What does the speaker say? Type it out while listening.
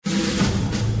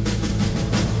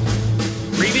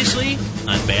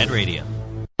on BaD Radio.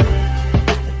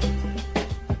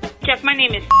 Jeff, my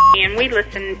name is and we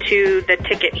listen to The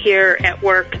Ticket here at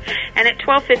work. And at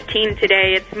 12:15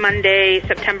 today, it's Monday,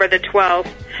 September the 12th,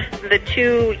 the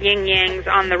two yin-yangs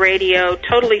on the radio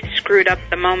totally screwed up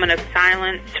the moment of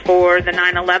silence for the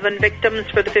 9/11 victims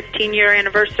for the 15-year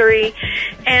anniversary.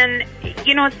 And,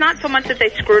 you know, it's not so much that they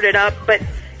screwed it up, but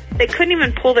they couldn't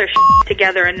even pull their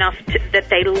together enough that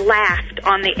they laughed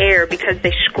on the air because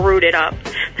they screwed it up.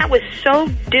 That was so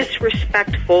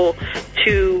disrespectful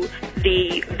to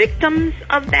the victims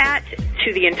of that,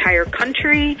 to the entire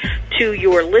country, to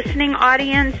your listening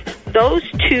audience. Those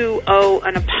two owe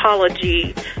an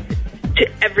apology to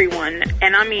everyone.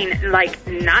 And I mean, like,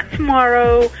 not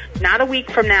tomorrow, not a week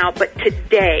from now, but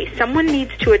today. Someone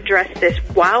needs to address this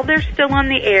while they're still on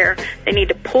the air. They need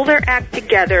to pull their act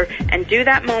together and do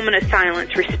that moment of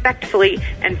silence respectfully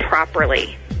and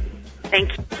properly.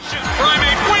 Thank you.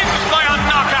 Primate wins by a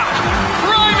knockout.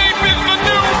 Primate is the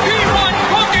new P1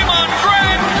 Pokemon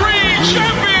Grand Prix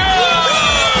champion!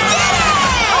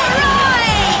 All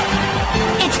right!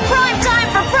 It's prime time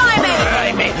for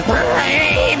Primate!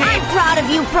 I'm proud of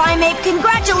you, Primate.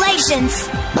 Congratulations!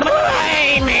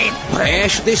 Primate!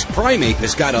 Ash, this Primate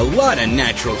has got a lot of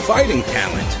natural fighting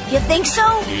talent. You think so?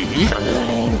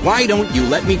 Mm-hmm. Why don't you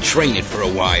let me train it for a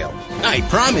while? I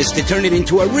promise to turn it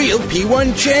into a real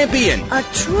P1 champion. A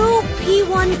true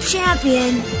P1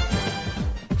 champion.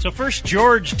 So first,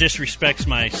 George disrespects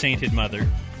my sainted mother.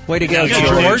 Way to go,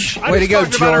 George. Way to go,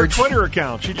 George. About her Twitter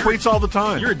account. She tweets all the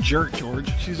time. You're a jerk, George.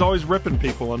 She's always ripping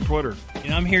people on Twitter.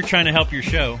 You know, I'm here trying to help your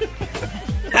show.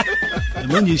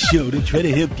 I'm on your show to try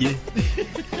to help you.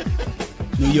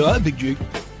 No, you are a big jerk.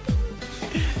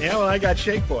 Yeah, well, I got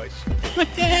shake voice. I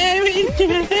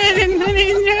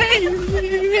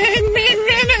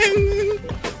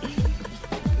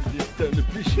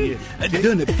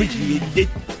don't appreciate it.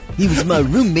 He was my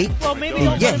roommate,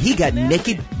 and yeah, he got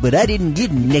naked, but I didn't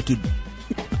get naked.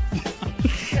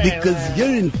 Because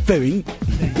you're inferring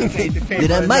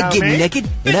that I might get naked,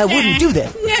 and I wouldn't do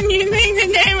that. You think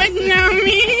that they would know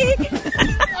me?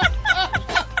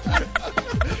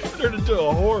 Turned into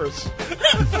a horse.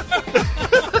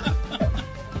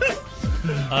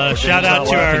 Shout out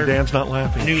to our Dan's not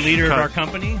laughing. New leader of our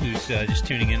company, who's just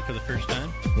tuning in for the first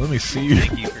time. Let me see.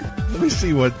 Thank you for... Let me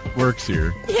see what works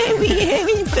here. Are we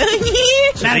having fun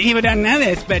here? A lot of people don't know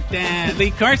this, but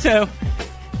Lee Corso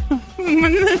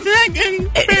the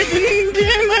second person to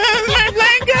my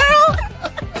black girl.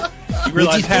 You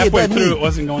realized halfway through it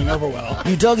wasn't going over well.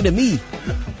 You talking to me?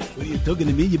 What are you talking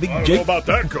to me, you big I don't jerk? know about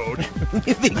that, Coach.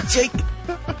 You big jerk.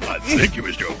 I think he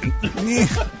was joking. You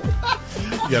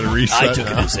got to reset. I took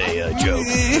it as a joke.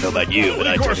 I don't know about you, but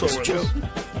I took it as a joke.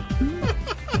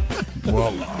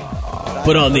 Well,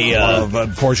 put on the... a lot of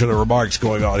unfortunate remarks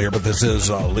going on here, but this is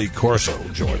Lee Corso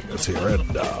joining us here,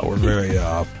 and we're very...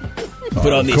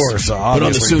 Put on the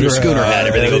Sooner hat.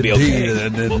 Everything will be okay.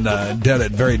 And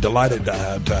Dennett, very delighted to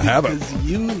have it. Because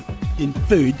you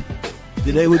inferred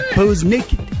that I would pose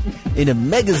naked in a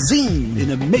magazine. I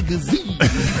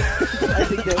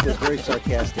think that was very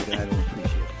sarcastic, and I don't appreciate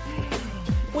it.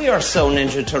 We are so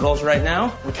Ninja Turtles right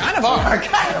now. We kind of are.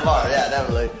 Yeah,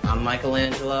 definitely. I'm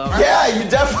Michelangelo. Yeah, you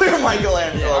definitely are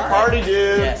Michelangelo. Yeah, right. Party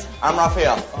dude. Yes. I'm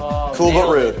Raphael. Cool but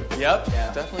rude. Yep.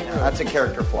 Yeah. Definitely rude. That's a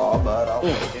character flaw, but I'll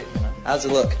take it. How's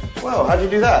it look? Whoa, how'd you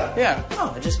do that? Yeah.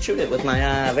 Oh, I just chewed it with my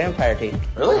vampire teeth.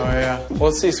 Really? Oh, yeah. Well,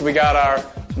 let's see. So we got our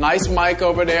nice Mike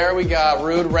over there. We got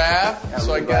Rude Raph. Yeah,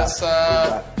 so Rude I guess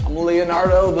I'm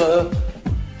Leonardo, the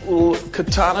little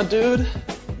katana dude.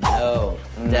 No,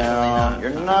 definitely not.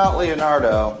 You're not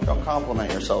Leonardo. Don't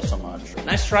compliment yourself so much.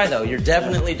 Nice try, though. You're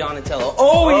definitely Donatello.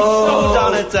 Oh, he's so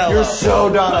Donatello. You're so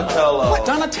Donatello. What?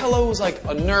 Donatello was like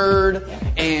a nerd,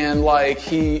 and like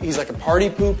he's like a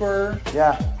party pooper.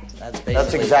 Yeah. That's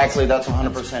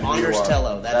 100% who you are.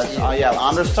 Tello. That's you. Yeah,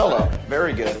 Anders Tello.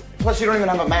 Very good. Plus, you don't even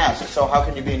have a mask, so how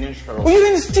can you be a Ninja Turtle? Well, you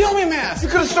didn't steal my mask. You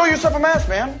could have stole yourself a mask,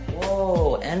 man.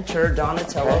 Whoa, enter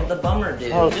Donatello the Bummer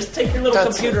Dude. Just take your little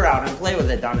computer out and play with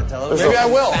it, Donatello. Maybe I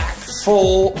will.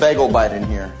 Full bagel bite in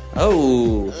here.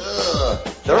 Oh.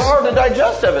 Ugh. They're hard to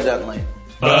digest, evidently.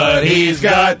 But he's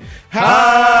got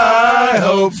high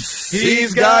hopes.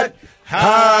 He's got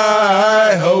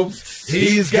high hopes.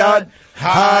 He's got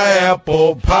high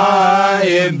apple pie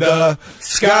in the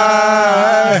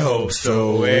sky. Oh,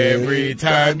 so every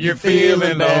time you're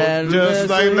feeling low, just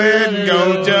like letting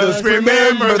go, just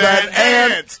remember that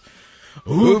ant.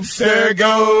 Oops, there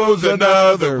goes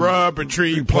another rubber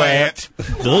tree plant.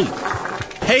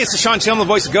 Hey, it's Sean Tillman, the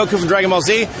voice of Goku from Dragon Ball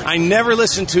Z. I never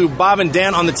listen to Bob and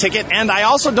Dan on the Ticket, and I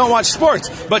also don't watch sports.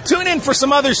 But tune in for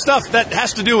some other stuff that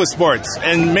has to do with sports,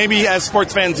 and maybe as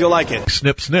sports fans you'll like it.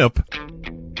 Snip, snip.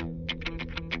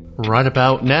 Right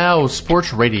about now,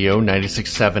 Sports Radio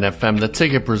 96.7 FM The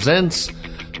Ticket presents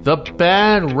the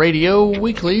BaD Radio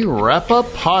Weekly Wrap-Up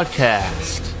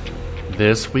Podcast.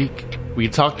 This week, we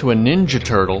talk to a Ninja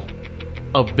Turtle,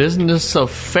 a business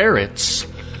of ferrets,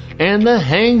 and the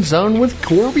Hang Zone with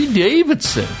Corby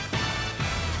Davidson.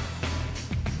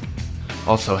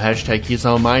 Also, hashtag He's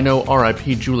on Mino,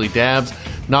 RIP Julie Dabbs,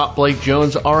 not Blake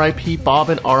Jones, RIP Bob,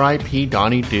 and RIP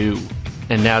Donnie Doo.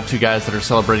 And now two guys that are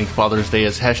celebrating Father's Day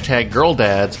as hashtag Girl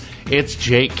Dads. It's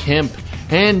Jake Kemp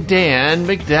and Dan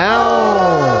McDowell.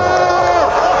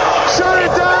 Shut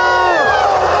it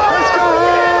down! Let's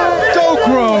go! So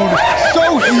grown,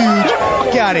 so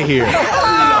huge. Get out of here.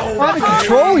 I'm in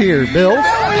control here, Bill.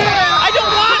 I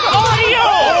don't want audio!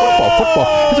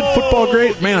 Football. Isn't football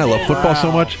great? Man, I love football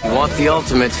so much. You want the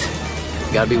ultimate,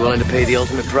 you gotta be willing to pay the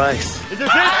ultimate price. Is this it? Is this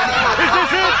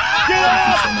it? Get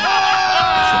up!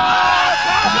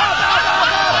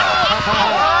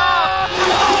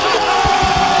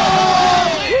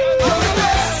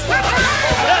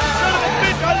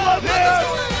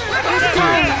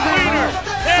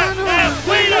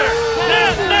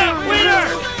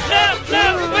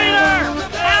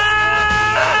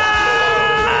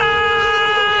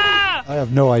 I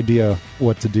have no idea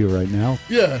what to do right now.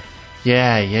 Yeah.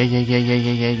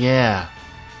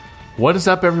 What is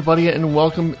up, everybody, and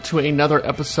welcome to another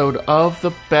episode of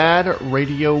the BaD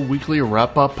Radio Weekly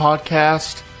Wrap-Up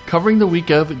Podcast, covering the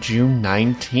week of June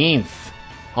 19th.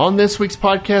 On this week's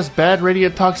podcast, BaD Radio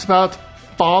talks about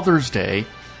Father's Day.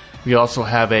 We also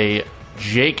have a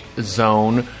Jake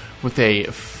Zone with a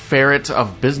ferret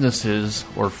of businesses,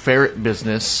 or ferret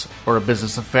business, or a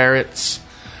business of ferrets.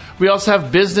 We also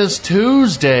have Business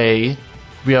Tuesday.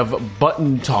 We have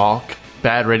Button Talk.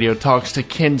 BaD Radio talks to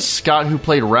Ken Scott, who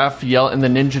played Raphael in the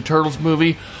Ninja Turtles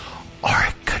movie. Or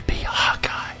it could be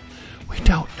Hawkeye. We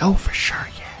don't know for sure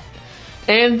yet.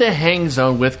 And the Hang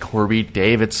Zone with Corby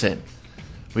Davidson.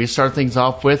 We start things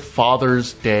off with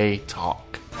Father's Day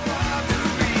talk.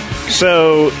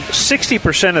 So,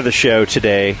 60% of the show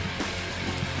today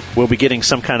will be getting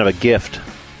some kind of a gift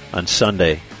on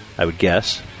Sunday, I would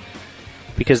guess,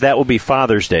 because that will be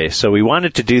Father's Day. So we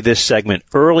wanted to do this segment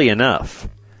early enough.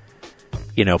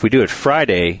 You know, if we do it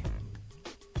Friday,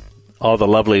 all the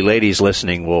lovely ladies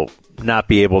listening will not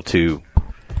be able to,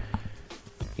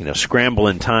 scramble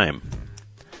in time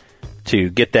to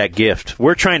get that gift.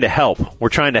 We're trying to help. We're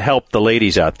trying to help the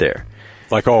ladies out there.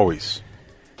 Like always.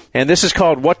 And this is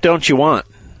called What Don't You Want?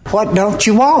 What don't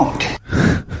you want?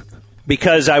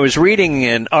 Because I was reading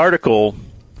an article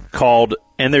called,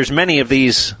 and there's many of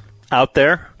these out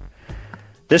there.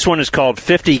 This one is called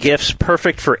 50 Gifts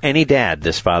Perfect for Any Dad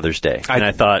This Father's Day. And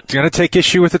I thought, I'm going to take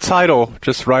issue with the title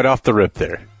just right off the rip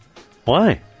there.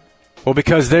 Why? Well,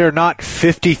 because there are not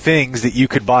 50 things that you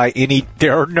could buy any...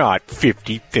 There are not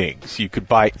 50 things you could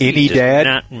buy any dad.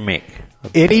 Not make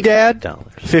any dad?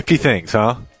 $50. 50 things,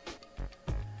 huh?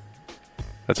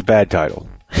 That's a bad title.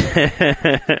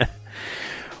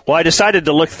 Well, I decided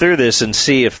to look through this and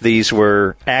see if these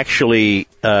were actually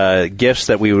gifts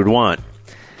that we would want.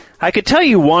 I could tell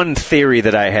you one theory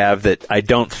that I have that I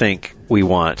don't think we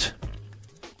want.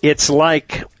 It's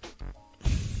like...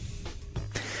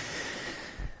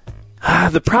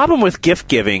 the problem with gift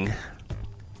giving,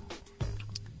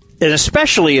 and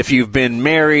especially if you've been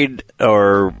married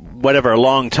or whatever a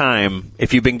long time,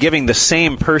 if you've been giving the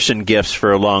same person gifts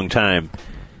for a long time,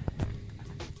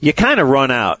 you kind of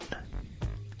run out.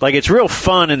 Like, it's real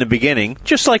fun in the beginning,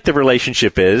 just like the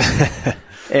relationship is.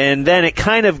 And then it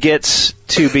kind of gets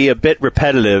to be a bit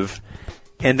repetitive.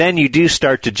 And then you do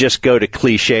start to just go to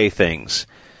cliche things.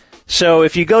 So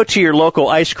if you go to your local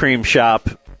ice cream shop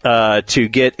to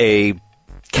get a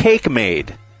cake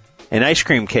made, an ice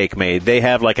cream cake made, they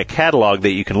have like a catalog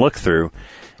that you can look through.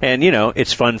 And,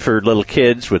 it's fun for little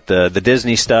kids with the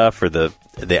Disney stuff or the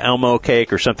Elmo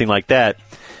cake or something like that.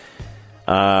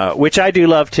 Which I do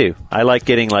love, too. I like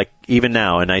getting, even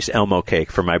now, a nice Elmo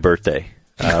cake for my birthday.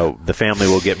 The family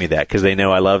will get me that because they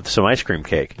know I love some ice cream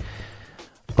cake.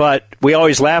 But we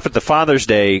always laugh at the Father's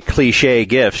Day cliche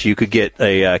gifts. You could get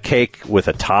a cake with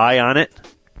a tie on it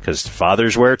because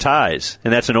fathers wear ties.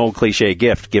 And that's an old cliche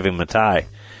gift, give him a tie.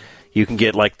 You can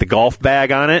get, the golf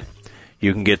bag on it.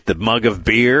 You can get the mug of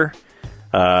beer.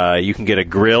 You can get a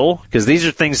grill because these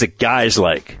are things that guys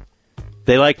like.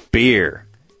 They like beer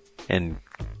and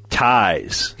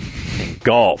ties and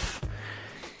golf.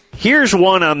 Here's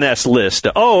one on this list.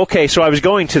 Oh, okay, so I was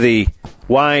going to the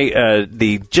why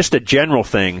just a general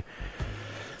thing.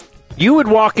 You would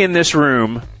walk in this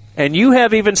room, and you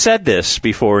have even said this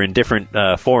before in different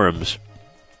forums,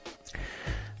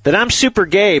 that I'm super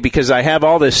gay because I have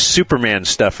all this Superman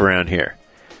stuff around here.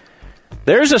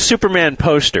 There's a Superman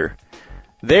poster.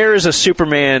 There's a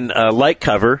Superman light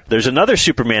cover. There's another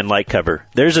Superman light cover.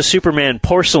 There's a Superman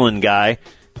porcelain guy.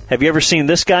 Have you ever seen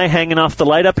this guy hanging off the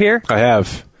light up here? I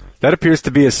have. That appears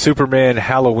to be a Superman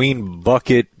Halloween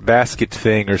bucket basket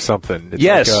thing or something. It's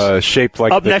yes. Like, shaped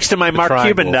like up next to my Mark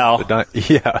Cuban doll.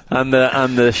 Yeah. On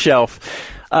the shelf.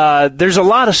 There's a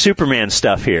lot of Superman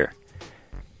stuff here.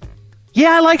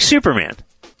 Yeah, I like Superman.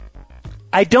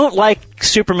 I don't like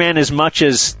Superman as much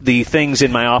as the things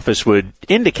in my office would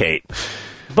indicate.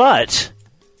 But,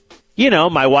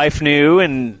 my wife knew,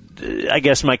 and I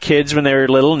guess my kids, when they were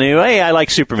little, knew, hey, I like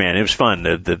Superman. It was fun.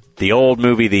 The old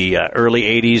movie, the early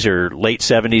 80s or late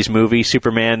 70s movie,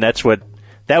 Superman, that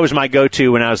was my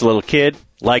go-to when I was a little kid.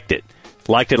 Liked it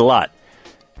a lot.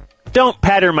 Don't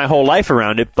pattern my whole life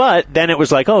around it, but then it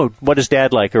was like, oh, what does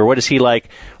Dad like, or what does he like?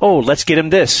 Oh, let's get him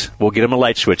this. We'll get him a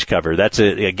light switch cover. That's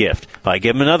a gift. I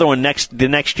give him another one the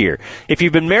next year. If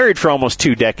you've been married for almost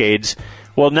 2 decades,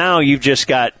 well, now you've just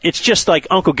got, it's just like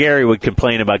Uncle Gary would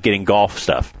complain about getting golf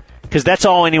stuff, because that's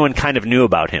all anyone kind of knew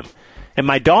about him. And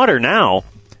my daughter now,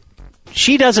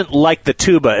 she doesn't like the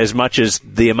tuba as much as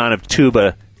the amount of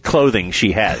tuba clothing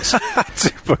she has.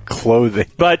 Tuba clothing.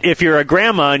 But if you're a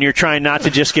grandma and you're trying not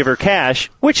to just give her cash,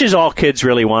 which is all kids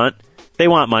really want, they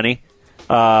want money,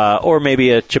 or maybe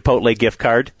a Chipotle gift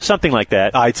card, something like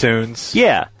that. iTunes.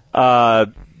 Yeah.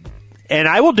 And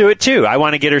I will do it too. I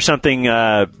want to get her something,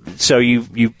 so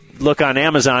you look on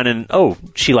Amazon and,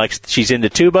 she's into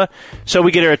tuba, so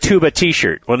we get her a tuba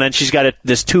t-shirt. Well, then she's got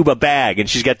this tuba bag, and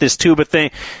she's got this tuba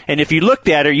thing, and if you looked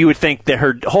at her, you would think that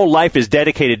her whole life is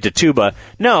dedicated to tuba.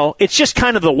 No, it's just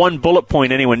kind of the one bullet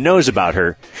point anyone knows about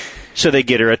her, so they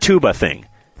get her a tuba thing.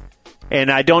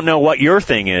 And I don't know what your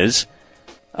thing is,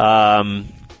 but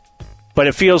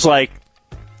it feels like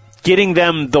getting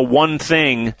them the one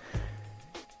thing.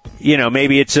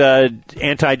 Maybe it's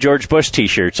anti-George Bush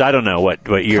T-shirts. I don't know what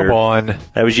you're... Come on.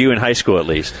 That was you in high school, at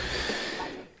least.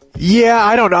 Yeah,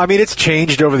 I don't know. I mean, it's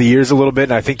changed over the years a little bit,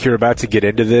 and I think you're about to get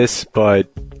into this,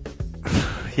 but,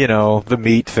 the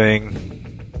meat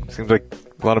thing seems like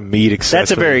a lot of meat accessories.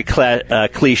 That's a very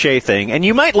cliche thing, and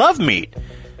you might love meat,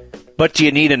 but do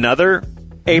you need another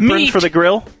apron for the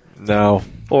grill? No.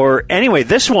 Or, anyway,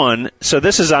 this one, so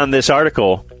this is on this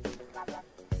article...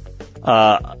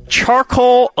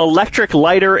 charcoal electric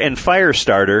lighter and fire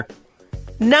starter,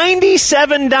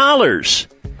 $97.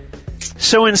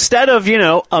 So instead of,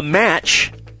 a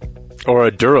match or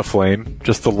a Duraflame,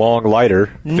 just the long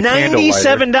lighter,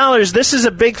 $97. This is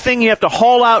a big thing you have to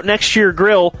haul out next to your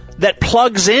grill that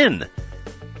plugs in.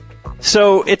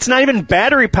 So it's not even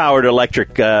battery powered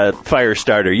electric fire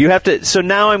starter. You have to. So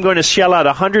now I'm going to shell out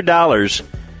 $100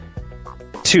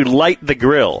 to light the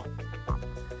grill.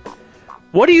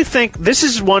 What do you think? This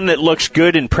is one that looks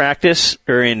good in practice,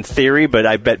 or in theory, but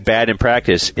I bet bad in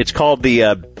practice. It's called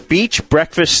the Beach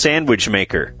Breakfast Sandwich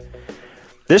Maker.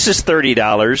 This is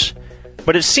 $30,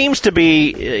 but it seems to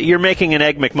be you're making an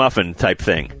Egg McMuffin type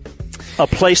thing. A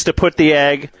place to put the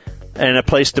egg, and a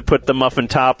place to put the muffin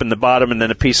top and the bottom, and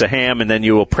then a piece of ham, and then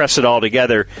you will press it all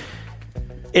together.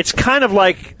 It's kind of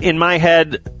like, in my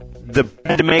head, the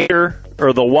bread maker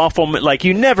or the waffle, like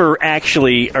you never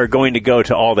actually are going to go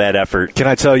to all that effort. Can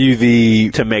I tell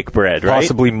you to make bread, right?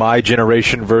 Possibly my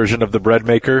generation version of the bread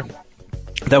maker?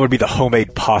 That would be the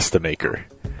homemade pasta maker,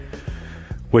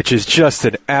 which is just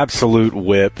an absolute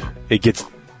whip. It gets,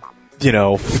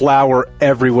 flour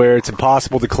everywhere. It's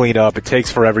impossible to clean up. It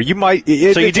takes forever. You do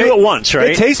it once,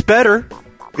 right? It tastes better.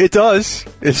 It does.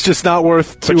 It's just not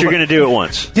worth... But you're going to do it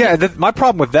once. Yeah, my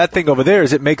problem with that thing over there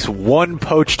is it makes one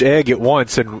poached egg at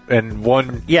once and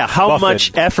one how muffin.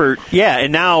 Much effort... Yeah,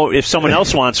 and now if someone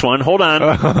else wants one, hold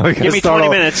on. Give me 20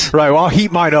 minutes. Right, well, I'll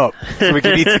heat mine up so we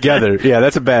can eat together. Yeah,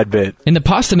 that's a bad bit. And the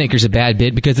pasta maker's a bad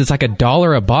bit because it's like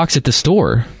 $1 a box at the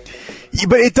store. Yeah,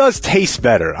 but it does taste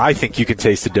better. I think you can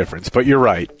taste the difference. But you're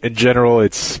right. In general,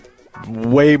 it's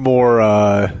way more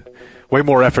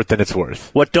effort than it's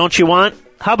worth. What don't you want?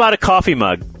 How about a coffee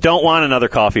mug? Don't want another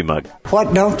coffee mug.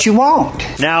 What don't you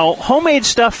want? Now, homemade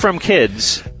stuff from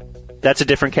kids, that's a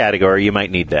different category. You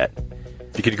might need that.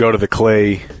 You could go to the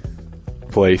clay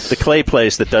place. The clay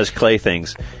place that does clay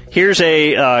things. Here's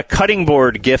a cutting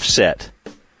board gift set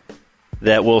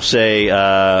that will say,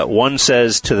 one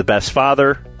says to the best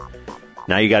father.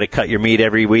 Now you got to cut your meat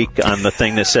every week on the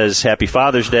thing that says Happy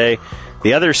Father's Day.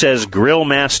 The other says Grill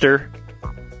Master.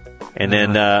 And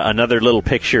then another little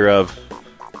picture of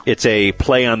It's a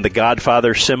play on the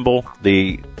Godfather symbol.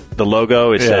 The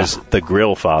logo, it says the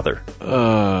Grill Father.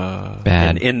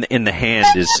 Bad. And in the hand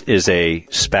is a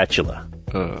spatula.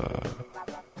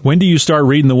 When do you start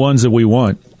reading the ones that we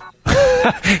want?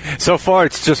 So far,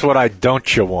 it's just what I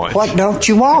don't you want. What don't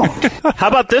you want? How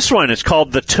about this one? It's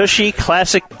called the Tushy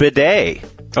Classic Bidet.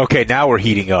 Okay, now we're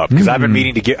heating up because I've been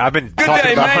meaning to get. I've been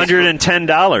talking about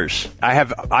 $110.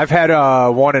 I've had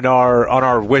one on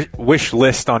our wish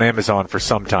list on Amazon for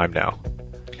some time now.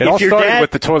 It all started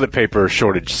with the toilet paper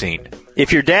shortage scene.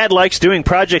 If your dad likes doing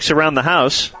projects around the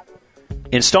house,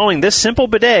 installing this simple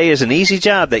bidet is an easy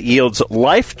job that yields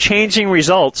life-changing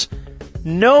results.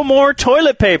 No more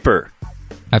toilet paper.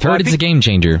 I've heard it's a game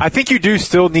changer. I think you do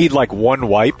still need like one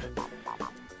wipe,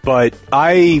 but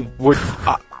I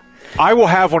will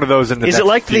have one of those in the. Is it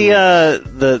like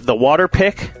the water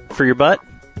pick for your butt?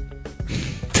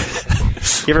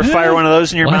 You ever fire one of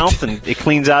those in your mouth and it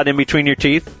cleans out in between your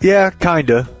teeth? Yeah,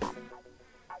 kinda.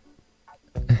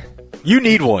 You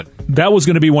need one. That was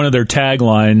going to be one of their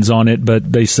taglines on it,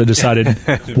 but they decided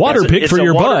water pick for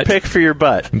your butt. Water pick for your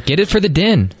butt. Get it for the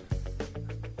den.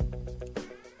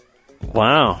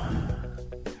 Wow.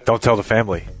 Don't tell the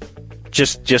family.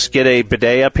 Just get a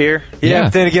bidet up here? Yeah.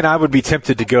 But then again, I would be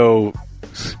tempted to go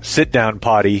sit down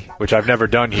potty, which I've never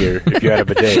done here if you had a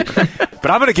bidet.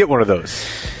 But I'm going to get one of those.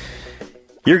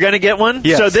 You're going to get one?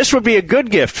 Yes. So this would be a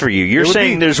good gift for you. You're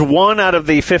saying there's one out of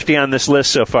the 50 on this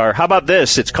list so far. How about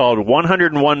this? It's called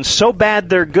 101 So Bad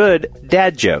They're Good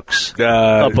Dad Jokes.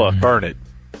 A book. Burn it.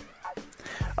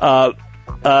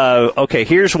 Okay,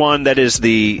 here's one that is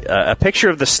a picture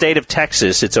of the state of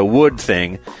Texas. It's a wood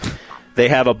thing. They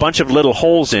have a bunch of little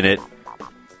holes in it.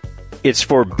 It's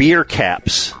for beer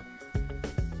caps.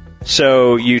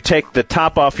 So you take the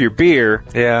top off your beer,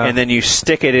 and then you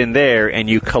stick it in there, and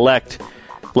you collect,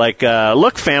 like,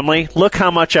 look, family, look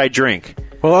how much I drink.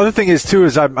 Well, the other thing is, too,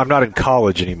 is I'm not in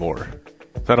college anymore.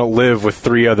 I don't live with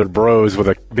 3 other bros with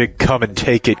a big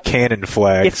come-and-take-it cannon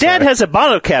flag. If Dad has a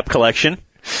bottle cap collection,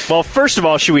 well, first of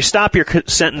all, should we stop your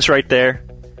sentence right there?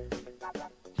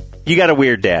 You got a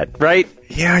weird dad, right?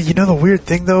 Yeah, you know the weird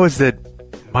thing, though, is that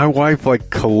my wife, like,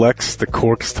 collects the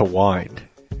corks to wine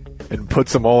and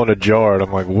puts them all in a jar, and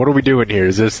I'm like, what are we doing here?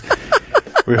 Is this...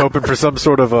 we're hoping for some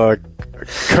sort of a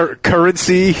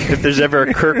currency? If there's ever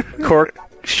a cork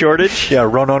shortage? Yeah,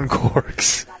 run on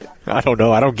corks. I don't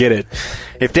know. I don't get it.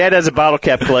 If Dad has a bottle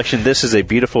cap collection, this is a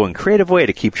beautiful and creative way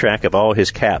to keep track of all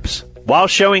his caps while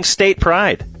showing state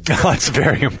pride. That's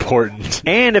very important.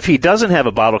 And if he doesn't have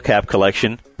a bottle cap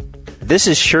collection, this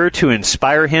is sure to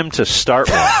inspire him to start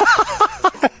one.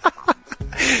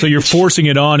 So you're forcing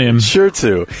it on him. Sure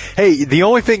to. Hey, the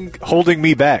only thing holding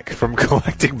me back from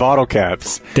collecting bottle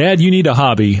caps. Dad, you need a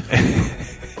hobby.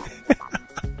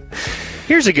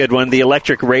 Here's a good one. The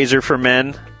electric razor for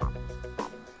men.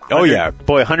 Oh, yeah.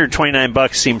 Boy,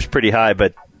 $129 seems pretty high,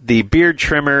 but the beard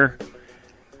trimmer,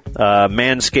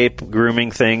 Manscaped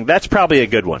grooming thing, that's probably a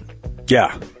good one.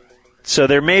 Yeah. So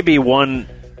there may be one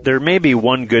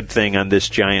good thing on this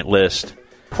giant list.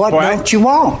 What don't you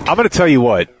want? I'm going to tell you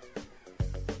what.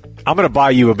 I'm going to buy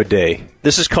you a bidet.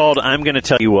 This is called I'm going to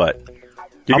tell you what.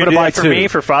 You're going to buy for me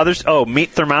for Father's? Oh,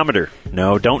 meat thermometer.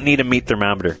 No, don't need a meat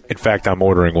thermometer. In fact, I'm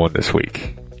ordering one this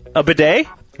week. A bidet?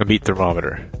 A meat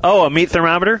thermometer. Oh, a meat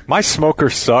thermometer? My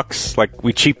smoker sucks. Like,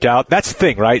 we cheaped out. That's the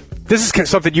thing, right? This is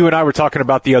something you and I were talking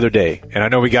about the other day, and I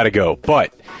know we got to go.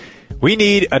 But we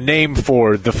need a name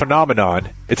for the phenomenon.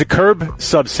 It's a curb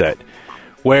subset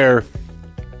where,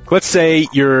 let's say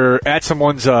you're at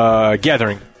someone's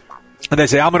gathering, and they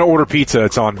say, I'm going to order pizza,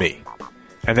 it's on me.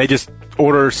 And they just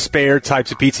order spare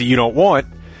types of pizza you don't want,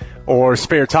 or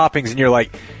spare toppings, and you're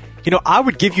like, you know, I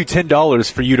would give you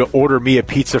 $10 for you to order me a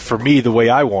pizza for me the way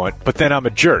I want, but then I'm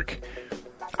a jerk.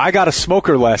 I got a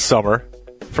smoker last summer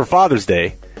for Father's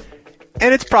Day,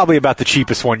 and it's probably about the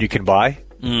cheapest one you can buy.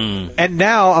 And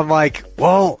now I'm like,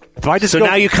 well, do I just so go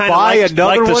now you kind buy of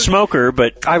another like the one? Smoker,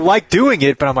 but I like doing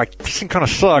it, but I'm like, this kind of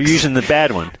sucks. You're using the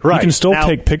bad one, right? You can still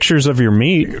take pictures of your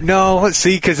meat. No, let's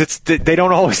see, because they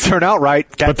don't always turn out right.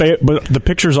 But the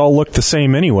pictures all look the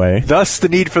same anyway. Thus, the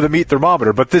need for the meat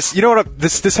thermometer. But this, you know what?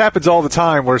 This happens all the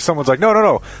time, where someone's like,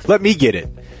 no, let me get it.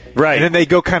 Right, and then they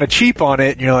go kind of cheap on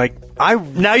it, and you're like,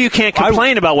 now you can't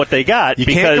complain about what they got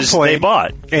because they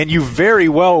bought. And you very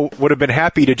well would have been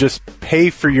happy to just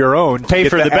pay for your own, pay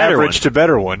for the better average one. to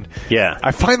better one. Yeah.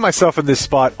 I find myself in this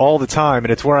spot all the time,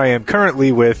 and it's where I am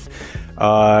currently with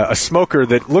a smoker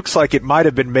that looks like it might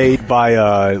have been made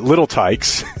by Little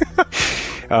Tykes.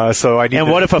 So I need.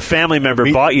 And what if a family member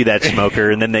bought you that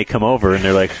smoker, and then they come over and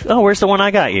they're like, "Oh, where's the one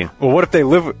I got you?" Well, what if they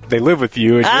live with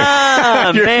you?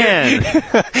 And man,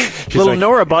 little like,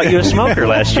 Nora bought you a smoker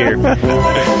last year.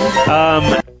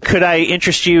 Could I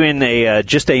interest you in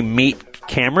just a meat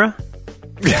camera?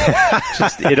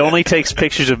 It only takes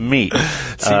pictures of meat.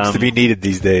 Seems to be needed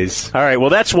these days. All right, well,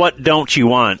 that's what don't you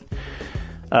want.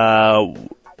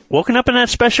 Woken up in that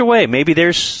special way. Maybe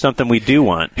there's something we do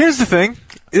want. Here's the thing.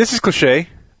 This is cliche.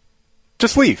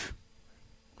 Just leave.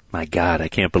 My God, I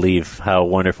can't believe how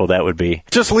wonderful that would be.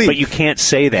 Just leave. But you can't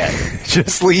say that.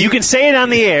 Just leave. You can say it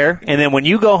on the air, and then when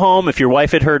you go home, if your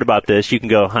wife had heard about this, you can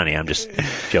go, honey, I'm just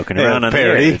joking around on the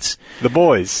air. It's the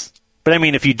boys. But, I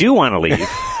mean, if you do want to leave.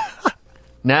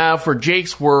 Now for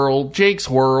Jake's World. Jake's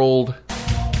World.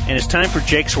 And it's time for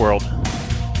Jake's World.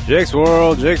 Jake's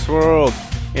World. Jake's World.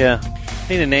 Yeah.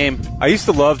 Need a name. I used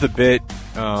to love the bit,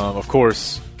 of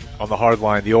course, on the hard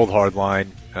line, the old hard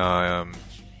line. I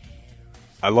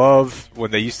love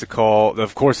when they used to call,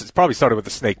 of course, it's probably started with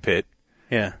the snake pit.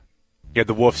 Yeah. You had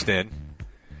the wolf's den.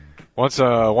 Once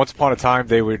upon a time,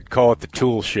 they would call it the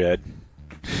tool shed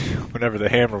whenever the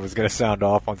hammer was going to sound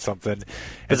off on something.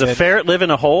 Does a ferret live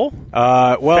in a hole?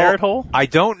 Ferret hole? I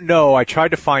don't know. I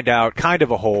tried to find out, kind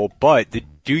of a hole, but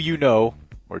do you know,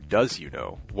 or does you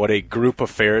know, what a group of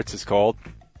ferrets is called?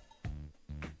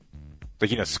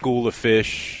 Like, school of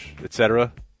fish,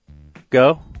 etc.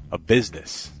 Go. A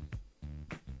business.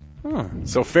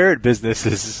 So ferret business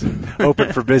is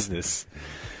open for business.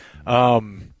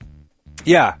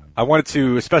 Yeah, I wanted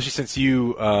to, especially since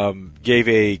you gave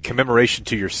a commemoration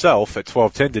to yourself at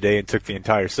 12:10 today and took the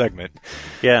entire segment.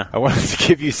 Yeah. I wanted to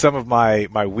give you some of my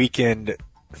weekend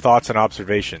thoughts and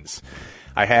observations.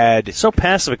 I had so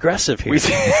passive aggressive here.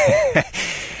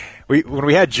 When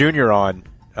we had Junior on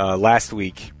last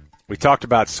week, we talked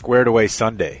about Squared Away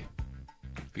Sunday.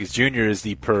 Because Junior is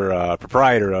the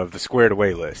proprietor of the Squared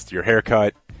Away list. Your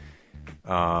haircut,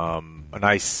 a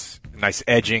nice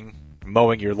edging,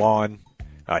 mowing your lawn,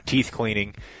 teeth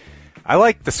cleaning. I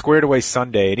like the Squared Away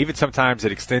Sunday, and even sometimes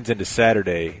it extends into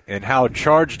Saturday, and how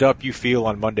charged up you feel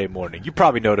on Monday morning. You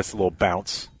probably notice a little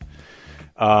bounce.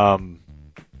 Oil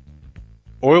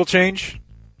change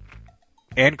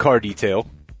and car detail.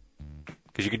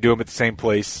 Because you can do them at the same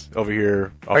place over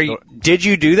here. Did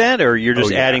you do that, or you're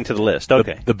just adding to the list?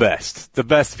 Okay. The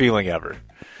best feeling ever.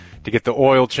 To get the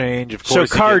oil change, of course.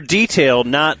 So car detail,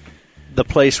 not the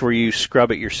place where you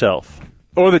scrub it yourself.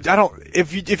 Or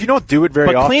if you don't do it very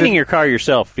often. But cleaning your car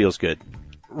yourself feels good.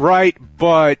 Right,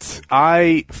 but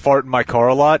I fart in my car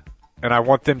a lot, and I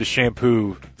want them to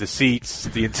shampoo the seats,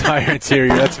 the entire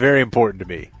interior. That's very important to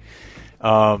me.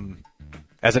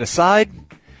 As an aside,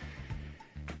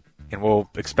 and we'll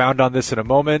expound on this in a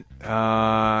moment, when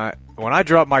I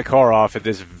dropped my car off at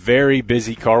this very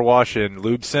busy car wash and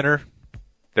lube center,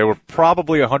 there were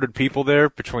probably 100 people there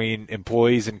between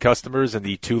employees and customers in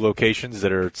the two locations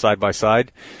that are side by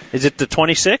side. Is it the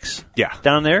 26? Yeah.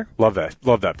 Down there? Love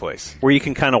that place. Where you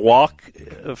can kind of walk,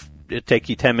 it take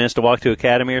you 10 minutes to walk to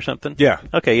Academy or something? Yeah.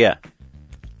 Okay, yeah.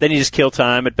 Then you just kill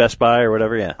time at Best Buy or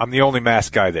whatever, yeah. I'm the only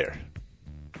masked guy there.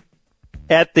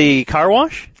 At the car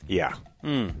wash? Yeah.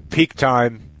 Peak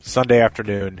time, Sunday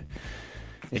afternoon.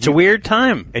 It's a weird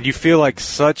time. And you feel like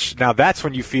now that's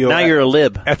when you feel... Now you're a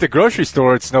lib. At the grocery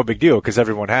store, it's no big deal because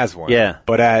everyone has one. Yeah.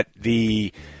 But at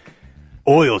the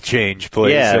oil change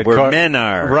place... Yeah, where men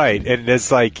are. Right. And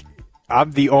it's like,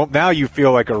 now you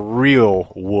feel like a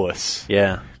real wuss.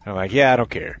 Yeah. I'm like, yeah, I don't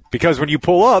care. Because when you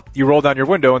pull up, you roll down your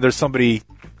window and there's somebody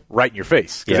right in your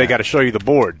face because they got to show you the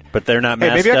board. But they're not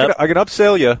masked maybe up? I can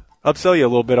upsell you a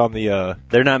little bit on the...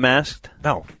 They're not masked?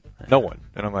 No one.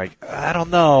 And I'm like, I don't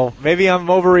know. Maybe I'm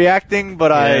overreacting,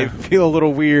 but I feel a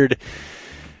little weird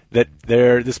that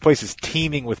this place is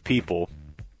teeming with people.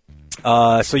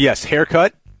 So, yes,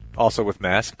 haircut, also with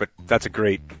mask, but that's a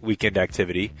great weekend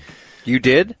activity. You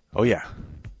did? Oh, yeah.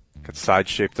 Got sides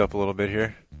shaped up a little bit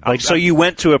here. So you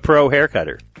went to a pro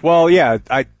haircutter? Well, yeah.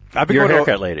 I've been Your going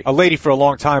haircut to lady. A lady for a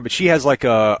long time, but she has like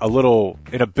a little,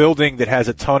 in a building that has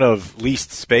a ton of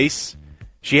leased space,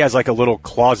 she has like a little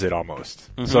closet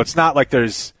almost. Mm-hmm. So it's not like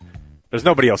there's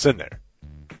nobody else in there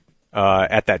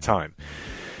at that time.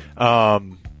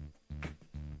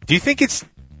 Do you think if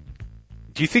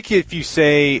you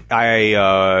say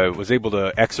I was able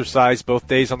to exercise both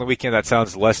days on the weekend, that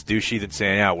sounds less douchey than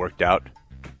saying, I worked out?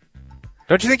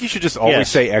 Don't you think you should just always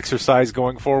say exercise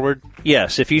going forward?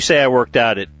 Yes. If you say I worked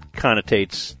out, it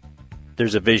connotates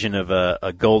there's a vision of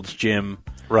a Gold's Gym.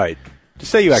 Right.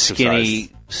 Just say you exercise.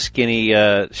 Skinny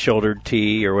shouldered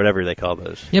tee or whatever they call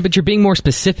those. Yeah, but you're being more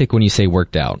specific when you say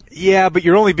worked out. Yeah, but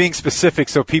you're only being specific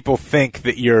so people think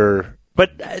that you're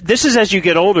But this is as you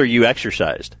get older, you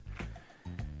exercised.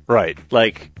 Right.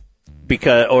 Like,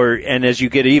 and as you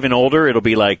get even older, it'll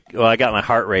be like, well, I got my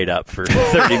heart rate up for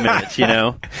 30 minutes, you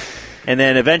know? And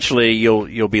then eventually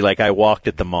you'll be like, I walked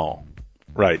at the mall.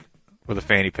 Right. With a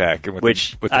fanny pack. And with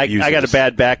the I got a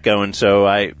bad back going, so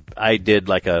I did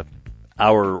like a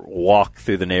hour walk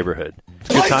through the neighborhood. It's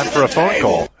a good time for a phone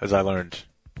call, as I learned.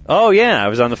 Oh, yeah. I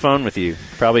was on the phone with you.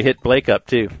 Probably hit Blake up,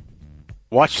 too.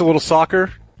 Watched a little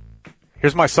soccer.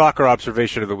 Here's my soccer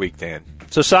observation of the week, Dan.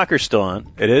 So soccer's still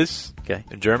on. It is? Okay.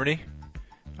 In Germany.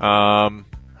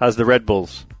 How's the Red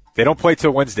Bulls? They don't play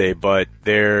till Wednesday, but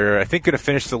they're, I think, going to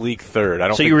finish the league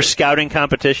third. So you were scouting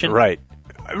competition? Right.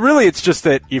 Really, it's just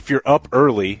that if you're up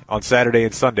early on Saturday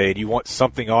and Sunday and you want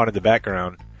something on in the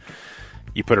background,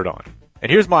 you put it on.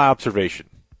 And here's my observation.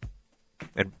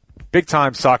 And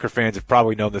big-time soccer fans have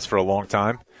probably known this for a long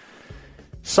time.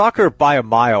 Soccer, by a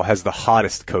mile, has the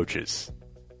hottest coaches.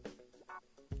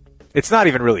 It's not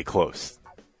even really close.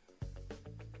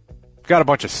 Got a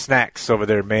bunch of snacks over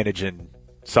there managing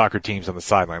soccer teams on the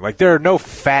sideline. Like, there are no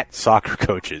fat soccer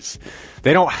coaches.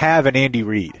 They don't have an Andy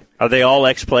Reid. Are they all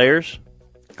ex-players?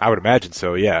 I would imagine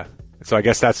so, yeah. So I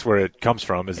guess that's where it comes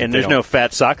from. And there's no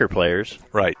fat soccer players.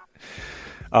 Right.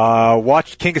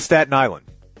 Watched King of Staten Island.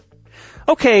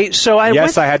 Okay, so I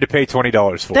had to pay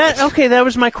 $20 for it. Okay, that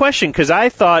was my question, because I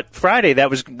thought Friday that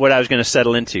was what I was going to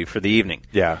settle into for the evening.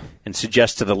 Yeah. And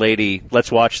suggest to the lady,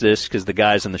 let's watch this, because the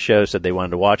guys on the show said they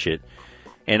wanted to watch it.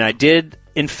 And I did.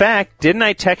 In fact, didn't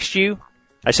I text you?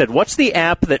 I said, what's the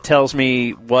app that tells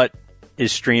me what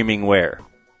is streaming where?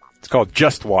 It's called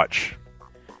Just Watch.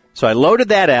 So I loaded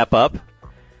that app up,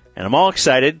 and I'm all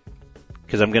excited,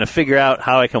 because I'm going to figure out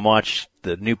how I can watch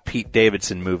the new Pete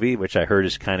Davidson movie, which I heard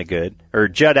is kind of good, or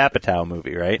Judd Apatow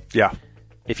movie, right? Yeah.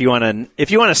 If you want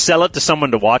to sell it to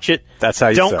someone to watch it, that's how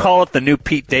you don't sell call it the new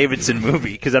Pete Davidson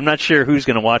movie, because I'm not sure who's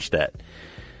going to watch that.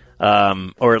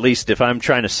 Or at least if I'm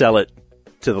trying to sell it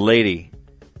to the lady,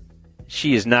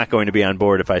 she is not going to be on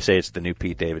board if I say it's the new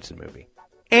Pete Davidson movie.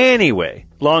 Anyway,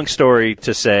 long story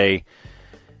to say,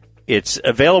 it's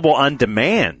available on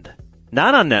demand,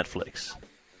 not on Netflix,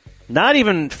 not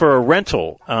even for a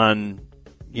rental on,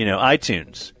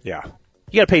 iTunes. Yeah.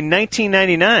 You got to pay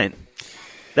 $19.99.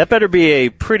 That better be a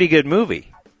pretty good movie.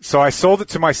 So I sold it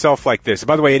to myself like this.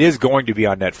 By the way, it is going to be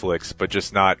on Netflix, but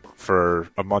just not for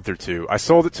a month or two. I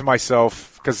sold it to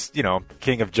myself because,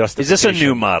 king of justification. Is this a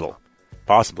new model?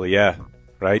 Possibly, yeah.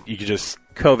 Right? You could just...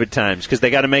 COVID times, because they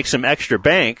got to make some extra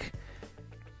bank.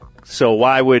 So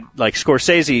why would,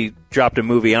 Scorsese dropped a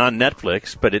movie on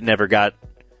Netflix, but it never got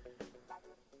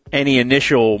any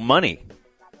initial money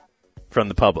from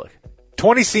the public?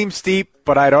 20 seems steep,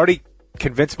 but I'd already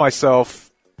convinced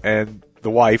myself and the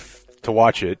wife to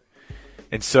watch it.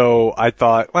 And so I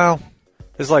thought, well,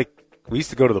 it's like we used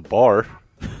to go to the bar.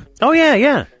 Oh,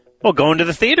 yeah. Well, going to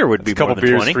the theater would be a couple more than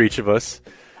beers 20. For each of us.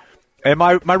 And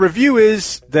my review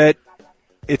is that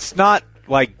it's not,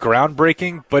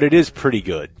 groundbreaking, but it is pretty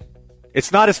good.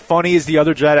 It's not as funny as the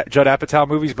other Judd Apatow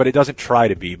movies, but it doesn't try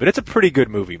to be. But it's a pretty good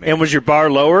movie, man. And was your bar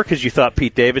lower because you thought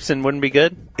Pete Davidson wouldn't be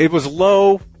good? It was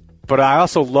low, but I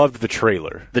also loved the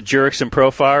trailer. The jerks and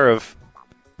profile of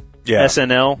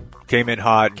SNL came in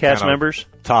hot, cast members,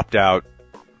 topped out.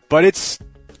 But it's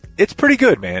pretty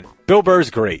good, man. Bill Burr's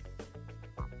great.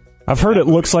 I've heard it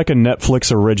looks like a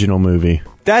Netflix original movie.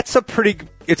 It's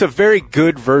a very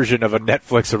good version of a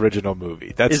Netflix original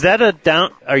movie. Is that a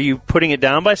down? Are you putting it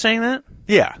down by saying that?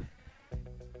 Yeah.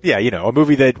 Yeah, a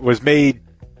movie that was made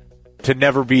to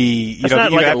never be... It's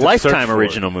not like a Lifetime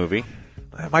original movie.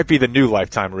 It might be the new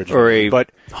Lifetime original or movie. But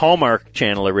Hallmark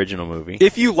Channel original movie.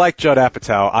 If you like Judd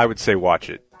Apatow, I would say watch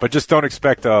it. But just don't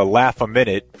expect a laugh a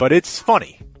minute. But it's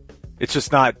funny. It's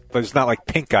just not... There's not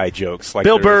pink eye jokes.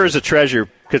 Bill Burr is a treasure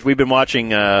because we've been watching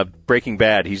Breaking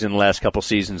Bad. He's in the last couple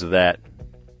seasons of that.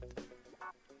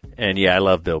 And yeah, I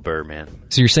love Bill Burr, man.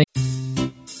 So you're saying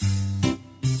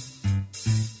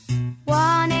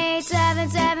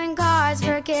 1-877 Cards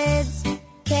for Kids.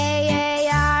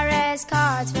 KARS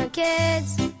Cards for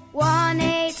Kids.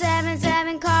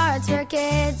 1-877 Cards for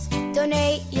Kids.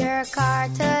 Donate your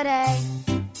card today.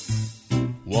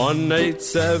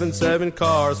 1-877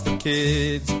 Cars for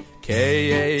Kids.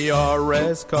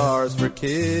 KARS Cars for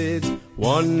Kids.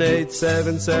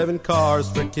 1-877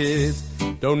 Cars for Kids.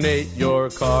 Donate your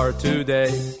car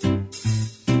today. To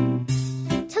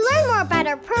learn more about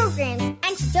our programs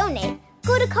and to donate,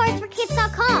 go to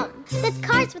carsforkids.com. That's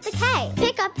Cars with a K.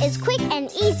 Pickup is quick and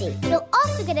easy. You'll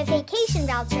also get a vacation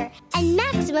voucher and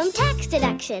maximum tax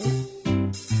deduction.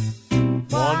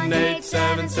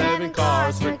 1-877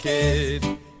 Cars for Kids.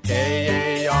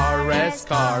 KARS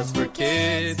Cars for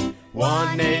Kids.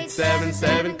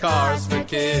 1-877 Cars for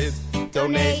Kids.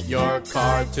 Donate your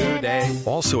car today.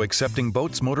 Also accepting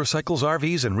boats, motorcycles,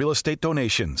 RVs, and real estate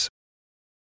donations.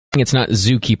 It's not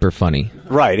zookeeper funny.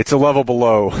 Right, it's a level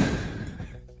below.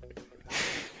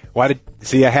 I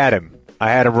had him. I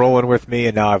had him rolling with me,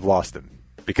 and now I've lost him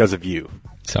because of you.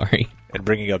 Sorry. And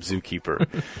bringing up Zookeeper.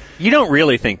 You don't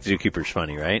really think Zookeeper's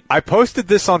funny, right? I posted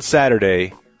this on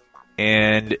Saturday,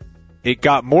 and it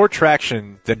got more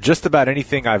traction than just about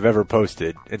anything I've ever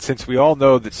posted. And since we all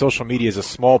know that social media is a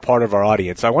small part of our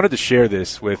audience, I wanted to share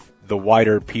this with the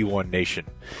wider P1 Nation.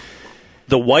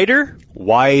 The wider?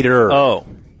 Wider. Oh.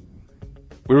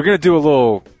 We were going to do a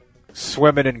little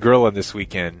swimming and grilling this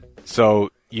weekend, so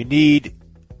you need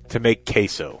to make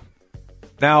queso.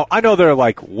 Now, I know there are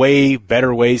like way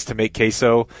better ways to make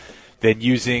queso than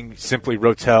using simply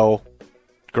Rotel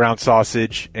ground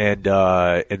sausage and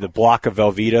the block of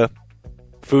Velveeta.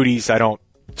 Foodies,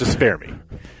 just spare me.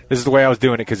 This is the way I was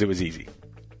doing it because it was easy.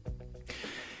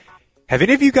 Have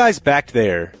any of you guys back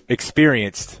there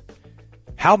experienced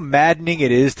how maddening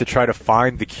it is to try to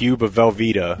find the cube of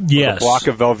Velveeta, yes, the block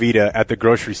of Velveeta at the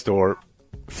grocery store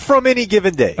from any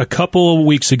given day? A couple of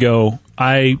weeks ago,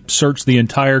 I searched the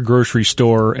entire grocery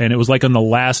store, and it was like on the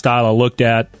last aisle I looked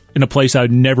at in a place I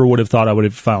never would have thought I would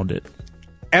have found it.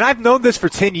 And I've known this for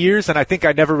 10 years, and I think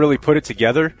I never really put it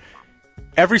together.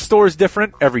 Every store is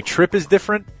different. Every trip is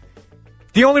different.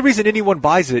 The only reason anyone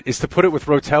buys it is to put it with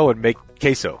Rotel and make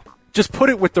queso. Just put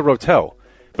it with the Rotel.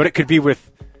 But it could be with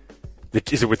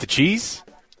is it with the cheese?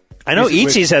 I know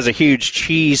Eatsy's has a huge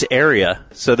cheese area,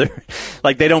 so they're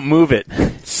like they don't move it.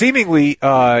 Seemingly,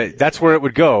 that's where it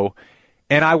would go.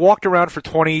 And I walked around for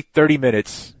 20, 30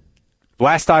 minutes.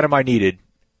 Last item I needed,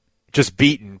 just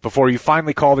beaten, before you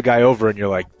finally call the guy over and you're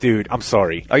like, dude, I'm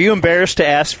sorry. Are you embarrassed to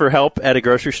ask for help at a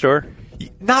grocery store?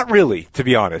 Not really, to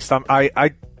be honest.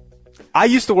 I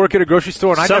used to work at a grocery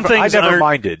store, and I never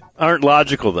minded. Aren't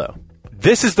logical, though.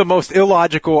 This is the most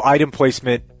illogical item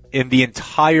placement in the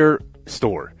entire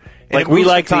store. And like we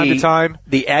like time to time.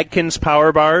 The Atkins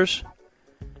Power Bars,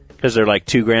 because they're like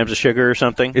 2 grams of sugar or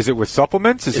something. Is it with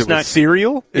supplements? Is it with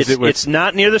cereal? It's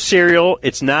not near the cereal.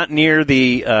 It's not near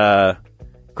the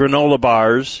granola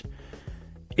bars.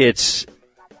 It's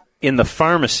in the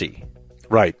pharmacy.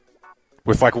 Right.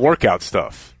 With like workout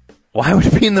stuff. Why would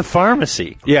it be in the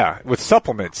pharmacy? Yeah, with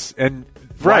supplements. And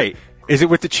right. Is it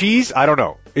with the cheese? I don't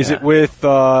know. Is it with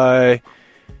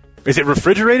is it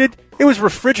refrigerated? It was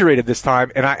refrigerated this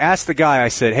time, and I asked the guy, I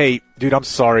said, hey, dude, I'm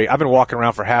sorry. I've been walking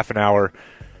around for half an hour.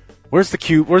 Where's the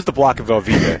cube? Where's the block of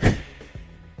Velveeta?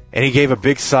 And he gave a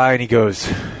big sigh, and he goes,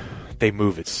 they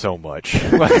move it so much.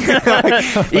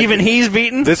 Even he's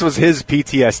beaten? This was his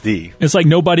PTSD. It's like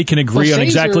nobody can agree on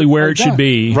exactly where it should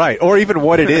be. Right, or even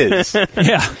what it is.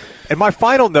 Yeah. And my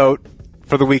final note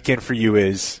for the weekend for you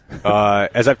is,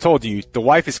 as I've told you, the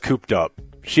wife is cooped up.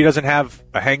 She doesn't have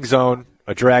a hang zone,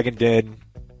 a Dragon Den,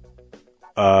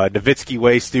 Nowitzki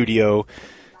Way studio,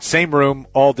 same room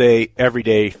all day, every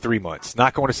day, 3 months.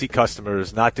 Not going to see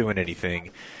customers, not doing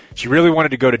anything. She really wanted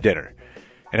to go to dinner.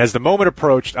 And as the moment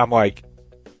approached, I'm like,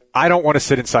 I don't want to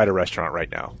sit inside a restaurant right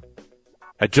now.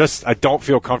 I don't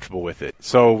feel comfortable with it.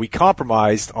 So we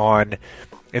compromised on,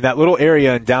 in that little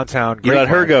area in downtown Grapevine. You let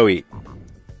her go eat.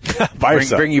 By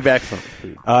herself. Bring you back some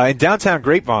food. In downtown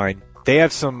Grapevine, they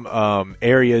have some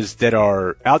areas that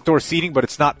are outdoor seating, but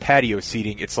it's not patio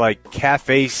seating. It's like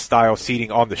cafe-style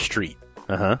seating on the street.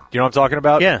 Uh-huh. You know what I'm talking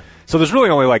about? Yeah. So there's really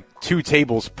only like 2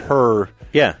 tables per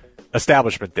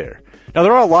establishment there. Now,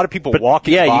 there are a lot of people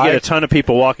walking by. Yeah, you get a ton of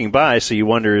people walking by, so you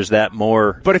wonder, is that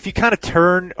more... But if you kind of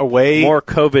turn away... More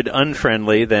COVID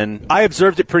unfriendly than... I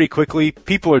observed it pretty quickly.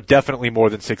 People are definitely more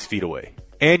than 6 feet away.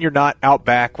 And you're not out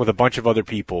back with a bunch of other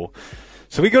people.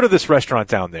 So we go to this restaurant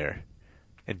down there.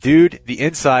 And, dude, the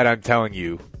inside, I'm telling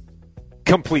you,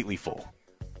 completely full.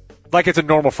 Like it's a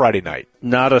normal Friday night.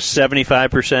 Not a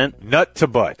 75%? Nut to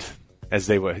butt, as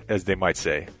they might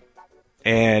say.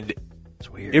 And it's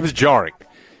weird. It was jarring.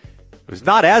 It was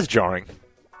not as jarring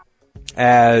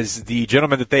as the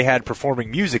gentleman that they had performing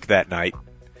music that night.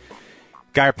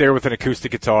 Guy up there with an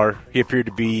acoustic guitar. He appeared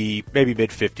to be maybe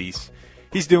mid-50s.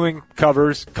 He's doing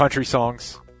covers, country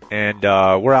songs, and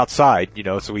we're outside,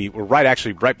 so we're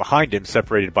right behind him,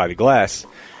 separated by the glass.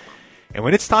 And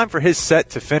when it's time for his set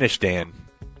to finish, Dan,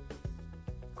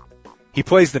 he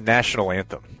plays the national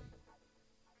anthem.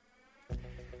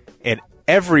 And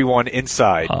everyone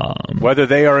inside, whether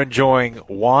they are enjoying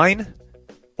wine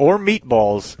or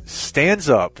meatballs, stands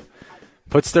up,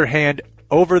 puts their hand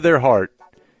over their heart,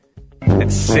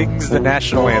 and sings the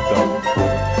national anthem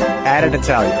at an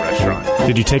Italian restaurant.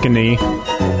 Did you take a knee?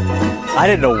 I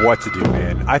didn't know what to do,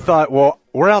 man. I thought, well,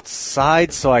 we're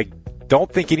outside, so I don't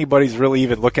think anybody's really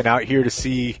even looking out here to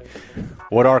see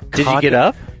what our Did you get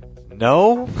up?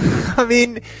 No. I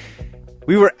mean,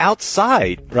 we were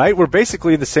outside, right? We're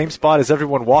basically in the same spot as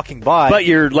everyone walking by. But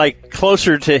you're, like,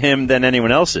 closer to him than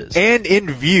anyone else is. And in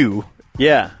view.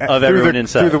 Yeah, of everyone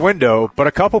inside. Through the window. But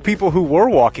a couple people who were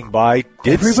walking by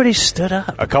did... Everybody stood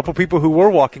up. A couple people who were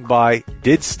walking by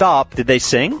did stop. Did they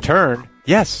sing? Turn.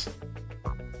 Yes.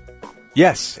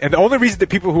 Yes. And the only reason that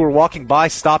people who were walking by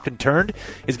stopped and turned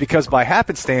is because by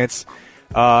happenstance,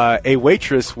 a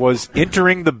waitress was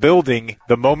entering the building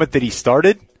the moment that he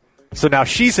started. So now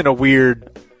she's in a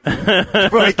weird,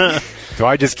 like, do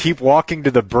I just keep walking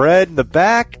to the bread in the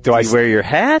back? Do I wear your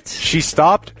hat? She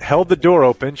stopped, held the door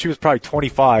open. She was probably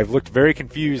 25, looked very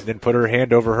confused, then put her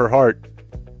hand over her heart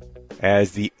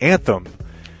as the anthem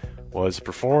was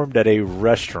performed at a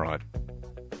restaurant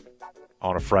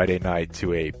on a Friday night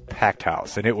to a packed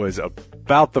house. And it was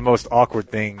about the most awkward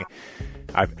thing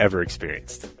I've ever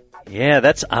experienced. Yeah,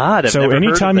 that's odd. I've so never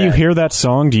anytime heard of you that. hear that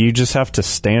song, do you just have to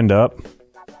stand up?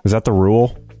 Is that the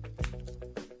rule?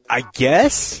 I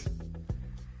guess.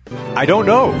 I don't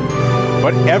know.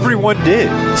 But everyone did.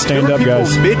 Stand there were up, people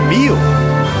guys. Mid-meal.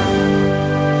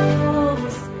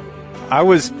 I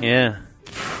was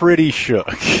pretty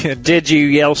shook. Did you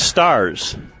yell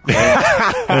stars?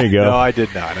 There you go. No, I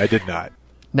did not. I did not.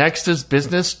 Next is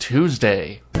Business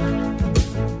Tuesday. All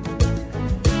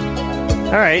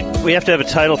right, we have to have a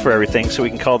title for everything, so we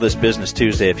can call this Business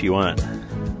Tuesday if you want.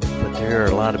 But there are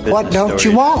a lot of business What don't stories.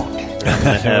 you want?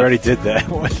 I already did that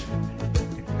one.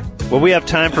 Will we have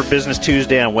time for Business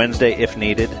Tuesday on Wednesday if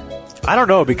needed? I don't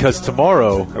know, because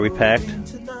tomorrow... Are we packed?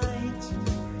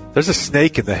 There's a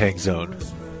snake in the hang zone.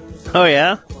 Oh,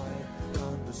 yeah?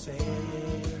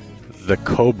 The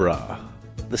Cobra.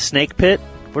 The snake pit?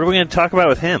 What are we going to talk about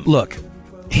with him? Look,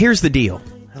 here's the deal.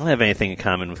 I don't have anything in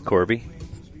common with Corby.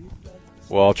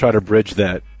 Well, I'll try to bridge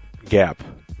that gap.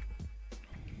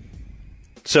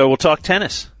 So we'll talk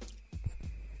tennis.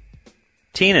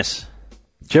 Tennis.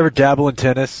 Did you ever dabble in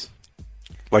tennis?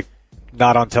 Like,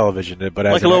 not on television, but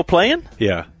as Like a little playing?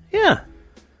 Yeah. Yeah.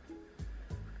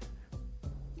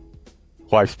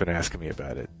 Wife's been asking me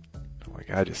about it. I'm like,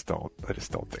 I just don't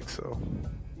think so.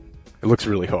 It looks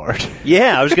really hard.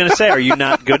 Yeah, I was going to say, are you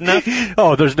not good enough?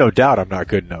 Oh, there's no doubt I'm not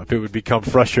good enough. It would become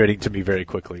frustrating to me very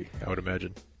quickly, I would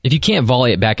imagine. If you can't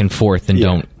volley it back and forth, then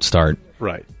don't start.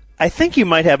 Right. I think you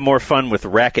might have more fun with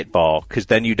racquetball, because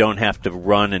then you don't have to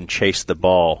run and chase the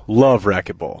ball. Love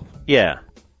racquetball. Yeah.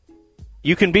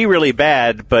 You can be really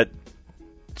bad, but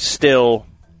still,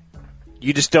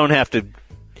 you just don't have to...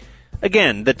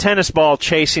 Again, the tennis ball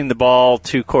chasing the ball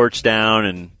 2 courts down,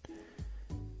 and...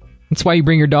 That's why you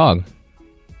bring your dog.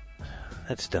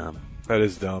 That's dumb. That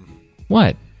is dumb.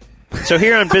 What? So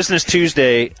here on Business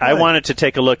Tuesday, I wanted to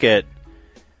take a look at...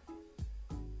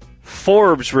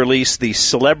 Forbes released the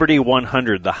Celebrity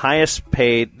 100, the highest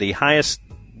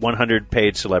 100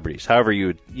 paid celebrities. However,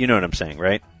 you know what I'm saying,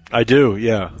 right? I do,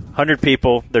 yeah. 100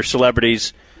 people, they're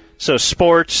celebrities. So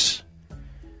sports,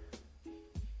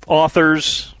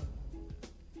 authors,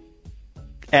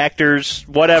 actors,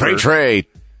 whatever. Trey.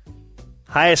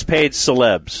 Highest paid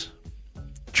celebs.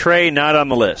 Trey not on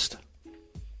the list.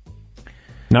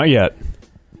 Not yet.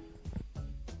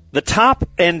 The top,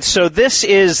 and so this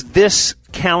is this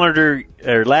calendar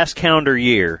or last calendar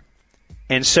year,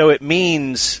 and so it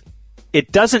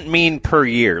doesn't mean per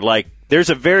year. Like, there's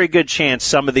a very good chance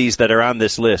some of these that are on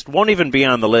this list won't even be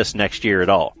on the list next year at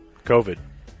all. COVID.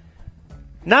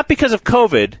 Not because of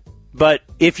COVID, but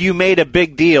if you made a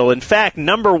big deal. In fact,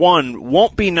 number one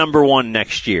won't be number one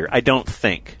next year, I don't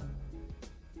think.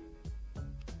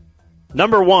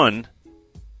 Number one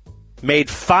made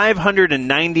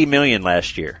 $590 million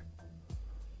last year.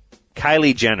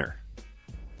 Kylie Jenner.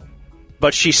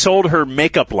 But she sold her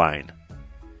makeup line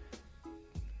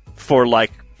for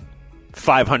like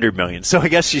 $500 million. So I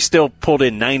guess she still pulled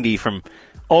in 90 from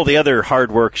all the other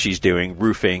hard work she's doing,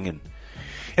 roofing and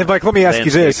Mike, let me ask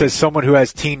you this, as someone who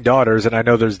has teen daughters, and I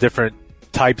know there's different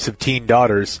types of teen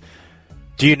daughters,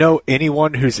 do you know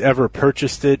anyone who's ever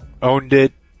purchased it, owned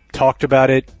it, talked about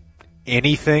it,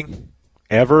 anything,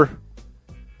 ever?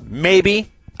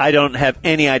 Maybe. I don't have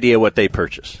any idea what they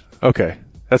purchase. Okay,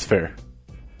 that's fair.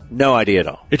 No idea at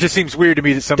all. It just seems weird to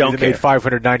me that somebody Don't that made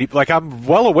 590. Like, I'm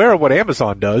well aware of what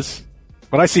Amazon does.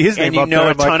 When I see his name and you up know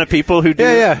there, a ton of people who do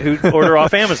who order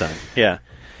off Amazon. Yeah.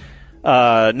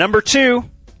 Number 2,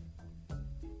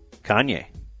 Kanye.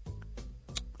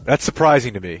 That's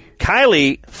surprising to me.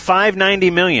 Kylie,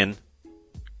 $590 million.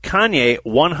 Kanye,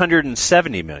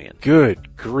 $170 million.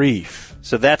 Good grief!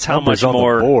 So that's how Numbers much on the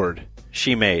more board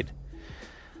she made.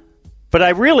 But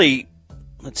I really,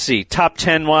 let's see, top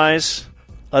 10 wise,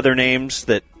 other names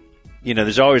that,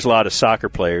 there's always a lot of soccer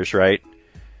players, right?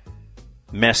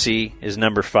 Messi is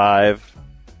number 5.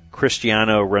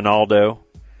 Cristiano Ronaldo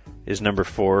is number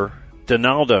 4.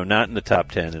 Donaldo, not in the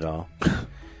top 10 at all.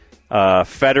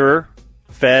 Federer,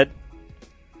 Fed,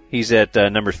 he's at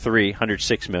number 3,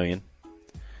 $106 million.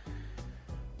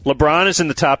 LeBron is in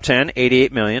the top 10,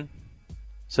 $88 million.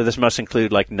 So this must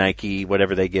include like Nike,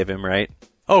 whatever they give him, right?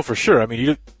 Oh, for sure. I mean,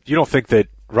 you don't think that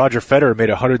Roger Federer made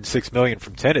 $106 million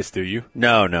from tennis, do you?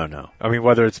 No. I mean,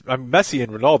 Messi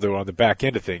and Ronaldo are on the back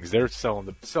end of things. They're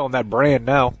selling that brand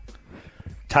now.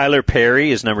 Tyler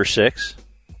Perry is number 6.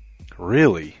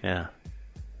 Really? Yeah.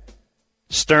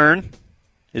 Stern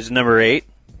is number 8,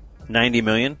 $90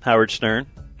 million. Howard Stern.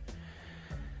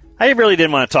 I really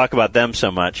didn't want to talk about them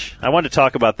so much. I wanted to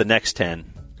talk about the next 10.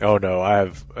 Oh, no. I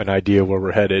have an idea where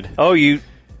we're headed. Oh,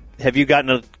 have you gotten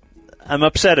a... I'm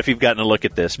upset if you've gotten a look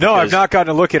at this. No, I've not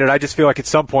gotten a look at it. I just feel like at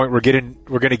some point we're going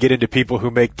to get into people who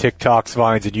make TikToks,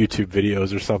 Vines, and YouTube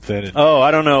videos or something. Oh,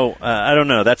 I don't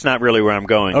know. That's not really where I'm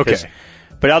going. Okay.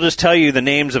 But I'll just tell you the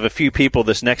names of a few people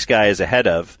this next guy is ahead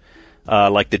of.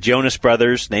 Like the Jonas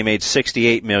Brothers, they made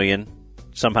 $68 million.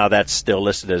 Somehow that's still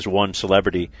listed as one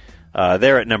celebrity.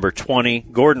 They're at number 20.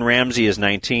 Gordon Ramsay is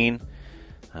 19.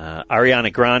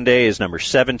 Ariana Grande is number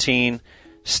 17.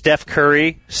 Steph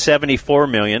Curry, $74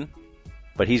 million.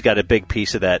 But he's got a big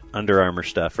piece of that Under Armour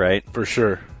stuff, right? For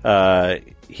sure.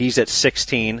 He's at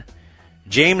 16.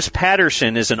 James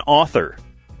Patterson is an author.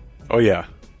 Oh, yeah.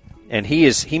 And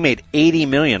he made $80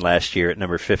 million last year at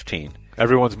number 15.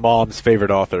 Everyone's mom's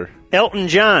favorite author. Elton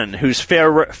John, whose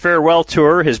farewell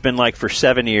tour has been like for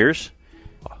 7 years.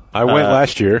 I went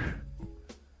last year.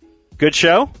 Good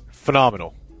show?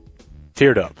 Phenomenal.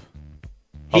 Teared up.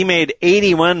 He made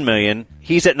 $81 million.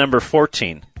 He's at number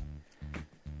 14.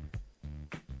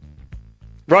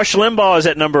 Rush Limbaugh is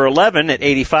at number 11 at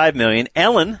 $85 million.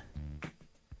 Ellen,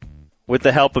 with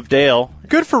the help of Dale.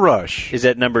 Good for Rush. Is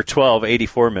at number 12,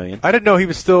 $84 million. I didn't know he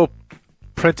was still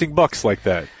printing bucks like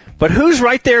that. But who's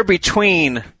right there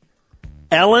between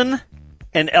Ellen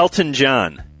and Elton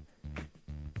John?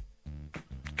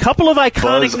 Couple of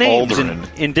iconic names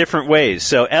in different ways.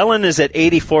 So Ellen is at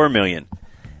 $84 million.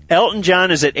 Elton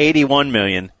John is at $81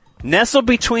 million. Nestled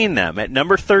between them at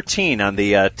number 13 on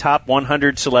the top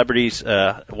 100 celebrities,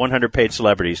 100 paid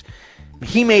celebrities.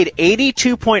 He made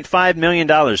 $82.5 million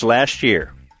last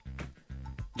year.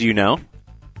 Do you know?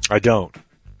 I don't.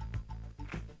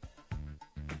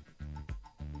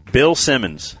 Bill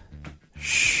Simmons.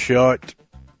 Shut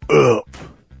up.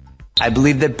 I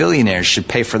believe that billionaires should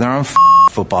pay for their own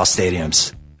football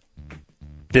stadiums.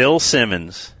 Bill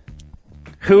Simmons,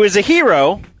 who is a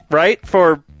hero, right,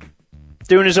 for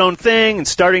doing his own thing and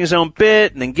starting his own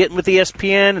bit and then getting with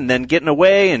ESPN and then getting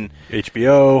away and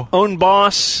HBO, own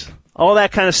boss, all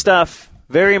that kind of stuff.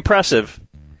 Very impressive.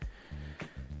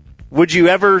 Would you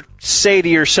ever say to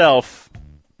yourself,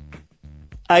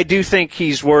 I do think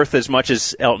he's worth as much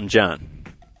as Elton John?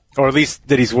 Or at least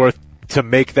that he's worth to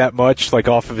make that much, like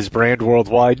off of his brand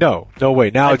worldwide? No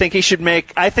way. Now I think he should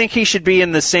be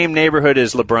in the same neighborhood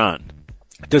as LeBron.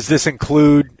 Does this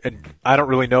include, and I don't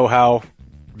really know how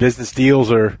business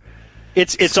deals are.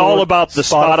 It's all about the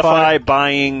Spotify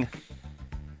buying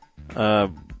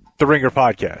the Ringer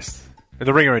podcast and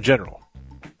the Ringer in general.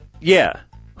 Yeah.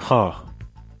 Huh.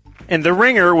 And the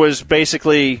Ringer was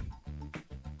basically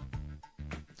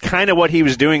kind of what he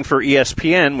was doing for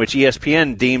ESPN, which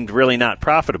ESPN deemed really not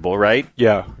profitable, right?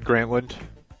 Yeah, Grantland.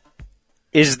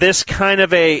 Is this kind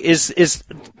of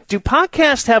do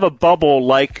podcasts have a bubble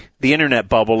like the internet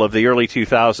bubble of the early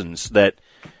 2000s that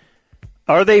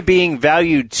are they being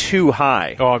valued too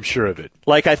high? Oh, I'm sure of it.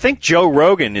 Like, I think Joe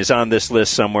Rogan is on this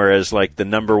list somewhere as like the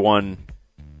number one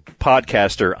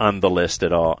podcaster on the list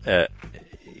at all.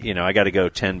 I got to go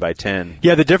 10 by 10.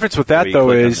 Yeah, the difference with that,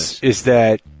 though, is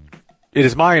that it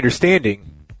is my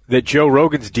understanding that Joe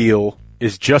Rogan's deal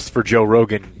is just for Joe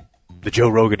Rogan, the Joe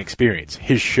Rogan experience,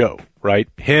 his show, right?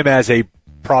 Him as a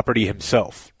property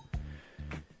himself.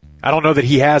 I don't know that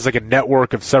he has like a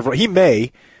network of several. He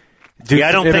may.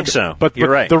 I don't think so. But you're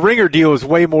right. The Ringer deal is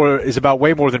about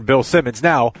way more than Bill Simmons.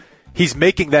 Now, he's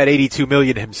making that $82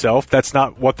 million himself. That's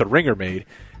not what the Ringer made.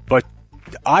 But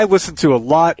I listen to a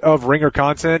lot of Ringer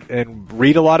content and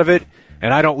read a lot of it,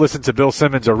 and I don't listen to Bill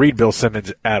Simmons or read Bill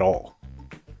Simmons at all.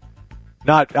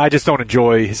 I just don't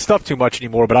enjoy his stuff too much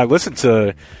anymore, but I listen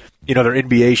to, their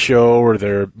NBA show or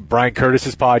their Brian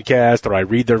Curtis's podcast, or I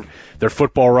read their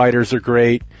football writers are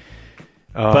great.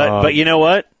 But you know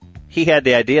what? He had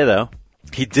the idea, though.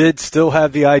 He did still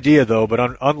have the idea, though,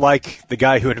 but unlike the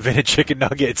guy who invented chicken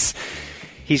nuggets,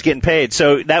 he's getting paid.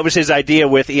 So that was his idea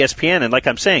with ESPN. And like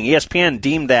I'm saying, ESPN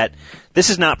deemed that this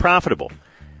is not profitable.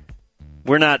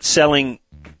 We're not selling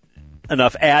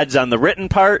enough ads on the written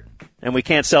part, and we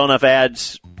can't sell enough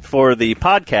ads for the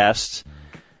podcasts.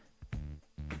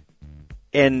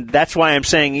 And that's why I'm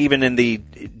saying even in the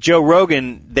Joe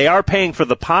Rogan, they are paying for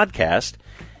the podcast.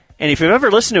 And if you've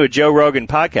ever listened to a Joe Rogan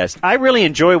podcast, I really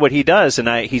enjoy what he does, and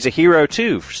he's a hero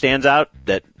too. Stands out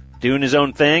that doing his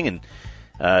own thing and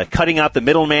cutting out the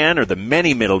middleman or the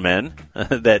many middlemen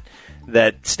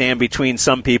that stand between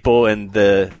some people and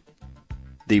the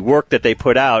work that they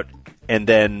put out, and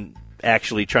then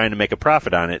actually trying to make a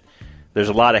profit on it. There's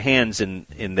a lot of hands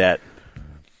in that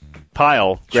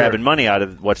pile grabbing money out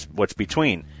of what's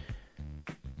between.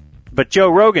 But Joe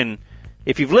Rogan,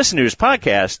 if you've listened to his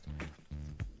podcast,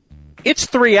 it's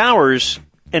 3 hours,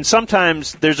 and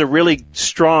sometimes there's a really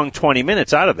strong 20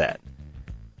 minutes out of that.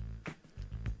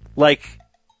 Like,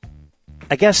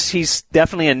 I guess he's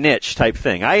definitely a niche type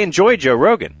thing. I enjoy Joe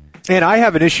Rogan. And I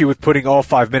have an issue with putting all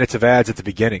 5 minutes of ads at the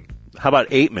beginning. How about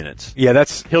 8 minutes? Yeah,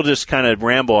 he'll just kind of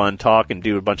ramble on talk and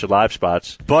do a bunch of live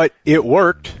spots. But it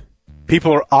worked.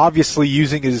 People are obviously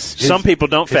using his Some people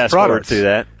don't fast forward through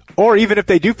that. Or even if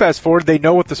they do fast forward, they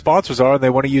know what the sponsors are and they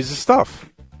want to use his stuff.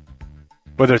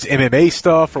 Whether it's MMA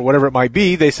stuff or whatever it might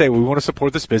be, they say, we want to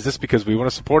support this business because we want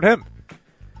to support him.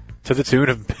 To the tune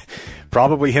of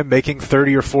probably him making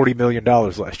 $30 or $40 million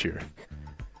last year.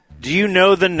 Do you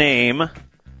know the name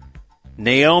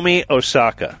Naomi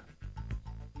Osaka?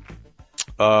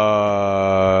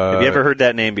 Have you ever heard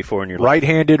that name before in your life?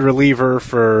 Right-handed reliever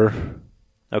for...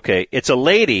 Okay, it's a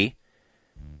lady.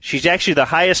 She's actually the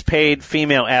highest paid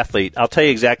female athlete. I'll tell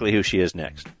you exactly who she is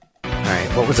next. All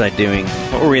right, what was I doing?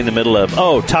 What were we in the middle of?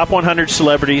 Oh, top 100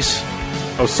 celebrities.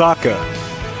 Osaka.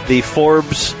 The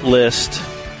Forbes list.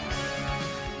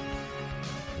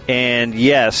 And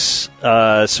yes,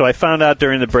 so I found out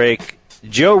during the break,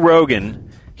 Joe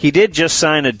Rogan, he did just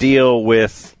sign a deal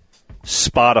with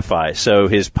Spotify. So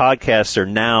his podcasts are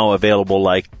now available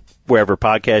like wherever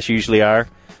podcasts usually are.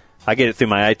 I get it through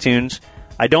my iTunes.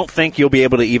 I don't think you'll be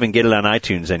able to even get it on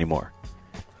iTunes anymore.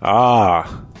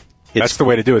 That's the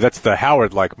way to do it. That's the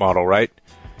Howard-like model, right?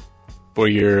 Where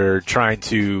you're trying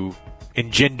to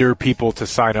engender people to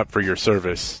sign up for your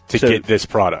service to get this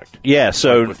product. Yeah,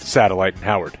 so like with Satellite and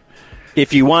Howard.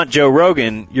 If you want Joe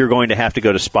Rogan, you're going to have to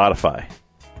go to Spotify.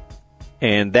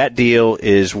 And that deal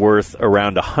is worth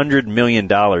around $100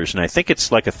 million, and I think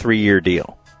it's like a 3-year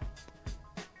deal.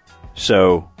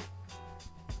 So...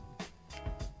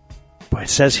 But it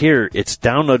says here it's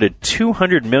downloaded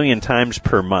 200 million times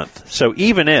per month. So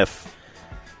even if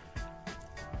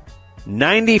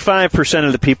 95%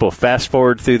 of the people fast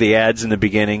forward through the ads in the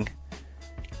beginning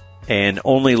and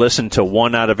only listen to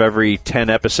 1 out of every 10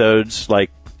 episodes,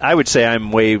 like I would say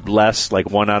I'm way less, like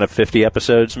 1 out of 50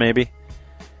 episodes maybe.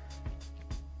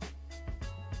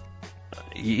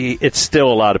 It's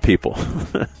still a lot of people.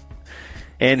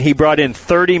 And he brought in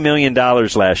 $30 million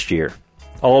last year,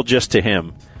 all just to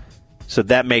him. So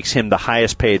that makes him the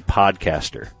highest paid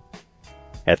podcaster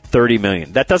at $30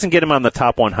 million. That doesn't get him on the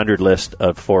top 100 list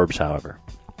of Forbes, however.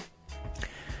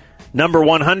 Number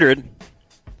 100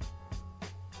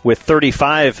 with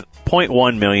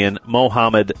 $35.1 million,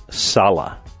 Mohamed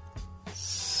Salah.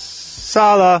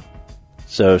 Salah.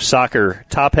 So soccer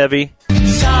top heavy.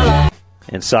 Salah.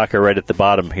 And soccer right at the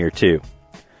bottom here too.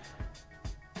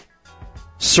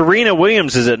 Serena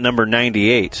Williams is at number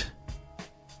 98.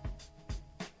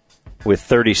 With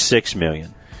 $36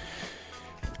 million.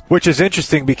 Which is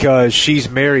interesting because she's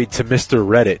married to Mr.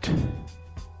 Reddit.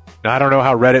 Now, I don't know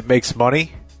how Reddit makes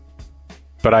money,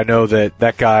 but I know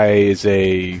that guy is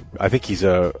I think he's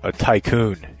a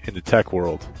tycoon in the tech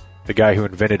world. The guy who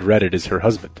invented Reddit is her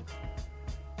husband.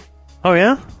 Oh,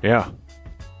 yeah? Yeah.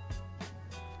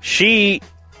 She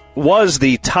was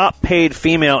the top paid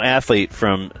female athlete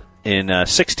in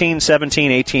 16,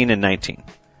 17, 18, and 19.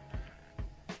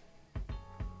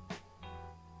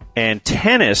 And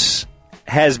tennis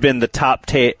has been the top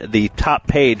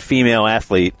paid female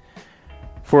athlete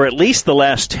for at least the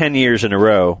last 10 years in a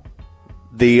row.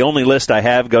 The only list I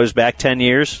have goes back 10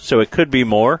 years, so it could be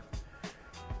more.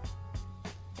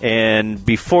 And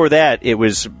before that, it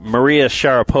was Maria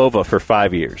Sharapova for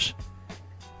 5 years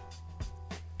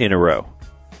in a row.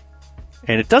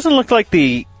 And it doesn't look like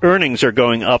the earnings are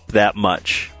going up that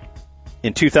much.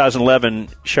 In 2011,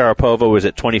 Sharapova was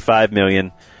at $25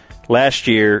 million. Last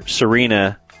year,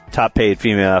 Serena, top paid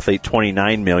female athlete,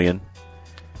 $29 million.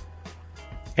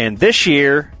 And this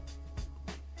year,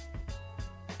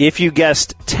 if you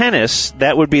guessed tennis,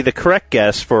 that would be the correct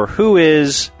guess for who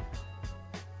is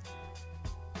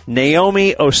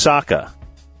Naomi Osaka.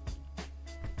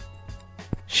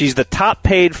 She's the top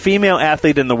paid female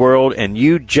athlete in the world, and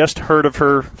you just heard of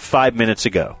her 5 minutes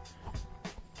ago.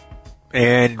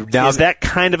 And now is that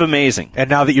kind of amazing? And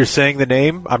now that you're saying the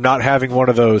name, I'm not having one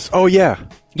of those. Oh yeah,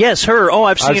 yes, her. Oh,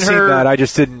 I've seen her. That. I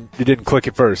just didn't click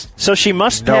it first. So she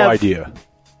must no have idea.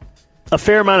 A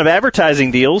fair amount of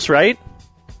advertising deals, right?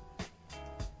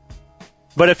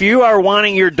 But if you are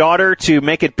wanting your daughter to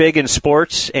make it big in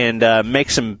sports and make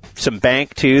some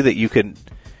bank too, that you can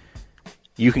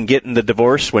get in the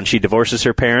divorce when she divorces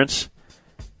her parents,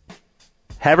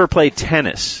 have her play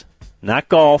tennis, not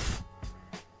golf.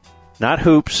 Not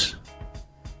hoops.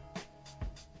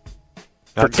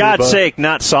 For God's sake,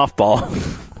 not softball.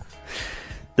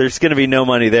 There's going to be no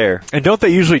money there. And don't they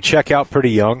usually check out pretty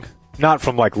young? Not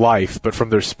from like life, but from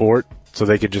their sport, so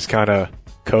they can just kind of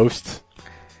coast?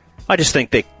 I just think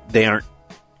they aren't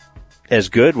as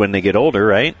good when they get older,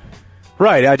 right?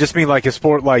 Right. I just mean like a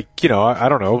sport like, I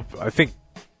don't know. I think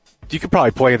you could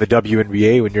probably play in the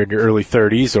WNBA when you're in your early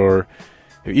 30s, or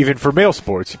even for male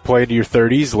sports. You play into your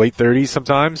 30s, late 30s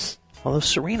sometimes. Although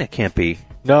Serena can't be.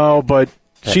 No, but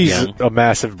she's young. a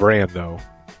massive brand, though.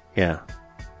 Yeah.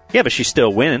 Yeah, but she's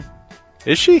still winning.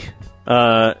 Is she?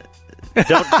 Don't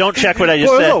check what I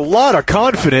just said. There's a lot of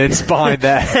confidence behind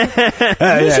that.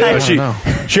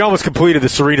 She almost completed the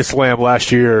Serena Slam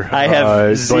last year. I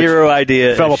have zero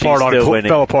idea. Fell apart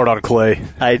on clay.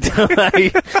 I don't.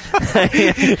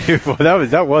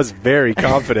 that was very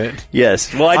confident.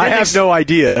 Yes. Well, I have no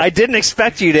idea. I didn't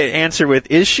expect you to answer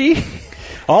with "Is she?"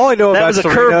 All I know about that was a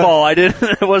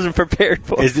curveball. I wasn't prepared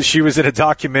for. Is that she was in a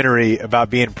documentary about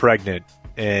being pregnant,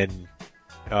 and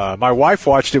my wife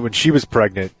watched it when she was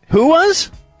pregnant. Who was?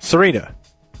 Serena.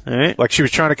 All right. Like she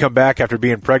was trying to come back after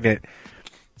being pregnant,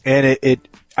 and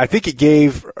I think it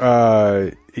gave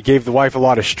the wife a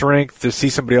lot of strength to see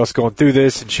somebody else going through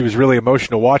this, and she was really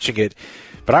emotional watching it.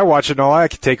 But I watched it, and all I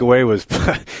could take away was,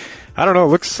 I don't know, it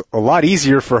looks a lot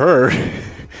easier for her.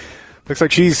 Looks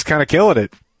like she's kind of killing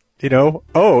it.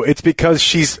 Oh, it's because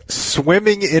she's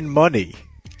swimming in money.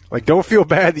 Like, don't feel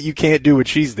bad that you can't do what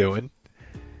she's doing.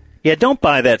 Yeah, don't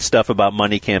buy that stuff about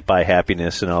money can't buy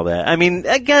happiness and all that. I mean,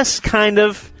 I guess kind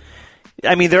of.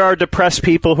 I mean, there are depressed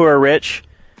people who are rich,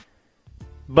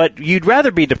 but you'd rather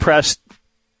be depressed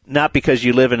not because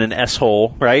you live in an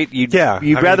S-hole, right? You'd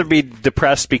rather be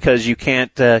depressed because you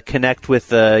can't connect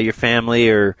with your family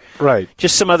or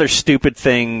just some other stupid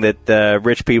thing that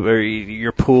rich people, or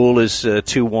your pool is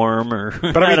too warm. Or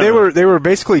But I mean, they were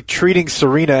basically treating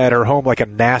Serena at her home like a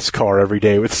NASCAR every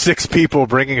day with 6 people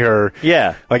bringing her.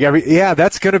 Yeah.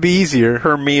 That's going to be easier.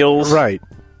 Her meals. Right.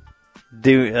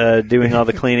 Doing all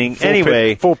the cleaning.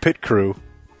 Full pit crew.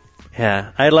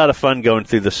 Yeah, I had a lot of fun going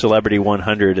through the Celebrity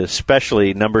 100,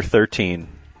 especially number 13,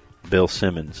 Bill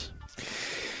Simmons.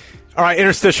 All right,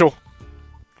 interstitial.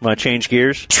 Want to change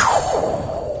gears?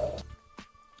 Got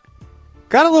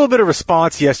a little bit of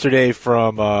response yesterday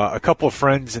from a couple of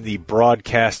friends in the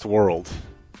broadcast world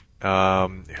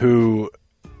who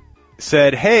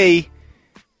said, hey,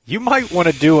 you might want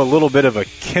to do a little bit of a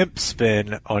Kemp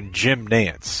spin on Jim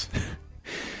Nance.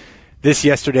 This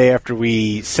yesterday after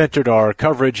we centered our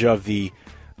coverage of the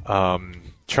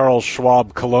Charles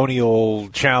Schwab Colonial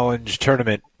Challenge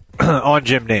tournament on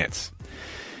Jim Nance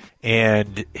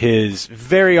and his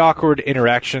very awkward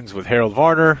interactions with Harold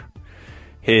Varner,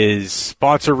 his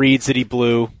sponsor reads that he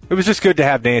blew. It was just good to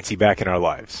have Nancy back in our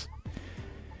lives.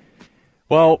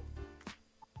 Well,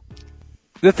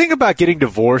 the thing about getting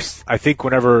divorced, I think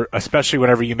especially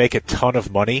whenever you make a ton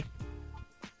of money,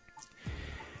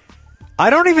 I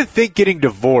don't even think getting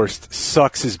divorced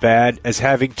sucks as bad as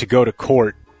having to go to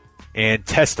court and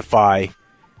testify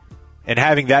and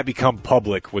having that become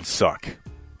public would suck.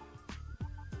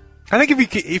 I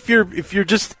think if you're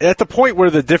just at the point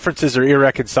where the differences are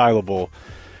irreconcilable,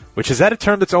 which is that a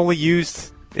term that's only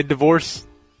used in divorce?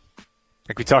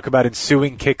 Like we talk about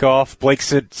ensuing kickoff. Blake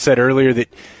said earlier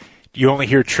that you only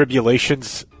hear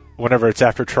tribulations whenever it's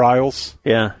after trials.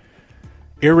 Yeah.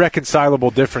 Irreconcilable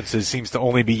differences seems to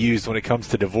only be used when it comes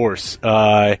to divorce.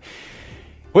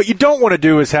 What you don't want to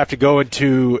do is have to go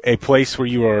into a place where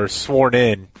you are sworn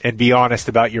in and be honest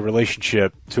about your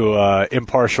relationship to an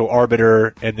impartial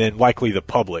arbiter and then likely the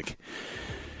public.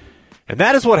 And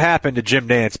that is what happened to Jim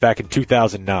Nance back in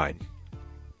 2009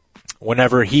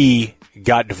 whenever he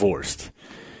got divorced.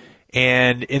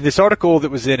 And in this article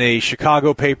that was in a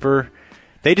Chicago paper,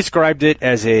 they described it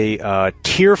as a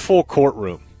tearful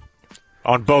courtroom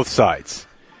on both sides.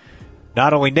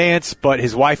 Not only Nance, but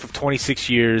his wife of 26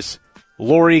 years,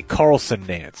 Lori Carlson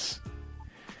Nance.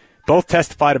 Both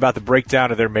testified about the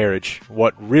breakdown of their marriage,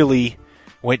 what really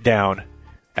went down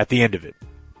at the end of it.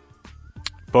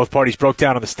 Both parties broke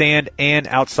down on the stand and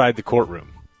outside the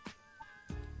courtroom.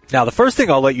 Now, the first thing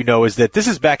I'll let you know is that this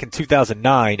is back in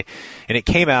 2009, and it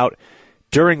came out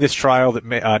during this trial that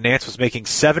Nance was making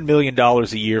 $7 million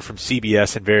a year from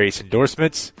CBS and various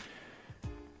endorsements.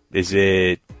 Is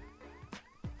it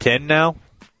 10 now?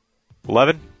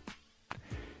 11?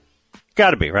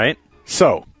 Got to be, right?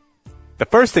 So, the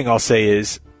first thing I'll say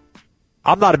is,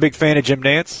 I'm not a big fan of Jim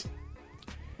Nance,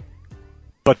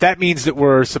 but that means that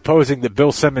we're supposing that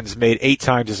Bill Simmons made 8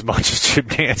 times as much as Jim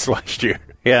Nance last year.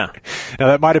 Yeah. Now,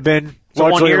 that might have been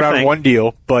largely around one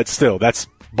deal, but still, that's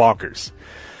bonkers.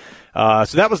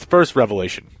 So that was the first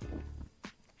revelation,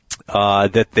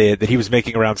 that he was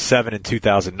making around 7 in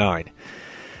 2009.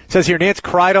 It says here, Nance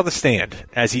cried on the stand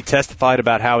as he testified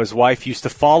about how his wife used to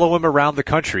follow him around the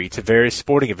country to various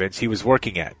sporting events he was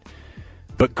working at,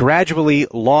 but gradually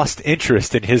lost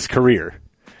interest in his career.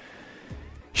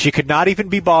 She could not even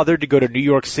be bothered to go to New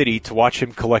York City to watch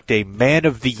him collect a Man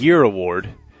of the Year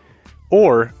award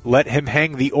or let him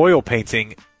hang the oil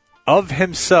painting of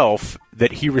himself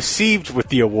that he received with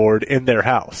the award in their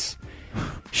house.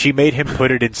 She made him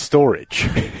put it in storage.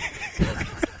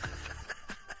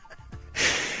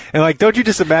 And, like, don't you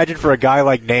just imagine for a guy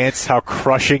like Nance how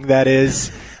crushing that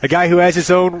is? A guy who has his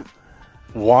own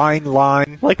wine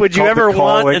line. Like, would you ever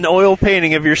want an oil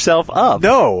painting of yourself up?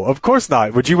 No, of course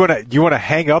not. Would you want to? You want to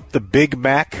hang up the Big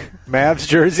Mac Mavs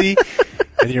jersey,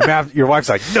 and your wife's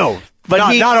like, no,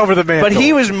 not over the mantle. But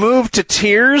he was moved to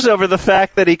tears over the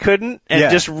fact that he couldn't, and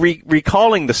just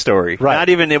recalling the story. Right. Not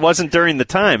even, it wasn't during the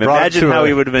time. Imagine how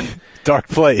he would have been dark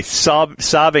place,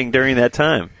 sobbing during that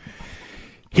time.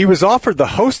 He was offered the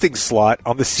hosting slot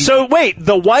on the CBS. So wait,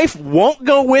 the wife won't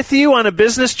go with you on a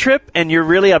business trip, and you're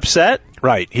really upset?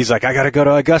 Right. He's like, I got to go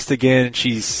to Augusta again. And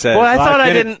she said, well, I thought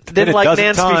I didn't like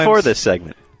Nance before this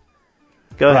segment.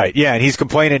 Go ahead. Right. Yeah, and he's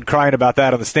complaining, crying about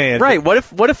that on the stand. Right.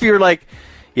 What if you're like,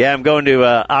 yeah, I'm going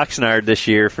to Oxnard this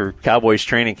year for Cowboys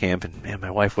training camp, and man,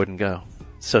 my wife wouldn't go.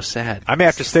 It's so sad. I may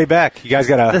have to stay back. You guys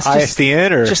got a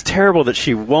ISDN or? It's just terrible that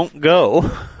she won't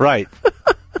go. Right.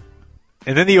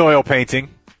 And then the oil painting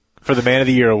for the Man of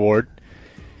the Year award.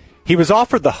 He was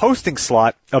offered the hosting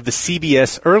slot of the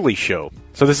CBS Early Show.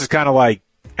 So this is kind of like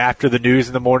after the news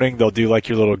in the morning, they'll do like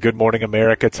your little Good Morning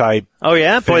America type. Oh,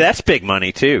 yeah? thing. Boy, that's big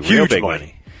money, too. Huge Real big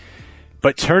money.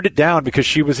 But turned it down because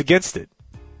she was against it.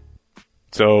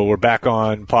 So we're back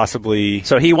on possibly.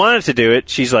 So he wanted to do it.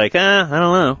 She's like, I don't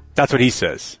know. That's what he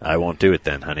says. I won't do it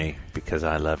then, honey, because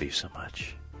I love you so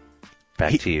much.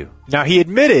 Back to you. Now, he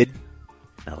admitted.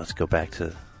 Now let's go back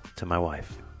to my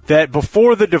wife. That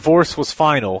before the divorce was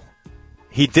final,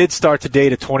 he did start to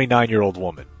date a 29-year-old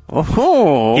woman.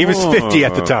 Oh, he was 50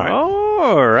 at the time.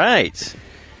 All right.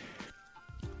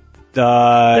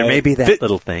 There may be that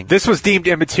little thing. This was deemed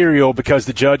immaterial because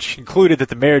the judge concluded that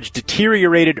the marriage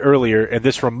deteriorated earlier, and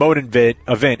this remote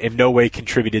event in no way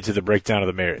contributed to the breakdown of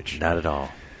the marriage. Not at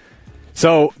all.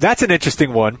 So that's an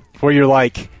interesting one where you're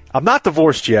like, I'm not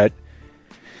divorced yet.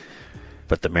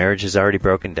 But the marriage is already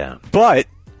broken down. But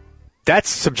that's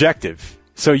subjective.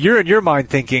 So you're in your mind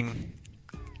thinking,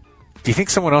 do you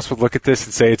think someone else would look at this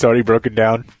and say it's already broken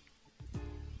down?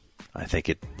 I think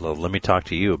it. Well, let me talk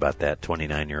to you about that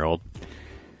 29-year-old.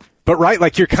 But right,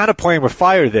 like you're kind of playing with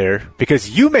fire there because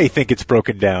you may think it's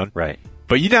broken down. Right.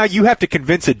 But you have to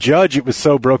convince a judge it was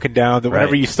so broken down that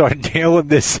whenever you start nailing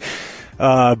this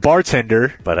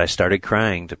bartender. But I started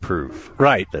crying to prove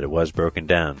that it was broken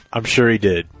down. I'm sure he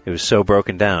did. It was so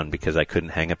broken down because I couldn't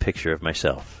hang a picture of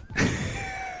myself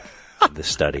in the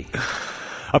study.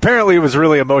 Apparently, it was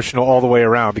really emotional all the way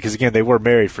around because, again, they were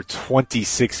married for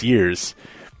 26 years.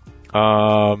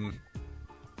 Did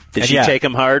she take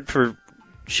him hard for?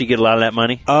 She get a lot of that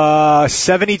money?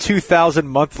 $72,000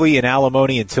 monthly in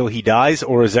alimony until he dies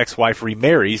or his ex-wife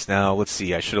remarries. Now, let's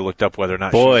see. I should have looked up whether or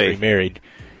not she's remarried.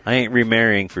 I ain't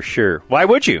remarrying for sure. Why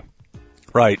would you?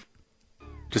 Right.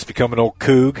 Just become an old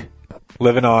coog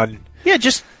living on. Yeah,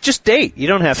 just date. You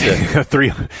don't have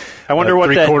to. I wonder what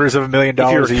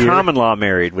 $750,000 if you're common law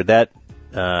married, would that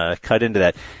cut into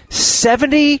that?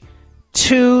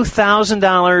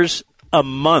 $72,000 a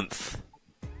month.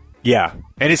 Yeah.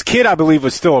 And his kid, I believe,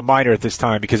 was still a minor at this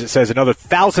time because it says another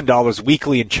 $1,000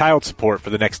 weekly in child support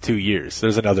for the next 2 years.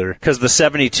 There's another. Because the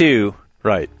 72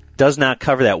 does not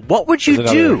cover that. What would you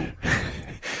do?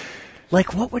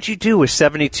 Like, what would you do with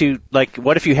 72? Like,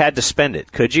 what if you had to spend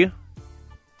it? Could you?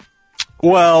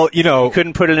 Well, you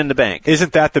couldn't put it in the bank.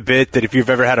 Isn't that the bit that if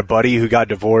you've ever had a buddy who got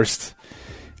divorced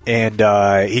and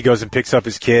he goes and picks up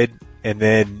his kid and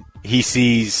then he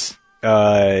sees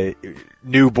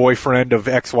new boyfriend of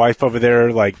ex-wife over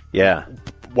there, like,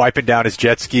 wiping down his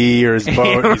jet ski or his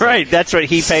boat. Right, that's what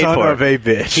he paid Son for. of a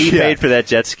bitch. He paid for that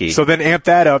jet ski. So then amp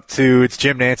that up to it's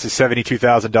Jim Nance's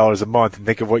 $72,000 a month, and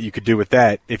think of what you could do with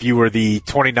that if you were the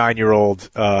 29-year-old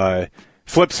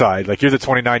flip side. Like you're the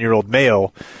 29-year-old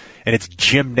male, and it's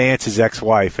Jim Nance's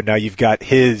ex-wife, and now you've got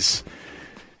his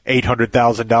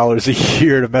 $800,000 a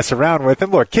year to mess around with.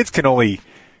 And look, kids can only,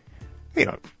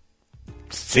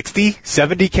 60,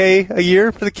 70K a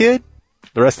year for the kid.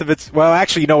 The rest of it's, well,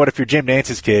 actually, you know what? If you're Jim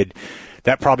Nance's kid,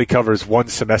 that probably covers one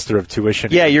semester of tuition.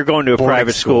 Yeah, you're going to a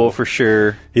private school for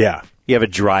sure. Yeah. You have a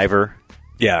driver.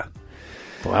 Yeah.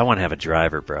 Boy, I want to have a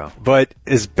driver, bro. But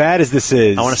as bad as this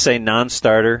is, I want to say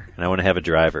non-starter, and I want to have a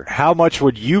driver. How much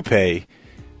would you pay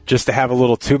just to have a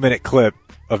little 2-minute clip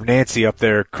of Nancy up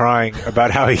there crying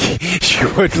about how she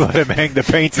wouldn't let him hang the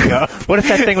painting up? What if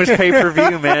that thing was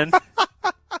pay-per-view, man?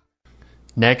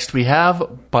 Next, we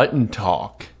have Button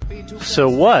Talk. So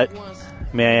what,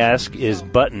 may I ask, is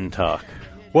Button Talk?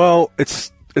 Well, it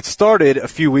started a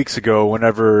few weeks ago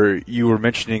whenever you were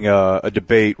mentioning a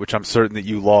debate, which I'm certain that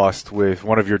you lost, with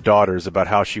one of your daughters about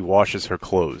how she washes her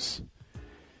clothes.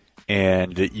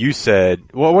 And you said,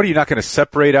 well, what, are you not going to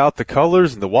separate out the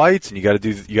colors and the whites, and you got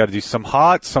to do some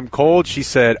hot, some cold? She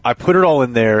said, I put it all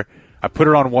in there, I put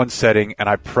it on one setting, and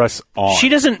I press on. She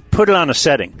doesn't put it on a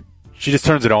setting. She just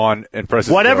turns it on and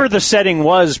presses whatever go. The setting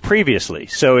was previously.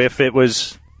 So if it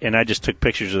was, and I just took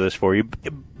pictures of this for you,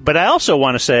 but I also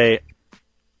want to say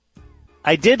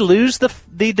I did lose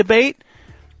the debate,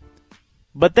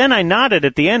 but then I nodded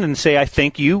at the end and say I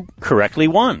think you correctly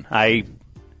won. I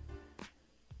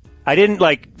didn't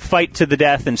fight to the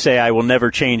death and say I will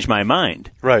never change my mind.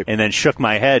 Right. And then shook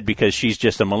my head because she's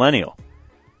just a millennial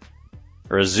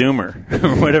or a Zoomer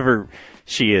or whatever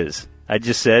she is. I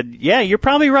just said, yeah, you're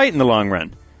probably right in the long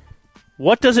run.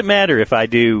 What does it matter if I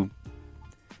do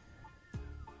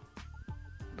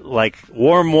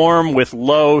warm with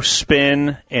low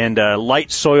spin and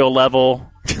light soil level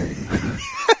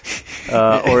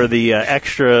or the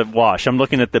extra wash? I'm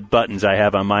looking at the buttons I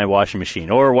have on my washing machine.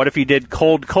 Or what if you did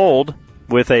cold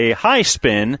with a high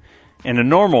spin and a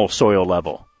normal soil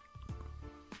level?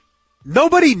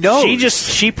 Nobody knows.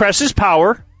 She presses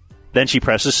power, then she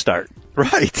presses start.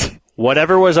 Right.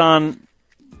 Whatever was on,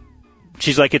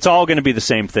 she's like, it's all going to be the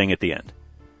same thing at the end.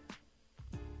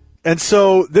 And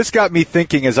so this got me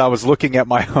thinking as I was looking at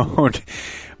my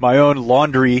own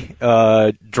laundry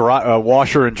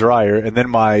washer and dryer, and then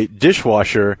my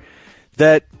dishwasher,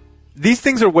 that these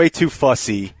things are way too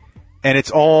fussy, and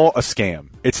it's all a scam.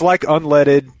 It's like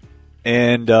unleaded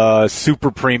and super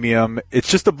premium. It's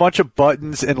just a bunch of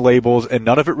buttons and labels, and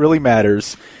none of it really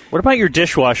matters. What about your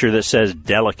dishwasher that says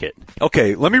delicate?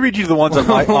 Okay, let me read you the ones on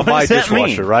my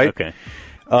dishwasher, right? Okay.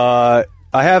 I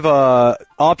have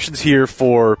options here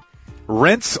for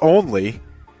rinse only.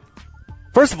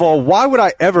 First of all, why would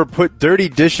I ever put dirty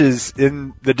dishes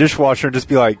in the dishwasher and just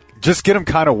be like, just get them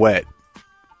kind of wet?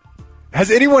 Has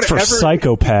anyone for ever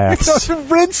psychopaths?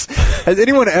 Rinse? Has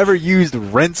anyone ever used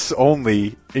rinse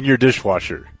only in your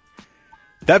dishwasher?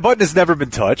 That button has never been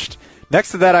touched.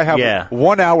 Next to that, I have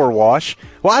 1 hour wash.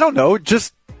 Well, I don't know.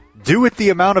 Just do it the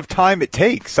amount of time it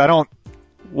takes. Well,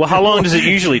 how long does it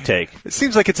usually take? It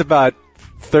seems like it's about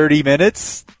 30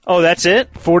 minutes. Oh, that's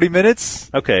it? 40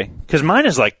 minutes? Okay. Because mine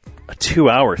is like a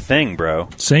 2-hour thing, bro.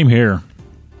 Same here.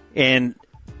 And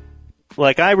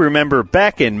I remember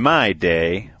back in my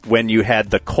day when you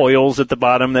had the coils at the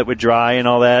bottom that would dry and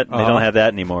all that. They don't have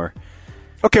that anymore.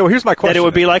 Okay, well, here's my question. That it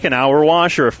would be like an hour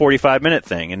wash or a 45-minute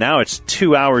thing, and now it's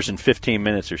 2 hours and 15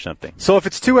 minutes or something. So if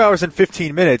it's 2 hours and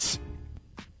 15 minutes,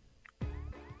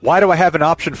 why do I have an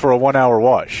option for a 1 hour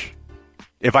wash?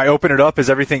 If I open it up, is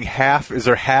everything half? Is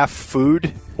there half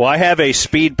food? Well, I have a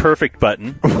speed perfect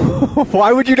button.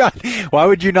 Why would you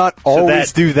not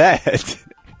always do that?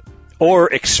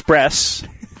 Or express.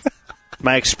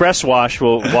 My express wash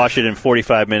will wash it in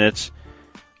 45 minutes.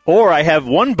 Or I have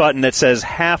one button that says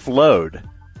half load.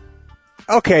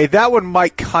 Okay, that one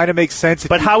might kind of make sense.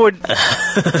 But how would...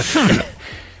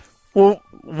 Well,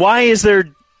 why is there...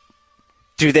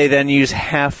 Do they then use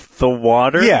half the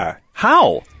water? Yeah.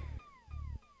 How?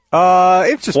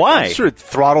 It's just... Why? I'm sure it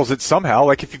throttles it somehow.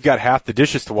 Like if you've got half the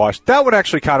dishes to wash. That would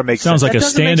actually kind of make sense. Sounds like a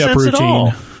stand-up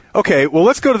routine. Okay, well,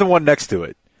 let's go to the one next to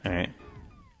it. All right.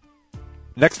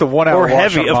 Next to 1 hour or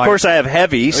wash heavy. Of course, I have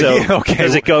heavy. So yeah, okay.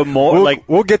 Does it go more?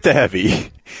 We'll get to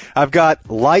heavy. I've got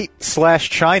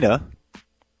light/China.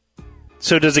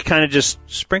 So does it kind of just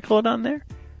sprinkle it on there?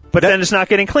 But then it's not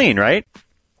getting clean, right?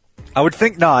 I would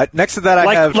think not. Next to that,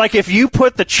 I have... Like if you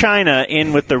put the China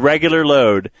in with the regular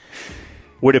load,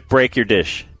 would it break your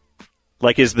dish?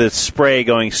 Like is the spray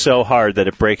going so hard that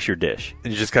it breaks your dish?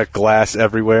 And you just got glass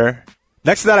everywhere?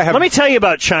 Next to that, I have... Let me tell you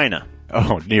about China.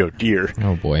 Oh, dear.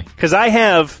 Oh, boy. Because I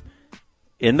have,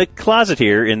 in the closet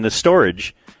here, in the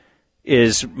storage,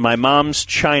 is my mom's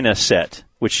China set,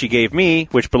 which she gave me,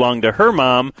 which belonged to her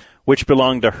mom, which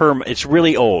belonged to her... It's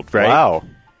really old, right? Wow.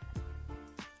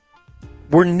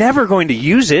 We're never going to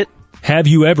use it. Have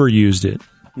you ever used it?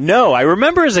 No, I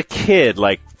remember as a kid,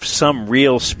 like, some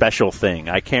real special thing.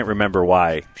 I can't remember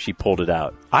why she pulled it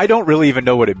out. I don't really even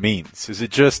know what it means. Is it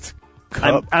just...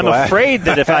 I'm afraid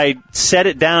that if I set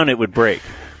it down, it would break.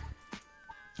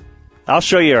 I'll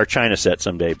show you our China set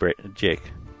someday, Jake.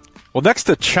 Well, next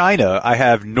to China, I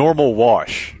have normal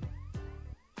wash.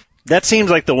 That seems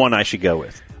like the one I should go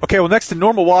with. Okay, well, next to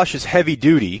normal wash is heavy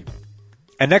duty.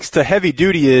 And next to heavy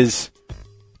duty is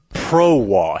pro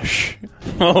wash.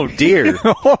 Oh, dear.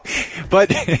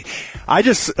 But I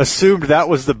just assumed that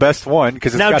was the best one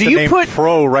because it's now, got the name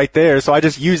pro right there. So I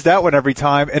just use that one every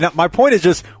time. And my point is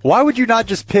just, why would you not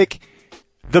just pick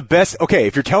the best? Okay,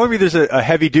 if you're telling me there's a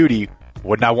heavy duty,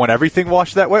 wouldn't I want everything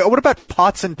washed that way? What about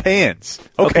pots and pans?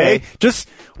 Okay. Just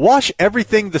wash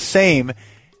everything the same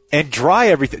and dry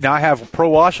everything. Now I have pro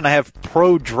wash and I have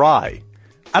pro dry.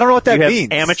 I don't know what that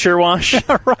means. Amateur wash?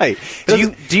 Right.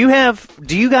 Do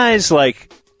you guys,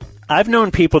 like, I've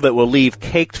known people that will leave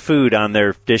caked food on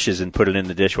their dishes and put it in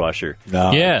the dishwasher.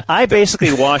 No. Yeah. I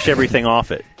basically wash everything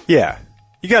off it. Yeah.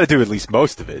 You got to do at least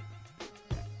most of it.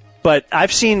 But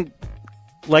I've seen,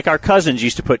 like, our cousins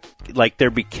used to put, like,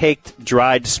 there'd be caked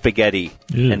dried spaghetti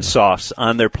and sauce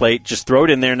on their plate. Just throw it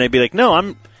in there and they'd be like,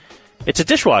 no, it's a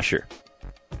dishwasher.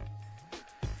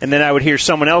 And then I would hear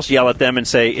someone else yell at them and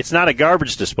say, it's not a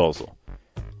garbage disposal.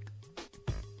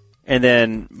 And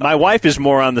then my wife is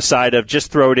more on the side of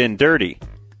just throw it in dirty.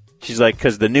 She's like,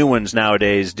 because the new ones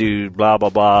nowadays do blah, blah,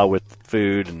 blah with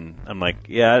food. And I'm like,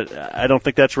 yeah, I don't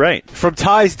think that's right. From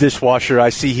Ty's dishwasher, I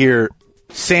see here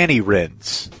Sanny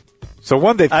Rinse. So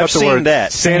one, they've cut the word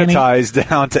sanitized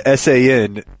down to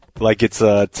SAN, like it's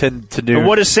 10 to noon. But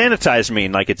what does sanitized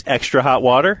mean? Like it's extra hot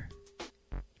water?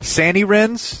 Sanny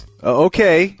Rinse?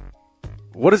 Okay.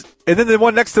 What is? And then the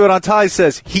one next to it on Ty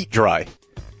says heat dry.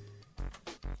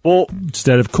 Well,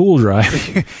 instead of cool dry.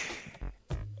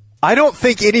 I don't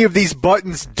think any of these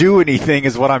buttons do anything,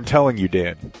 is what I'm telling you,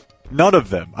 Dan. None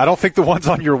of them. I don't think the ones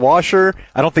on your washer.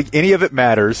 I don't think any of it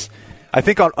matters. I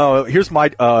think on. Here's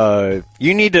my.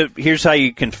 You need to. Here's how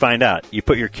you can find out. You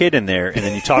put your kid in there, and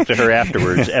then you talk to her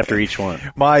afterwards after each one.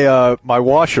 My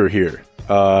washer here.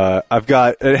 I've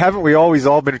got. Haven't we always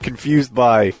all been confused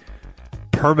by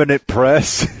permanent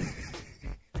press?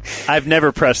 I've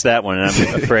never pressed that one, and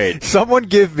I'm afraid. Someone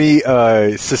give me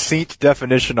a succinct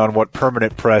definition on what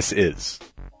permanent press is.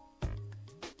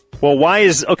 Well,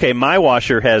 my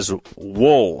washer has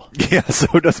wool. Yeah,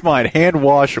 so does mine. Hand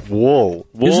wash wool.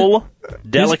 Wool,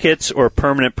 delicates, or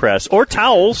permanent press. Or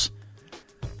towels.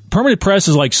 Permanent press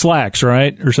is like slacks,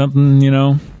 right? Or something, you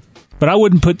know. But I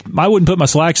wouldn't put my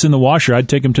slacks in the washer. I'd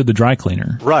take them to the dry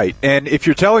cleaner. Right. And if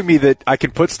you're telling me that I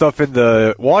can put stuff in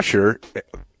the washer,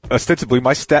 ostensibly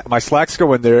my slacks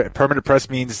go in there. Permanent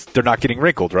press means they're not getting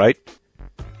wrinkled, right?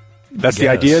 That's the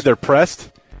idea. They're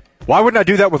pressed. Why wouldn't I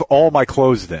do that with all my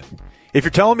clothes then? If you're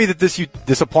telling me that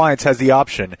this appliance has the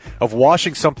option of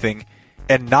washing something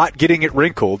and not getting it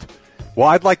wrinkled, well,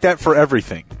 I'd like that for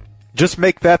everything. Just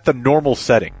make that the normal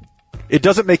setting. It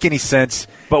doesn't make any sense.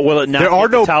 But will it not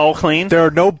get the towel clean? There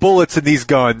are no bullets in these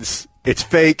guns. It's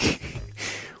fake.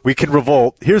 We can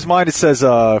revolt. Here's mine. It says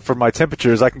for my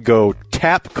temperatures, I can go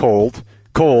tap cold,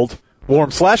 cold,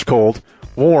 warm/cold,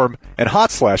 warm, and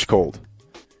hot/cold.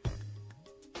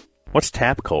 What's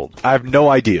tap cold? I have no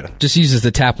idea. Just uses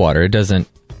the tap water. It doesn't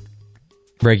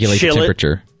regulate the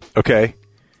temperature. Okay.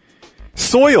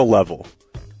 Soil level.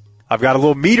 I've got a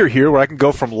little meter here where I can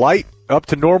go from light up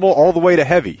to normal all the way to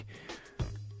heavy.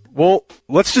 Well,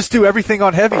 let's just do everything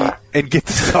on heavy and get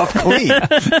the stuff clean.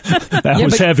 That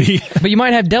was heavy. But you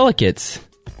might have delicates.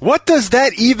 What does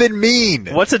that even mean?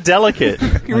 What's a delicate?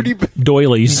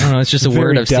 Doilies. No, it's just a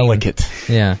word I've delicate.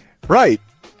 seen. Yeah. Right.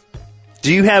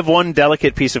 Do you have one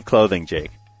delicate piece of clothing, Jake?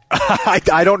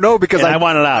 I don't know because I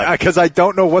want it out. Because I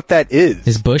don't know what that is.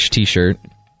 His Bush T-shirt.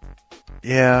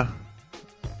 Yeah.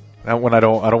 That one I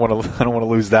don't want to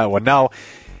lose that one. Now,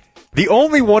 the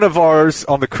only one of ours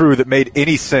on the crew that made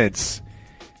any sense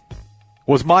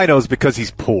was Minos because he's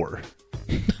poor.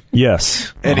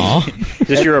 Yes. And is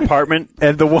this your apartment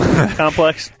and the one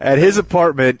complex? At his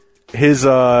apartment, his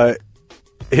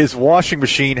washing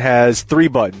machine has 3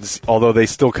 buttons, although they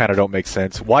still kind of don't make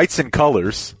sense. Whites and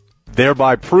colors,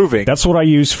 thereby proving that's what I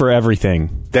use for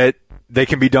everything. That they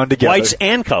can be done together. Whites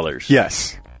and colors.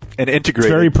 Yes. And integrated.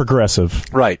 It's very progressive.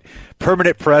 Right.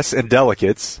 Permanent press and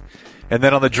delicates. And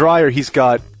then on the dryer, he's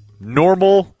got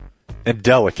normal, and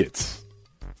delicates.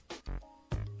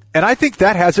 And I think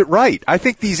that has it right. I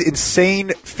think these insane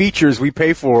features we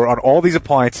pay for on all these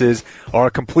appliances are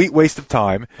a complete waste of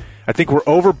time. I think we're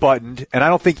over-buttoned, and I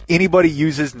don't think anybody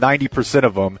uses 90%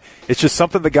 of them. It's just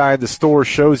something the guy in the store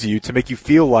shows you to make you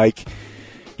feel like,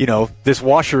 you know, this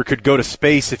washer could go to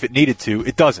space if it needed to.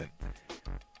 It doesn't.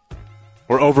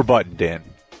 We're over-buttoned, Dan.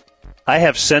 I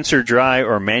have sensor dry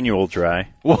or manual dry.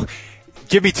 Well,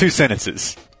 give me 2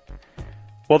 sentences.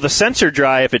 Well, the sensor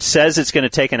dry, if it says it's going to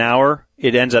take an hour,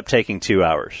 it ends up taking 2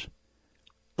 hours.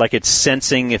 Like it's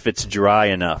sensing if it's dry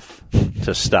enough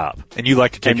to stop. And you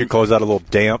like to take your clothes out a little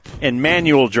damp? And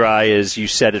manual dry is you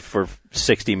set it for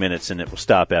 60 minutes and it will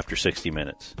stop after 60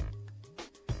 minutes.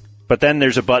 But then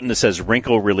there's a button that says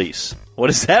wrinkle release. What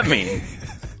does that mean?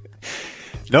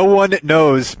 No one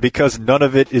knows because none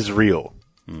of it is real.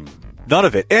 None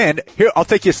of it. And here, I'll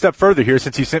take you a step further here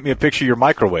since you sent me a picture of your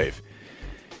microwave.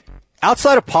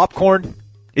 Outside of popcorn,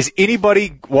 is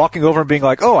anybody walking over and being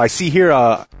like, oh, I see here,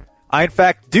 I in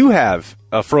fact do have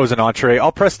a frozen entree.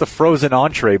 I'll press the frozen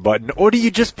entree button. Or do you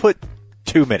just put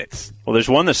 2 minutes? Well, there's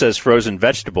one that says frozen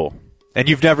vegetable. And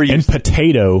you've never used And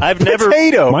potato. I've never.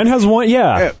 Potato. Mine has one,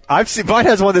 yeah. I've seen, mine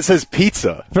has one that says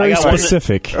pizza. Very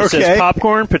specific. It says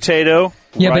popcorn, potato,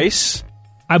 rice.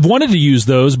 I've wanted to use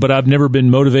those, but I've never been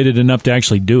motivated enough to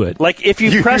actually do it. Like, if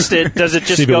you pressed it, does it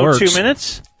just go 2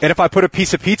 minutes? And if I put a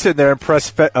piece of pizza in there and press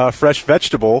fresh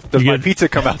vegetable, does my pizza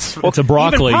come out? It's a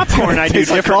broccoli. Even popcorn I do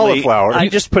Tastes like differently. cauliflower. I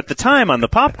just put the time on the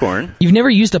popcorn. You've never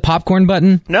used a popcorn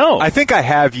button? No. I think I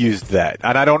have used that,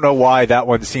 and I don't know why that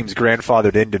one seems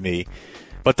grandfathered into me.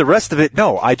 But the rest of it,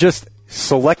 no. I just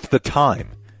select the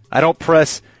time. I don't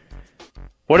press...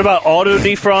 What about auto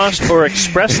defrost or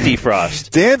express defrost?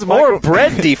 Or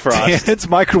bread defrost? Dan's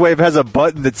microwave has a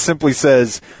button that simply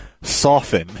says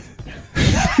soften.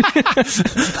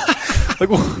 Like,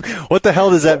 what the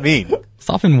hell does that mean?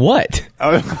 Soften what?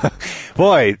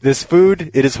 Boy, this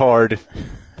food, it is hard.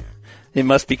 It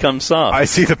must become soft. I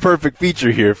see the perfect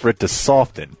feature here for it to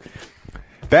soften.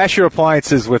 Bash your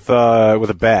appliances with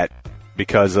a bat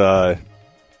because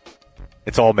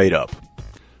it's all made up.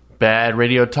 BaD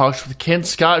Radio Talks with Ken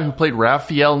Scott, who played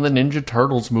Raphael in the Ninja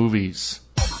Turtles movies.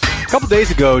 A couple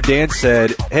days ago, Dan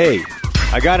said, hey,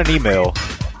 I got an email,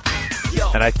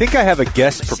 and I think I have a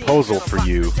guest proposal for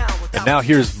you. And now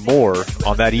here's more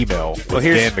on that email with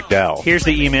Dan McDowell. Here's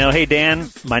the email. Hey, Dan,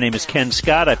 my name is Ken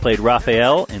Scott. I played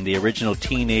Raphael in the original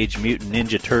Teenage Mutant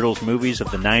Ninja Turtles movies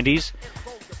of the 90s.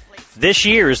 This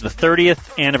year is the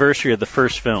 30th anniversary of the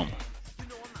first film.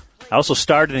 I also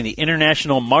starred in the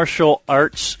international martial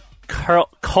arts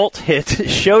cult hit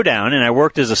Showdown, and I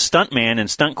worked as a stuntman and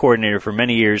stunt coordinator for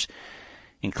many years,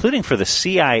 including for the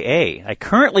CIA. I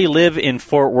currently live in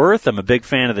Fort Worth. I'm a big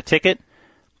fan of the ticket.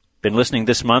 Been listening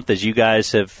this month as you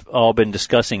guys have all been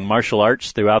discussing martial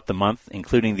arts throughout the month,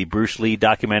 including the Bruce Lee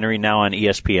documentary now on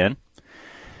ESPN.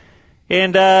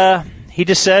 And he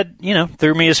just said,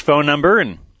 threw me his phone number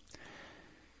and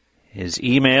his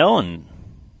email and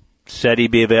said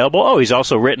he'd be available. Oh, he's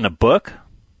also written a book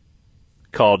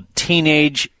called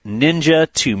Teenage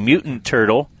Ninja to Mutant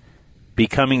Turtle,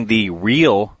 Becoming the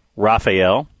Real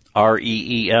Raphael,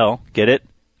 R-E-E-L. Get it?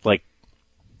 Like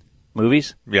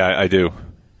movies? Yeah, I do.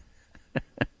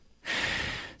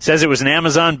 Says it was an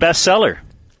Amazon bestseller.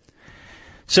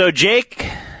 So Jake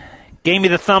gave me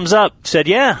the thumbs up, said,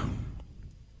 yeah,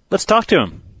 let's talk to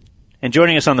him. And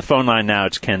joining us on the phone line now,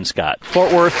 it's Ken Scott.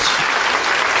 Fort Worth.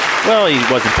 Well, he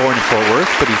wasn't born in Fort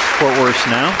Worth, but he's Fort Worth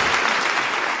now.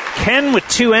 Ken with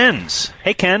 2 N's.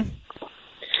 Hey, Ken.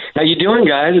 How you doing,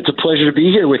 guys? It's a pleasure to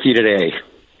be here with you today.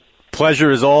 Pleasure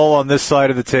is all on this side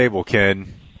of the table,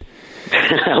 Ken.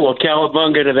 Well,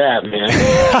 cowabunga to that, man.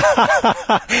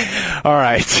 All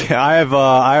right. I have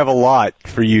a lot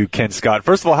for you, Ken Scott.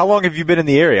 First of all, how long have you been in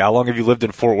the area? How long have you lived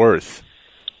in Fort Worth?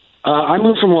 I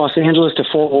moved from Los Angeles to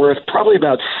Fort Worth probably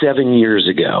about 7 years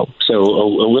ago. So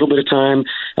a little bit of time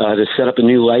to set up a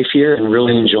new life here and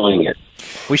really enjoying it.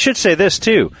 We should say this,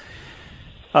 too.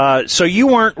 So you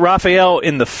weren't Raphael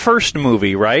in the first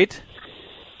movie, right?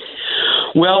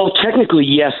 Well, technically,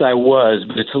 yes, I was,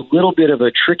 but it's a little bit of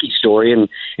a tricky story, and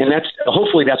that's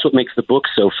hopefully that's what makes the book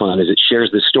so fun, is it shares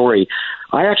the story.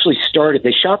 I actually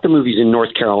they shot the movies in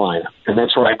North Carolina, and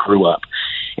that's where I grew up.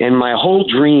 And my whole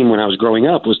dream when I was growing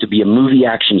up was to be a movie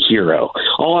action hero.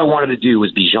 All I wanted to do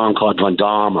was be Jean-Claude Van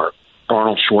Damme or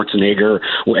Arnold Schwarzenegger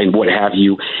and what have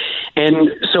you.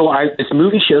 And so this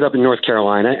movie showed up in North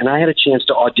Carolina, and I had a chance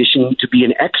to audition to be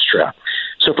an extra.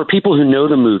 So for people who know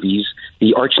the movies,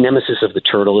 the arch nemesis of the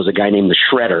turtle is a guy named the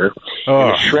Shredder. Oh.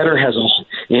 And the Shredder has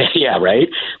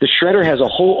The Shredder has a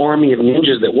whole army of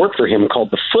ninjas that work for him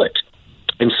called the Foot.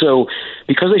 And so,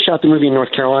 because they shot the movie in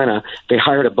North Carolina, they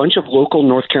hired a bunch of local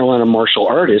North Carolina martial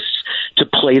artists to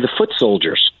play the foot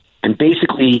soldiers. And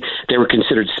basically, they were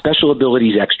considered special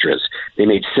abilities extras. They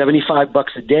made $75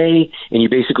 a day, and you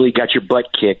basically got your butt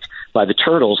kicked by the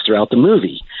turtles throughout the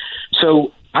movie.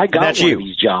 So I got one of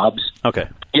these jobs. Okay.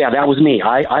 Yeah, that was me.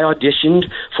 I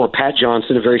auditioned for Pat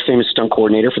Johnson, a very famous stunt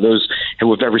coordinator. For those who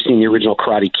have ever seen the original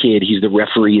Karate Kid, he's the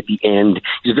referee at the end.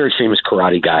 He's a very famous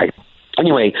karate guy.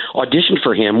 Anyway, auditioned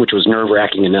for him, which was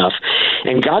nerve-wracking enough,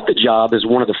 and got the job as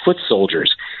one of the foot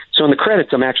soldiers. So in the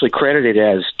credits, I'm actually credited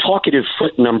as Talkative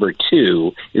Foot Number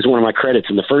 2 is one of my credits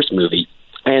in the first movie.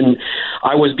 And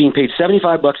I was being paid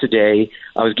 $75 a day.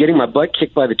 I was getting my butt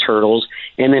kicked by the turtles.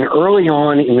 And then early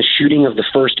on in the shooting of the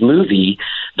first movie,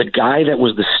 the guy that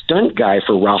was the stunt guy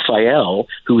for Raphael,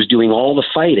 who was doing all the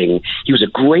fighting, he was a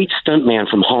great stuntman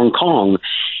from Hong Kong.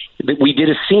 We did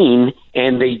a scene,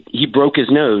 and he broke his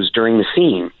nose during the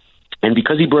scene. And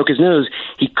because he broke his nose,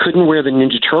 he couldn't wear the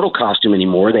Ninja Turtle costume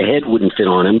anymore. The head wouldn't fit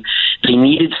on him. They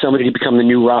needed somebody to become the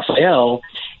new Raphael,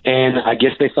 and I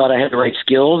guess they thought I had the right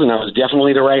skills, and I was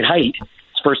definitely the right height.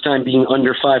 It's the first time being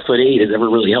under 5'8" has ever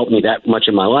really helped me that much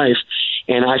in my life,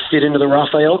 and I fit into the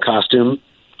Raphael costume.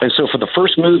 And so for the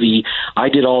first movie, I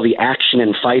did all the action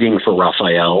and fighting for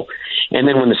Raphael. And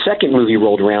then when the second movie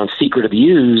rolled around, Secret of the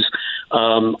Ooze,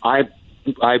 I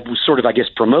was sort of, I guess,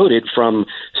 promoted from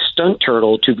stunt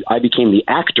turtle to I became the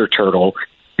actor turtle.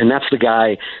 And that's the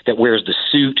guy that wears the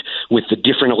suit with the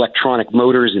different electronic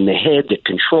motors in the head that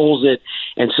controls it.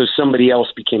 And so somebody else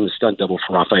became the stunt double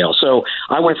for Raphael. So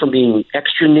I went from being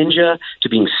extra ninja to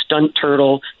being stunt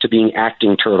turtle to being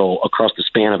acting turtle across the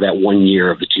span of that 1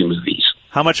 year of the two movies.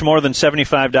 How much more than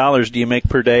 $75 do you make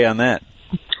per day on that?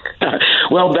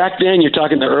 Well, back then, you're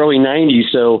talking the early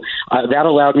 90s, so that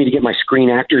allowed me to get my Screen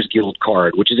Actors Guild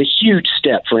card, which is a huge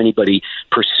step for anybody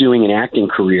pursuing an acting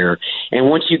career. And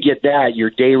once you get that, your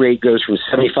day rate goes from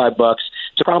 $75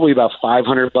 to probably about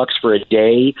 $500 for a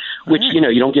day, which, you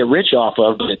don't get rich off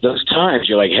of, but at those times,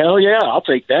 you're like, hell yeah, I'll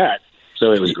take that.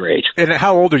 So it was great. And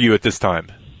how old are you at this time?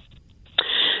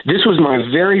 This was my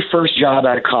very first job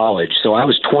out of college, so I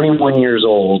was 21 years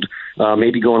old,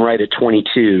 maybe going right at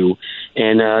 22.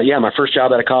 And, my first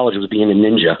job out of college was being a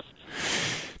ninja.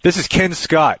 This is Ken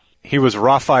Scott. He was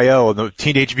Raphael in the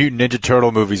Teenage Mutant Ninja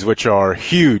Turtle movies, which are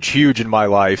huge in my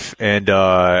life. And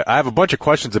I have a bunch of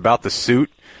questions about the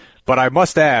suit, but I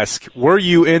must ask, were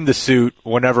you in the suit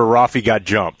whenever Rafi got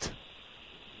jumped?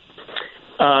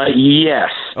 Yes.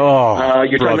 Oh,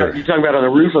 you're talking about on the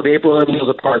roof of April O'Neil's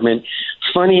apartment.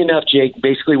 Funny enough, Jake,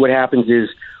 basically what happens is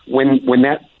when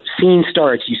that scene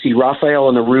starts, you see Raphael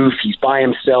on the roof. He's by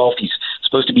himself. He's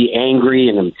supposed to be angry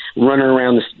and running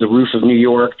around the roof of New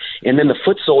York. And then the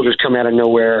foot soldiers come out of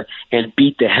nowhere and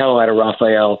beat the hell out of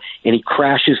Raphael, and he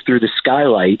crashes through the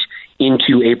skylight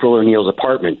into April O'Neil's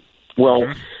apartment.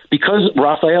 Well, because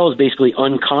Raphael is basically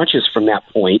unconscious from that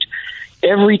point,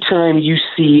 every time you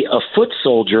see a foot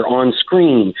soldier on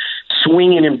screen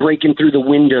swinging and breaking through the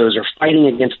windows or fighting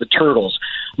against the turtles,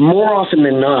 more often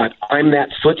than not, I'm that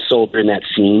foot soldier in that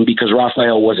scene because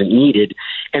Raphael wasn't needed.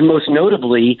 And most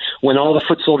notably, when all the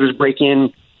foot soldiers break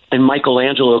in and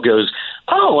Michelangelo goes,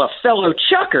 "Oh, a fellow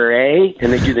chucker, eh?"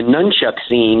 and they do the nunchuck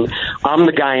scene, I'm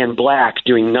the guy in black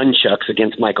doing nunchucks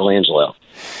against Michelangelo.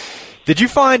 Did you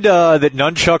find that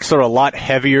nunchucks are a lot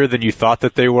heavier than you thought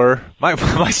that they were? My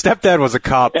stepdad was a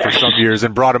cop for some years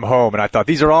and brought them home, and I thought,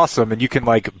 these are awesome, and you can,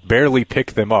 barely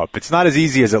pick them up. It's not as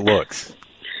easy as it looks.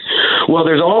 Well,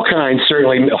 there's all kinds,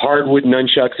 certainly hardwood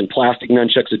nunchucks and plastic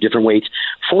nunchucks of different weights.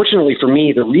 Fortunately for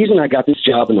me, the reason I got this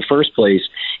job in the first place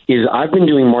is I've been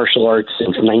doing martial arts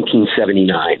since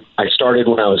 1979. I started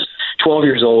when I was 12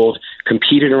 years old,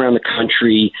 competed around the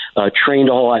country, trained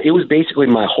a whole lot. It was basically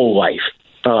my whole life.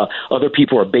 Other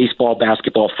people are baseball,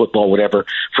 basketball, football, whatever.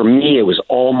 For me, it was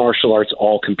all martial arts,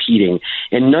 all competing.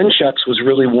 And nunchucks was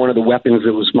really one of the weapons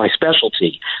that was my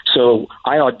specialty. So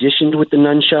I auditioned with the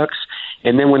nunchucks.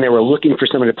 And then when they were looking for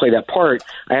someone to play that part,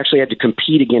 I actually had to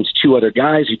compete against two other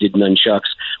guys who did nunchucks.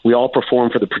 We all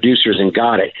performed for the producers and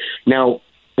got it. Now,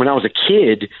 when I was a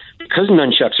kid, because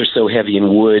nunchucks are so heavy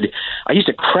in wood, I used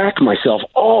to crack myself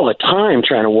all the time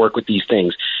trying to work with these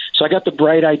things. So I got the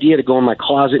bright idea to go in my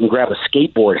closet and grab a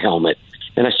skateboard helmet.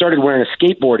 And I started wearing a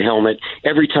skateboard helmet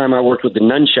every time I worked with the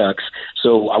nunchucks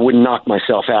so I wouldn't knock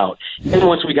myself out. Then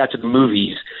once we got to the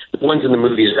movies, the ones in the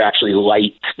movies are actually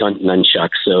light stunt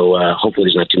nunchucks, so hopefully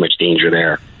there's not too much danger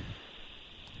there.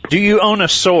 Do you own a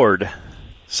sword?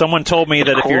 Someone told me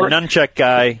that if you're a nunchuck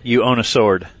guy, you own a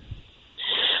sword.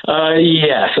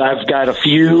 Yes, I've got a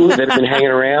few that have been hanging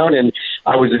around, and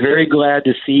I was very glad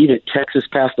to see that Texas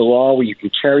passed a law where you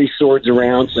can carry swords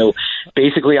around. So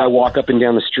basically, I walk up and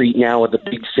down the street now with a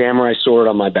big samurai sword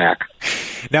on my back.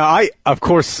 Now, I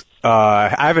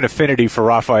have an affinity for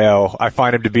Raphael. I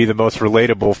find him to be the most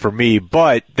relatable for me.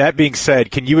 But that being said,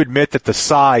 can you admit that the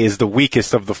sai is the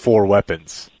weakest of the 4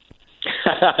 weapons?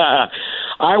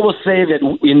 I will say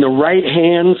that in the right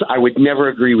hands, I would never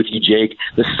agree with you, Jake.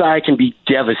 The sai can be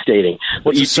devastating.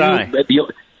 What's a sai?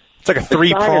 It's like a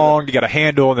 3-pronged. You got a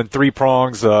handle and then 3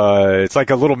 prongs. It's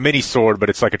like a little mini sword, but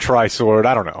it's like a tri-sword.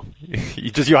 I don't know.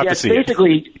 You have to see it.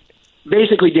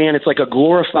 Basically, Dan, it's like a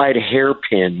glorified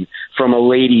hairpin from a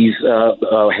lady's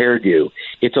hairdo.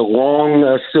 It's a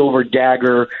long silver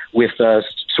dagger with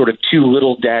sort of 2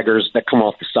 little daggers that come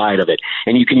off the side of it.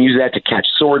 And you can use that to catch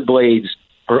sword blades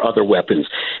or other weapons.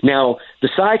 Now, the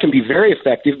sai can be very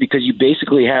effective because you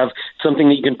basically have something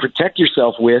that you can protect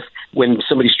yourself with. When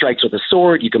somebody strikes with a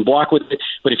sword, you can block with it.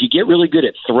 But if you get really good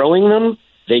at throwing them,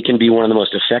 they can be one of the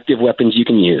most effective weapons you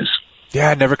can use.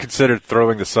 Yeah, I never considered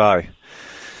throwing the sai.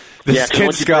 This is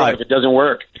Ken Scott. If it doesn't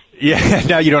work. Yeah,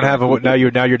 now you don't have now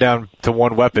you're down to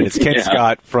 1 weapon. It's Ken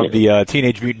Scott from the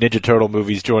Teenage Mutant Ninja Turtle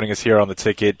movies joining us here on the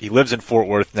Ticket. He lives in Fort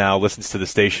Worth now, listens to the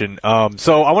station.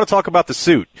 So I want to talk about the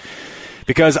suit.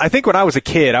 Because I think when I was a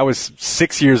kid, I was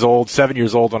 7 years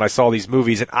old when I saw these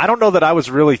movies, and I don't know that I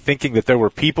was really thinking that there were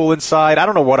people inside. I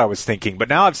don't know what I was thinking, but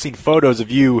now I've seen photos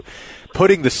of you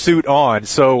putting the suit on.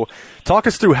 So talk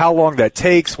us through how long that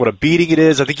takes, what a beating it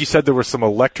is. I think you said there were some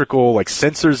electrical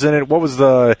sensors in it. What was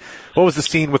the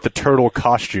scene with the turtle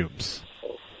costumes?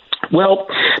 Well,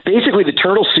 basically the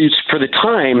turtle suits, for the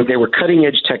time, they were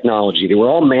cutting-edge technology. They were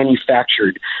all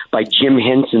manufactured by Jim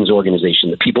Henson's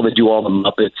organization, the people that do all the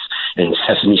Muppets and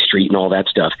Sesame Street and all that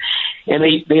stuff. And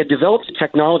they had developed a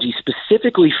technology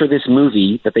specifically for this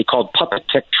movie that they called puppet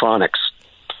Tektronix.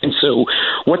 And so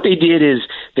what they did is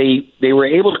they were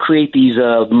able to create these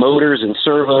motors and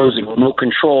servos and remote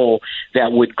control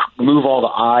that would move all the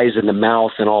eyes and the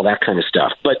mouth and all that kind of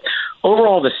stuff. But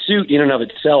overall, the suit in and of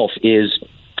itself is...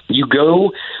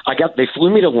 they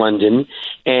flew me to London,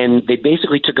 and they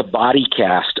basically took a body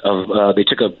cast of, they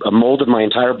took a mold of my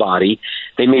entire body.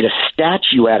 They made a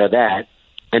statue out of that,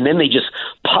 and then they just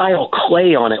pile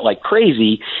clay on it like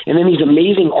crazy, and then these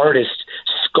amazing artists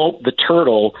sculpt the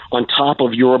turtle on top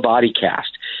of your body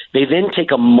cast. They then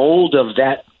take a mold of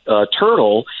that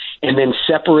turtle and then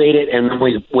separate it, and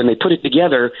when they put it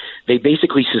together, they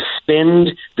basically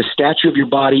suspend the statue of your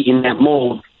body in that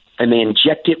mold, and they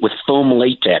inject it with foam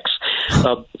latex,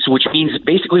 which means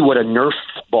basically what a Nerf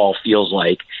ball feels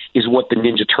like is what the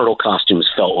Ninja Turtle costumes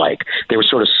felt like. They were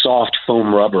sort of soft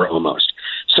foam rubber almost.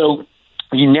 So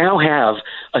you now have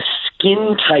a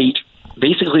skin-tight,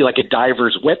 basically like a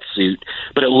diver's wetsuit,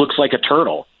 but it looks like a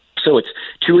turtle. So it's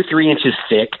 2 or 3 inches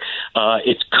thick.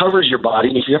 It covers your body.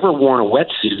 If you've ever worn a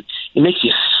wetsuit, it makes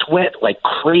you sweat like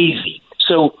crazy.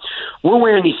 So we're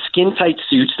wearing these skin-tight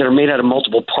suits that are made out of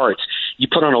multiple parts. You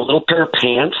put on a little pair of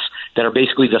pants that are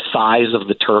basically the thighs of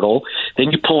the turtle.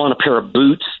 Then you pull on a pair of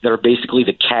boots that are basically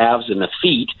the calves and the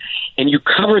feet. And you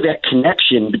cover that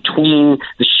connection between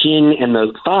the shin and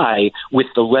the thigh with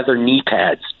the leather knee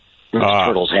pads that the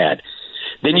turtles had.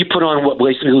 Then you put on what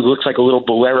basically looks like a little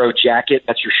bolero jacket.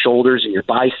 That's your shoulders and your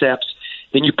biceps.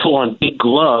 Then you pull on big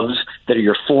gloves that are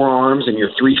your forearms and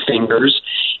your 3 fingers.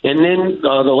 And then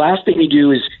the last thing you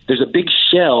do is there's a big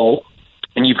shell,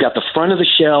 and you've got the front of the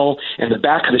shell and the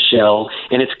back of the shell,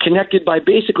 and it's connected by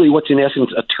basically what's in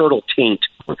essence a turtle taint.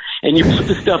 And you put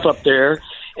the stuff up there,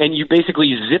 and you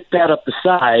basically zip that up the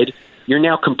side. You're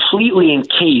now completely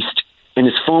encased in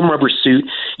this foam rubber suit.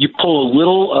 You pull a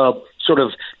little sort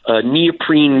of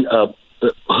neoprene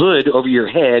hood over your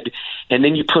head, and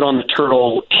then you put on the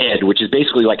turtle head, which is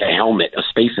basically like a helmet, a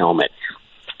space helmet.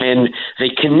 And they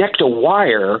connect a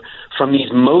wire from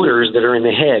these motors that are in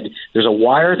the head. There's a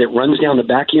wire that runs down the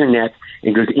back of your neck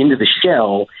and goes into the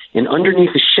shell, and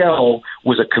underneath the shell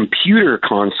was a computer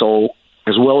console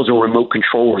as well as a remote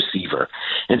control receiver.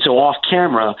 And so off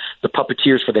camera, the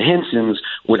puppeteers for the Hensons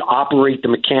would operate the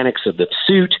mechanics of the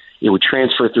suit. It would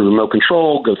transfer through remote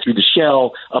control, go through the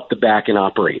shell, up the back, and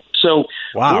operate. So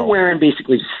we're wearing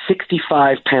basically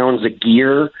 65 pounds of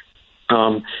gear,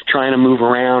 trying to move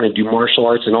around and do martial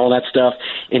arts and all that stuff.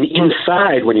 And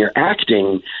inside, when you're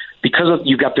acting, because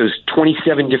you've got those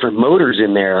 27 different motors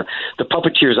in there, the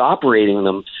puppeteer's operating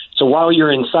them. So while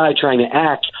you're inside trying to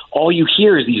act, all you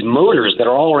hear is these motors that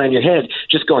are all around your head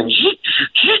just going.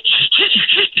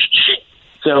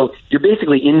 So you're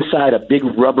basically inside a big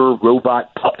rubber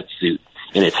robot puppet suit,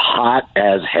 and it's hot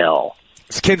as hell.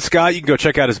 Ken Scott. You can go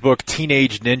check out his book,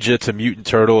 Teenage Ninja to Mutant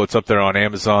Turtle. It's up there on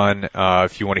Amazon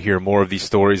if you want to hear more of these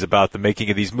stories about the making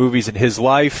of these movies and his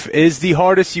life. Is the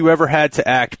hardest you ever had to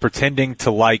act pretending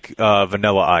to like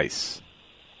Vanilla Ice?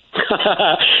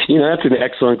 That's an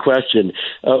excellent question.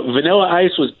 Vanilla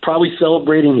Ice was probably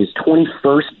celebrating his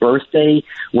 21st birthday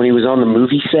when he was on the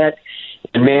movie set.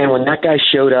 And, man, when that guy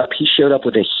showed up, he showed up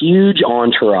with a huge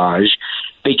entourage.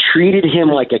 They treated him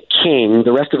like a king.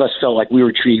 The rest of us felt like we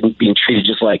were being treated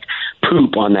just like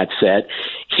poop on that set.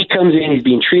 He comes in, he's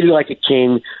being treated like a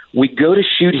king. We go to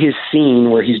shoot his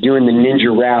scene where he's doing the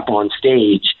ninja rap on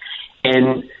stage.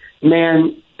 And,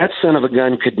 man, that son of a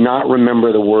gun could not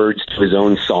remember the words to his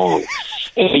own song.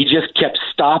 And he just kept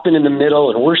stopping in the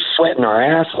middle, and we're sweating our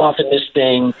ass off in this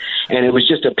thing, and it was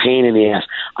just a pain in the ass.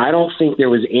 I don't think there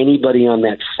was anybody on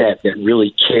that set that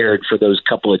really cared for those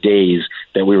couple of days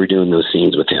that we were doing those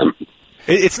scenes with him.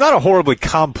 It's not a horribly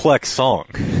complex song.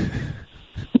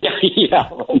 Yeah.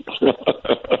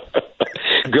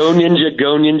 Go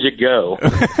Ninja, go.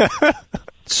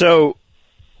 So,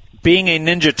 being a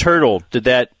Ninja Turtle, did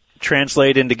that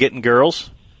translate into getting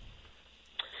girls?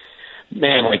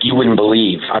 Man, like you wouldn't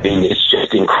believe. I mean, it's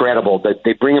just incredible that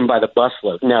they bring him by the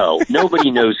busload. No,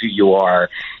 nobody knows who you are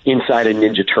inside a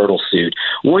Ninja Turtle suit.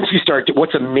 Once you start,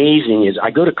 what's amazing is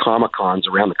I go to Comic-Cons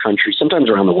around the country, sometimes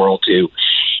around the world too,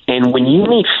 and when you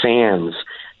meet fans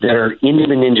that are into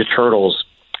the Ninja Turtles,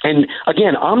 and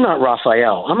again, I'm not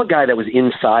Raphael. I'm a guy that was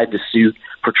inside the suit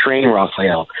portraying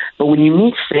Raphael. But when you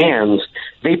meet fans,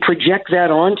 they project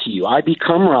that onto you. I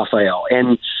become Raphael.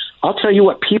 And I'll tell you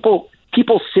what, people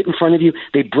sit in front of you,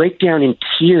 they break down in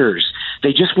tears.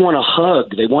 They just want to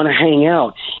hug. They want to hang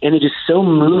out. And it is so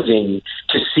moving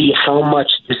to see how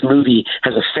much this movie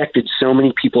has affected so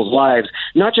many people's lives,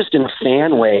 not just in a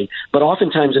fan way, but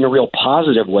oftentimes in a real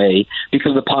positive way because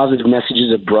of the positive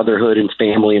messages of brotherhood and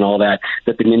family and all that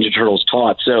the Ninja Turtles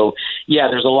taught. So, yeah,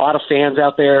 there's a lot of fans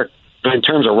out there. But in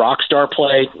terms of rock star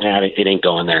play, it ain't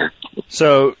going there.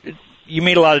 So you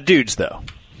meet a lot of dudes, though.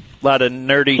 A lot of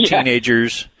nerdy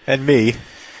teenagers. And me.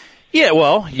 Yeah,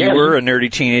 well, you were a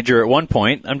nerdy teenager at one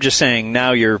point. I'm just saying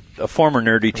now you're a former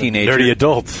nerdy teenager. Nerdy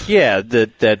adult. Yeah,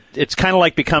 that it's kind of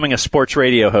like becoming a sports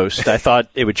radio host. I thought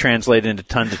it would translate into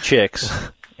tons of chicks,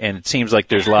 and it seems like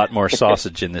there's a lot more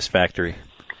sausage in this factory.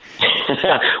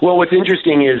 Well, what's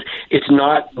interesting is it's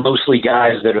not mostly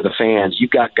guys that are the fans.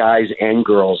 You've got guys and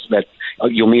girls that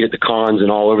you'll meet at the cons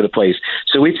and all over the place.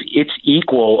 So it's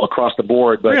equal across the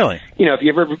board. But, really? If you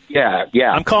ever, yeah.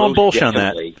 I'm calling bullshit on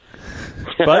that.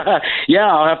 But yeah,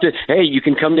 I'll have to. Hey, you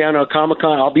can come down to a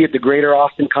Comic-Con. I'll be at the Greater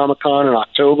Austin Comic-Con in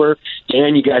October,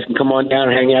 and you guys can come on down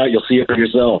and hang out. You'll see it for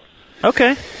yourself.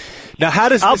 Okay. Now,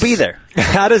 I'll be there.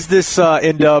 How does this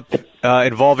end up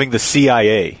involving the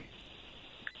CIA?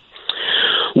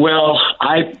 Well,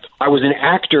 I was an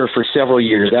actor for several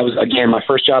years. That was, again, my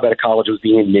first job out of college was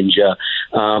being a ninja.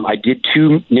 I did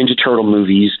 2 Ninja Turtle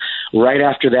movies. Right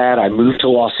after that, I moved to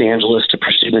Los Angeles to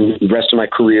pursue the rest of my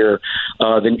career.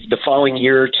 The following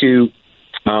year or two,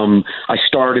 I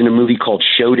starred in a movie called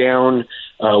Showdown,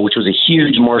 which was a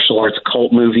huge martial arts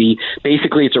cult movie.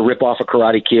 Basically, it's a ripoff of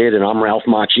Karate Kid, and I'm Ralph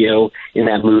Macchio in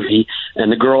that movie.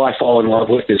 And the girl I fall in love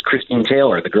with is Christine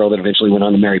Taylor, the girl that eventually went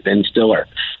on to marry Ben Stiller.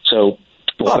 So,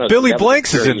 Billy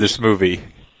Blanks is in this movie.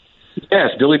 Yes,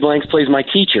 Billy Blanks plays my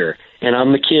teacher, and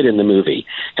I'm the kid in the movie.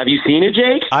 Have you seen it,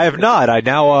 Jake? I have not. I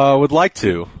now would like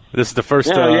to. This is the first.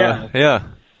 Yeah.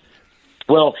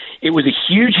 Well, it was a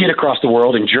huge hit across the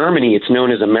world. In Germany, it's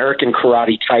known as American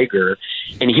Karate Tiger.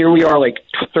 And here we are, like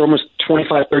almost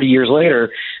 25, 30 years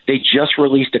later, they just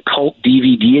released a cult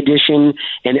DVD edition.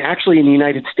 And actually in the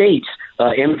United States,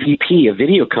 MVP, a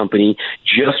video company,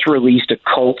 just released a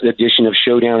cult edition of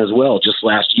Showdown as well just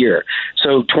last year.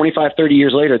 So 25, 30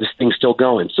 years later, this thing's still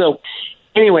going. So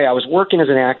anyway, I was working as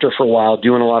an actor for a while,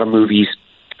 doing a lot of movies,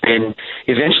 and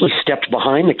eventually stepped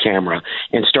behind the camera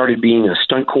and started being a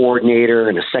stunt coordinator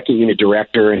and a second unit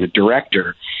director and a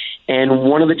director. And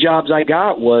one of the jobs I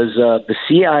got was the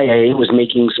CIA was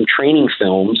making some training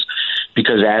films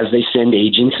because as they send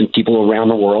agents and people around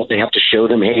the world, they have to show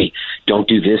them, hey, don't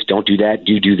do this, don't do that,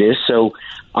 do this. So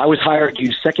I was hired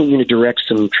to second unit direct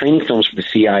some training films for the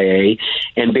CIA,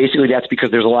 and basically that's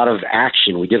because there's a lot of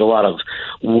action. We did a lot of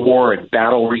war and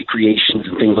battle recreations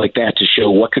and things like that to show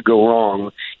what could go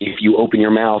wrong if you open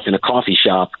your mouth in a coffee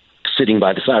shop sitting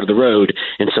by the side of the road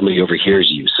and somebody overhears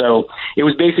you. So it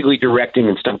was basically directing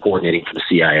and stunt coordinating for the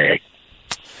CIA.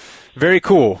 Very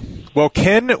cool. Well,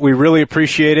 Ken, we really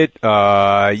appreciate it.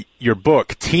 Your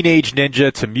book, Teenage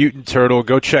Ninja to Mutant Turtle,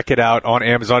 go check it out on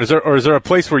Amazon. Is there a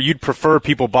place where you'd prefer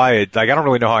people buy it? Like, I don't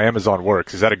really know how Amazon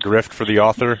works. Is that a grift for the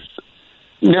author?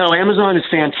 No, Amazon is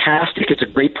fantastic. It's a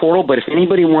great portal, but if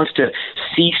anybody wants to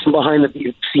see some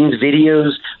behind-the-scenes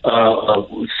videos,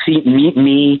 meet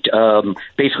me,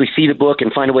 basically see the book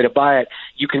and find a way to buy it,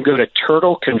 you can go to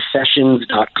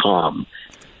turtleconfessions.com.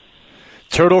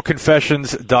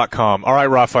 turtleconfessions.com. All right,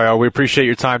 Raphael, we appreciate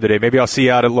your time today. Maybe I'll see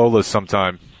you out at Lola's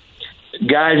sometime.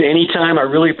 Guys, anytime. I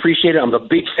really appreciate it. I'm a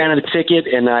big fan of the ticket,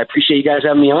 and I appreciate you guys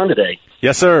having me on today.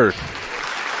 Yes, sir.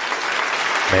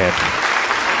 Man.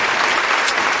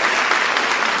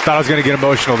 Thought I was going to get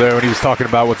emotional there when he was talking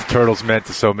about what the Turtles meant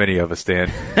to so many of us,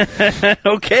 Dan.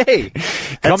 Okay.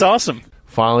 That's awesome.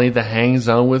 Finally, the Hang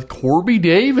Zone with Corby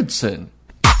Davidson.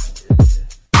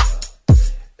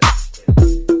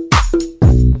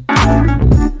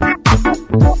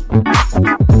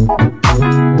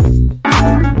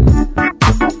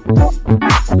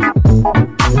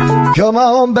 Come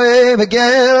on, baby,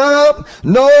 get up.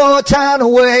 No time to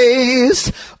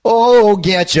waste. Oh,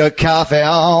 get your coffee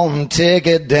on.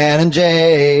 Ticket, Dan and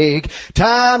Jake.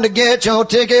 Time to get your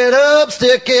ticket up.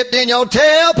 Stick it in your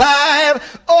tailpipe.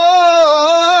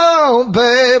 Oh,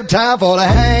 babe, time for the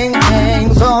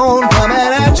hang zone coming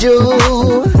at you.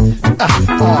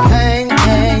 Hang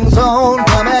zone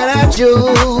coming at you.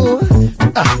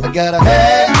 I got a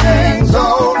hang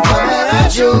zone coming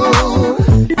at you.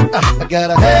 I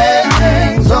got a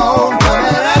hang zone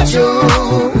coming at you.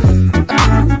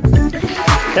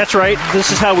 That's right.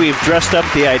 This is how we've dressed up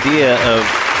the idea of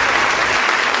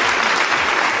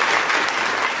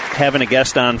having a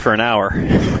guest on for an hour.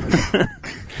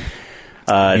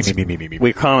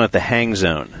 We're calling it the Hang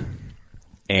Zone.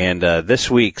 And this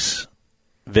week's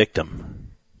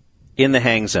victim in the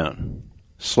Hang Zone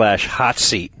 / hot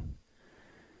seat,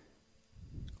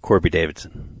 Corby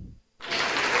Davidson.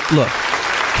 Look,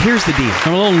 here's the deal.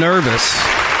 I'm a little nervous.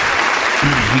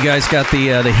 You guys got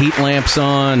the heat lamps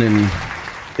on, and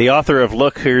the author of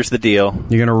Look, Here's the Deal.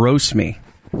 You're going to roast me.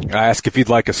 I ask if you'd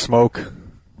like a smoke.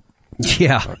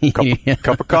 Yeah.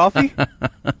 Cup of coffee?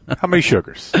 How many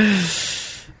sugars?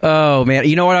 Oh, man.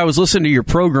 You know what? I was listening to your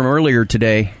program earlier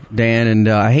today, Dan, and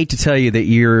I hate to tell you that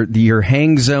your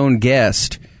Hang Zone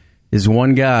guest is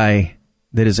one guy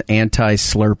that is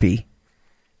anti-Slurpee.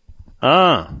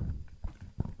 Well,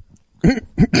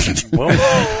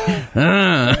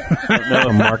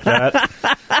 mark that.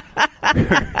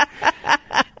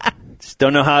 Just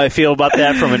don't know how I feel about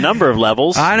that from a number of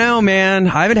levels. I know, man.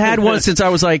 I haven't had one since I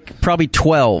was probably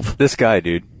 12. This guy,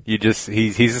 dude,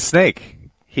 he's a snake.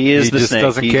 He is the just snake.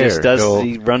 Doesn't he care. Just does.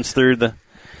 He runs through the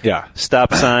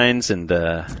stop signs and.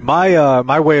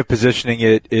 My way of positioning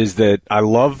it is that I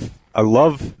love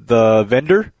the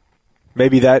vendor.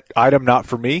 Maybe that item not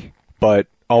for me, but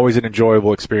always an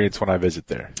enjoyable experience when I visit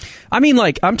there. I mean,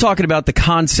 I'm talking about the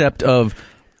concept of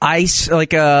ice,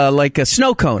 like a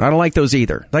snow cone. I don't like those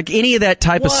either. Like any of that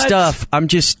type of stuff, I'm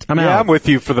out. I'm with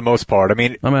you for the most part. I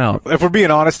mean, I'm out. If we're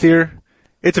being honest here,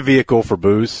 it's a vehicle for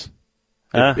booze.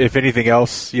 If anything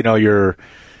else, your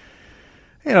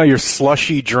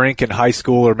slushy drink in high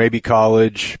school or maybe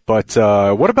college. But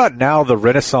what about now the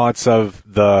renaissance of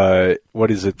the, what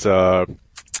is it,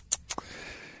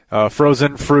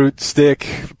 frozen fruit stick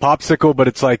popsicle, but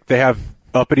it's like they have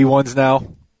uppity ones now.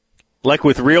 Like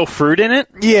with real fruit in it?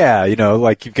 Yeah,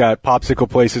 like you've got popsicle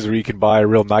places where you can buy a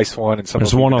real nice one. And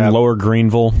there's one on Lower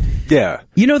Greenville. Yeah.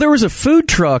 There was a food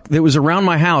truck that was around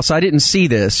my house. I didn't see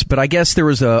this, but I guess there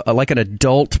was an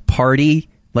adult party,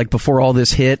 like before all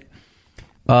this hit,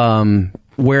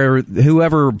 where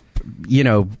whoever,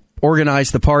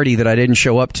 organized the party that I didn't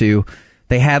show up to,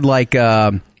 they had like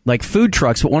food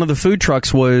trucks, but one of the food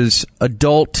trucks was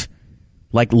adult,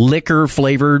 like liquor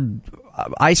flavored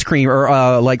ice cream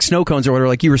or like snow cones or whatever,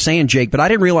 like you were saying, Jake. But I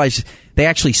didn't realize they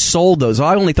actually sold those.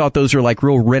 I only thought those were like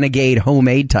real renegade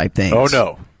homemade type things.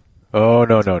 Oh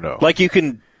no! Like you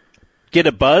can get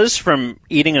a buzz from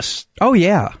eating a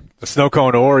snow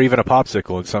cone or even a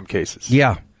popsicle in some cases.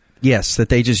 Yeah. Yes, that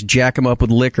they just jack them up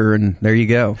with liquor, and there you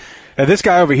go. And this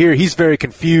guy over here, he's very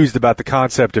confused about the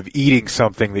concept of eating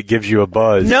something that gives you a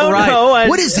buzz. No.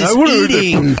 What is this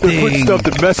eating thing? Put stuff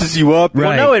that messes you up. Right.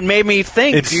 Well, no, it made me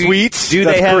think. And sweets? Do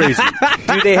they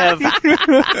have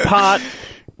pot?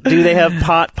 Do they have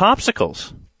pot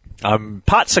popsicles?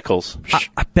 Potsicles.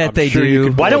 I bet I'm they sure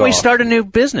do. Why don't we start a new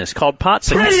business called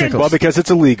Potsicles? Well, because it's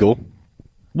illegal.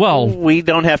 Well, we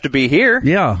don't have to be here.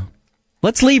 Yeah.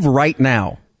 Let's leave right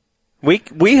now.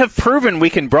 We have proven we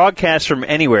can broadcast from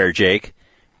anywhere, Jake.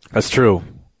 That's true.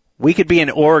 We could be in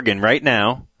Oregon right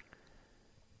now.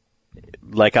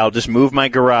 Like I'll just move my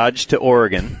garage to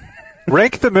Oregon.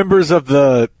 Rank the members of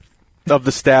the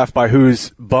staff by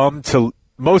who's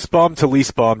most bummed to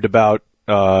least bummed about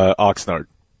Oxnard.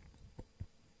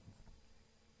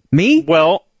 Me?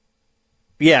 Well,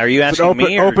 yeah. Are you asking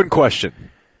me? Open question.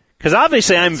 Because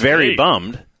obviously I'm very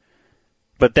bummed.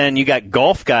 But then you got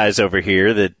golf guys over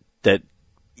here that.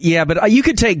 Yeah, but you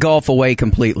could take golf away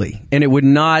completely, and it would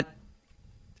not.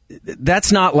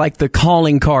 That's not like the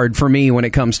calling card for me when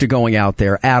it comes to going out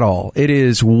there at all. It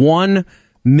is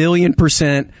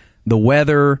 1,000,000% the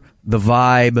weather, the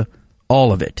vibe,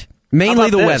 all of it. Mainly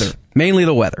the weather. Mainly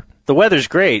the weather. The weather's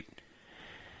great.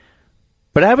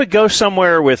 But I would go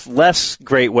somewhere with less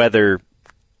great weather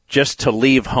just to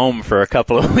leave home for a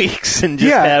couple of weeks and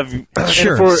just have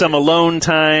some alone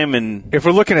time. And if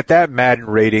we're looking at that Madden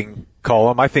rating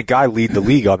column, I think I lead the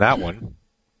league on that one.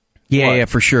 Yeah,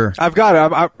 for sure. I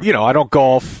don't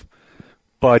golf,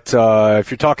 but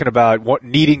if you're talking about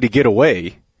needing to get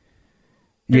away,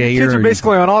 kids are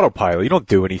basically on autopilot. You don't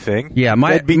do anything. Yeah,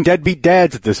 deadbeat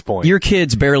dads at this point. Your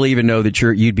kids barely even know that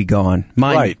you'd be gone.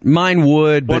 Mine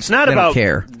would, but it's not they about don't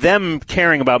care. Them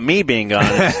caring about me being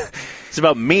gone. It's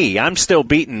about me. I'm still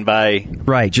beaten by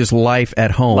just life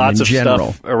at home. Lots in of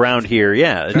general. stuff around here.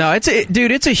 Yeah. No, it's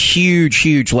a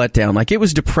huge letdown. Like, it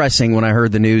was depressing when I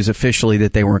heard the news officially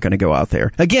that they weren't going to go out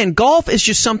there. Again, golf is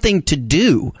just something to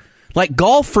do. Like,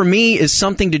 golf for me is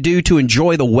something to do to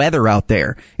enjoy the weather out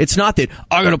there. It's not that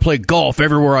I'm going to play golf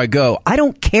everywhere I go. I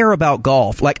don't care about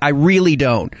golf. Like, I really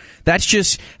don't. That's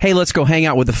just, hey, let's go hang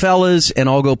out with the fellas and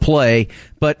I'll go play.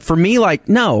 But for me, like,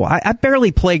 no, I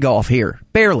barely play golf here.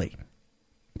 Barely.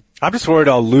 I'm just worried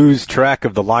I'll lose track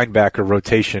of the linebacker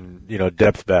rotation,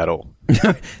 depth battle.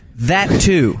 That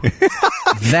too.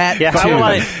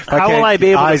 How will I be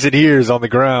able eyes and ears on the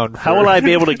ground? How will I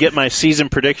be able to get my season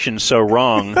predictions so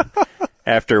wrong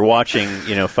after watching,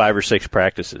 5 or 6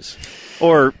 practices?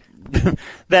 Or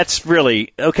that's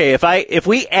really okay. If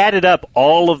we added up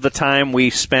all of the time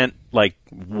we spent like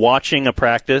watching a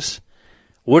practice,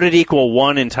 would it equal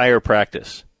one entire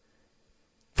practice?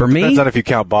 For me, depends on if you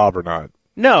count Bob or not.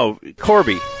 No,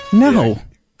 Corby. No. Yeah.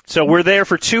 So we're there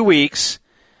for 2 weeks.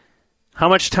 How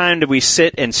much time do we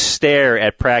sit and stare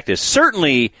at practice?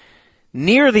 Certainly,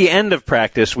 near the end of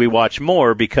practice, we watch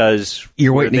more because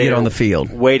you're waiting to get on the field,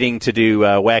 waiting to do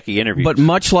wacky interviews. But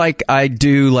much like I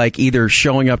do, like either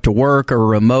showing up to work or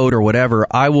remote or whatever,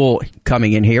 I will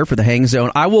coming in here for the hang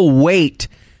zone. I will wait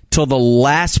till the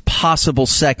last possible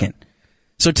second.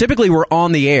 So typically, we're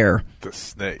on the air. The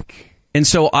snake. And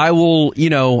so I will,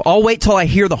 I'll wait till I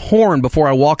hear the horn before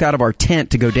I walk out of our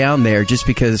tent to go down there, just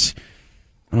because,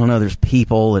 I don't know, there's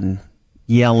people and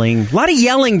yelling. A lot of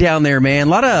yelling down there, man. A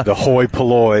lot of the hoi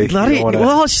polloi. It's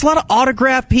just a lot of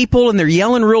autograph people, and they're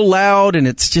yelling real loud, and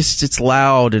it's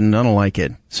loud, and I don't like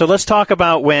it. So let's talk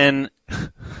about when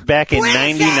back in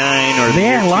 '99 or the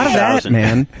year a lot 2000. of that,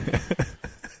 man.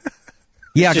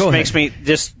 Yeah, it just makes me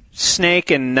just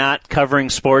snake and not covering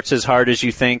sports as hard as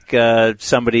you think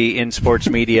somebody in sports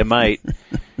media might.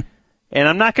 And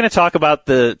I'm not going to talk about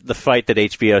the fight that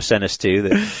HBO sent us to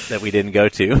that we didn't go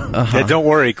to. Uh-huh. Yeah, don't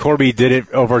worry, Corby did it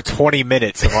over 20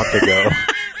 minutes a month ago.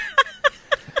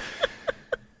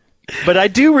 But I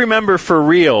do remember for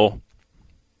real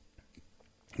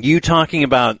you talking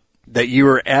about that you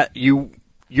were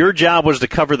your job was to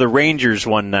cover the Rangers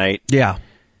one night. Yeah.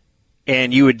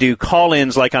 And you would do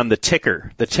call-ins like on the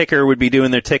ticker. The ticker would be doing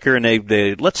their ticker, and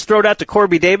they let's throw it out to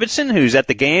Corby Davidson, who's at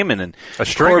the game, and then a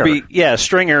stringer. Corby, a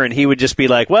stringer, and he would just be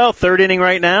like, "Well, third inning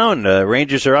right now, and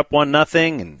Rangers are up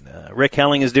 1-0, and Rick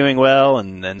Helling is doing well,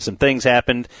 and some things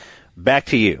happened." Back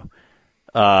to you.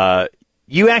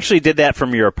 You actually did that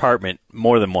from your apartment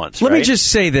more than once. Let right? me just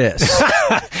say this.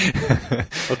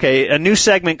 Okay, a new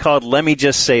segment called "Let Me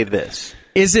Just Say This."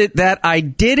 Is it that I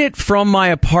did it from my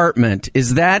apartment?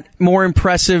 Is that more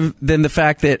impressive than the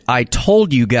fact that I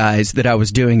told you guys that I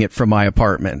was doing it from my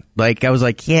apartment? Like, I was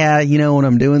like, yeah, when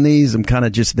I'm doing these, I'm kind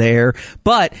of just there.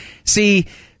 But, see,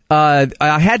 I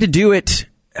had to do it.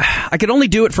 I could only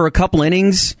do it for a couple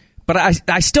innings, but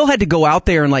I still had to go out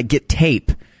there and, like, get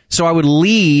tape. So I would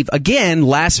leave, again,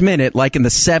 last minute, like in the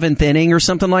 7th inning or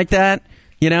something like that.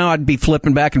 I'd be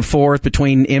flipping back and forth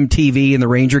between MTV and the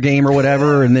Ranger game or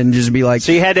whatever, and then just be like,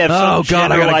 so you had to have some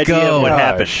general idea of what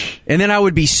happened. And then I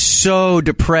would be so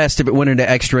depressed if it went into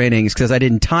extra innings because I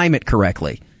didn't time it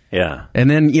correctly. Yeah. And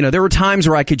then, there were times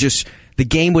where I could the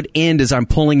game would end as I'm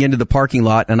pulling into the parking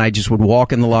lot, and I just would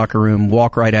walk in the locker room,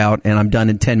 walk right out, and I'm done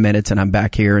in 10 minutes, and I'm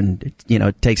back here, and,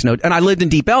 it takes no... And I lived in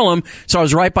Deep Ellum, so I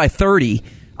was right by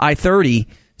I-30,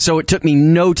 so it took me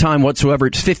no time whatsoever.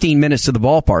 It's 15 minutes to the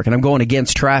ballpark, and I'm going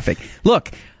against traffic.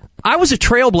 Look, I was a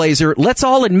trailblazer. Let's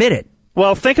all admit it.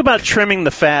 Well, think about trimming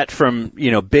the fat from,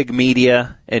 big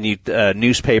media and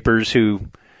newspapers who,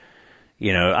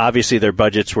 obviously their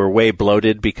budgets were way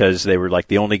bloated because they were like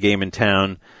the only game in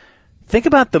town. Think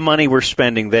about the money we're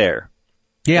spending there.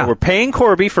 Yeah. So we're paying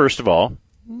Corby, first of all.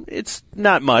 It's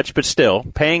not much, but still,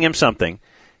 paying him something.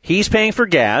 He's paying for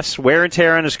gas, wear and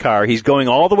tear on his car. He's going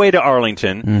all the way to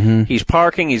Arlington. Mm-hmm. He's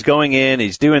parking. He's going in.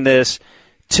 He's doing this.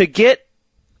 To get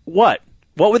what?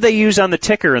 What would they use on the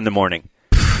ticker in the morning?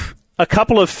 A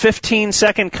couple of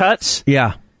 15-second cuts?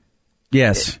 Yeah.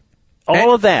 Yes.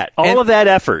 All of that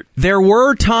effort. There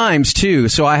were times too,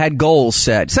 so I had goals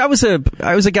set. So I was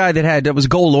a guy that was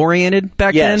goal oriented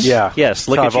back then. Yes.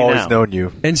 Look at I've you always now. known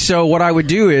you. And so what I would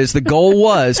do is the goal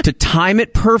was to time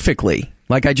it perfectly,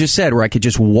 like I just said, where I could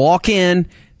just walk in.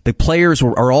 The players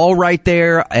are all right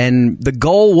there, and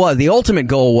the ultimate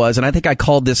goal was, and I think I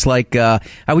called this like, I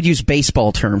would use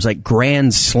baseball terms like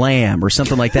grand slam or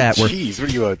something like that. Jeez, what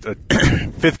are you, a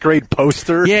fifth grade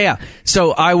poster? Yeah.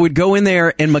 So I would go in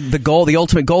there, and the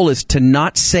ultimate goal is to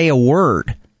not say a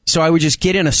word. So I would just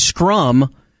get in a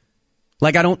scrum.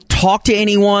 Like, I don't talk to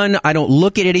anyone. I don't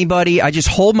look at anybody. I just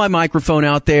hold my microphone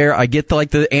out there. I get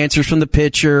the answers from the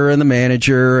pitcher and the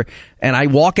manager, and I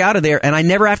walk out of there, and I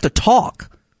never have to talk.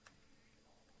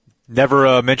 Never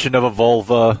a mention of a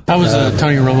vulva. That was a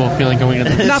Tony Romo feeling going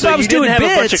into this. Not if I was doing have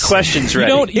bits. a bunch of questions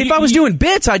ready. If I was doing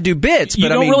bits, I'd do bits. You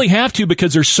but don't really have to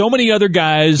because there's so many other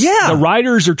guys. Yeah. The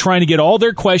writers are trying to get all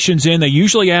their questions in. They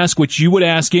usually ask what you would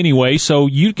ask anyway, so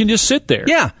you can just sit there.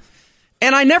 Yeah.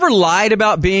 And I never lied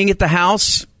about being at the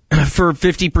house for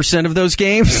 50% of those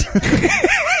games.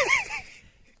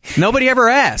 Nobody ever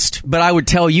asked, but I would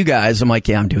tell you guys, I'm like,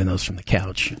 yeah, I'm doing those from the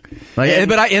couch. I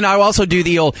also do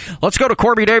the old, let's go to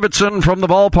Corby Davidson from the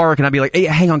ballpark, and I'd be like, hey,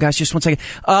 hang on, guys, just 1 second.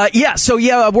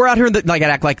 We're out here in I'd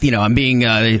act like, I'm being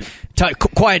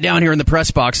quiet down here in the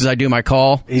press box as I do my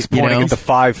call. He's pointing at the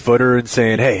 5-footer and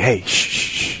saying, hey,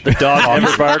 shh. The dog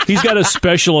never barks. He's got a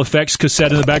special effects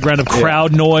cassette in the background of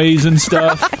crowd noise and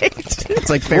stuff. Right. It's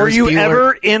like Were Ferris you Bueller.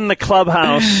 ever in the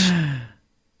clubhouse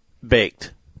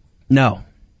baked? No.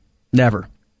 Never.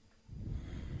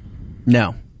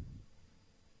 No.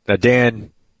 Now,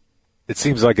 Dan, it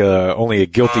seems like only a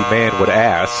guilty man would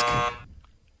ask.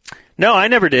 No, I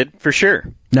never did, for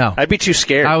sure. No. I'd be too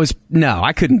scared.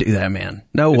 I couldn't do that, man.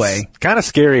 No way. Kind of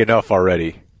scary enough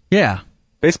already. Yeah.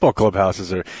 Baseball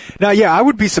clubhouses are. Now, yeah, I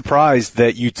would be surprised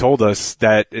that you told us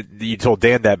you told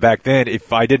Dan that back then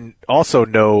if I didn't also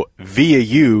know via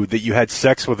you that you had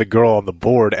sex with a girl on the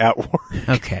board at work.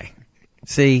 Okay.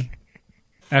 See?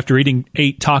 After eating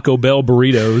 8 Taco Bell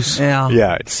burritos.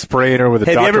 Yeah, spraying her with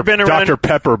a Dr.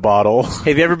 Pepper bottle.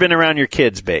 Have you ever been around your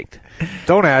kids baked?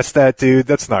 Don't ask that, dude.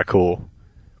 That's not cool.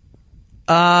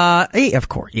 Of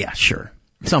course. Yeah, sure.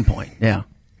 At some point, yeah.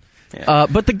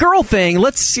 But the girl thing,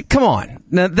 come on.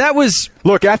 Now, that was...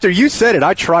 Look, after you said it,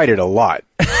 I tried it a lot.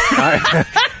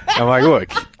 I'm like, look...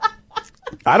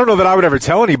 I don't know that I would ever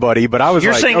tell anybody, but I was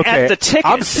You're like, saying okay, at the ticket.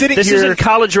 I'm sitting this here. isn't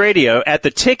college radio. At the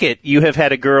ticket, you have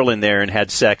had a girl in there and had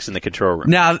sex in the control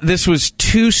room. Now, this was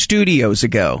 2 studios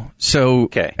ago, so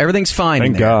everything's fine.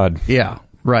 Thank in there. God. Yeah,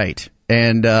 right.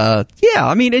 And,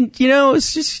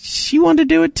 it's just, she wanted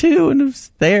to do it too, and it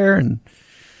was there, and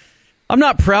I'm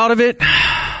not proud of it.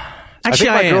 Actually,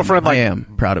 I am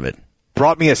proud of it.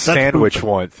 Brought me a sandwich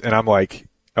once, and I'm like,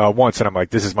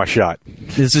 this is my shot.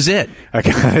 This is it.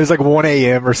 It was like 1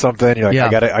 a.m. or something. You're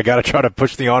like, I gotta try to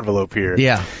push the envelope here.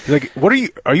 Yeah. You're like,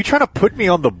 are you trying to put me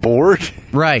on the board?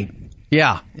 Right.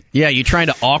 Yeah. Yeah. You trying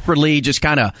to awkwardly just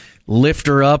kind of lift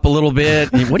her up a little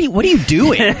bit. What are you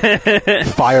doing?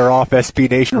 Fire off SB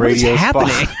Nation radio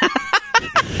happening?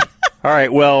 All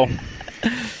right. Well,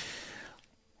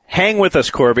 hang with us,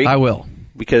 Corby. I will.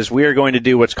 Because we are going to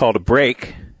do what's called a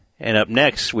break. And up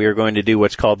next, we are going to do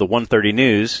what's called the 1:30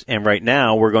 News. And right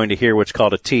now, we're going to hear what's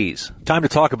called a tease. Time to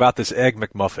talk about this Egg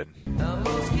McMuffin.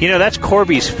 That's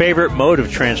Corby's favorite mode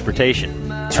of transportation.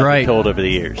 That's right. I've been told over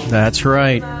the years. That's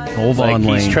right. Old Von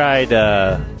Lane. He's tried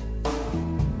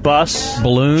bus,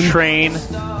 balloon, train.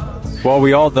 Well,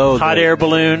 we all know hot air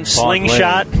balloon,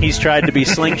 slingshot. He's tried to be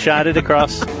slingshotted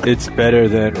across. It's better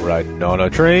than riding on a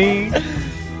train.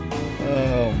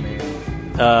 Oh,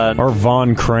 man. Or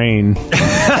Von Crane.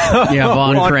 Yeah,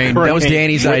 Von Crane. That was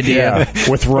Danny's idea. Yeah,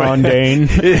 with Ron Dane.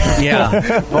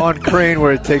 Yeah. Von Crane,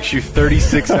 where it takes you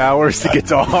 36 hours to get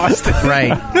to Austin.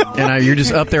 Right. And you're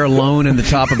just up there alone in the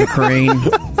top of a crane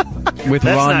with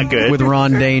with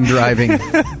Ron Dane driving.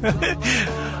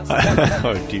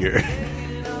 Oh, dear.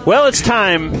 Well, it's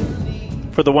time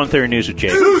for the 1:30 News with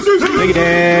Jake. Thank you,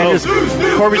 Dan.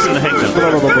 Corby's in the hang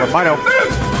zone. I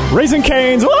know. Raising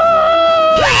Cane's.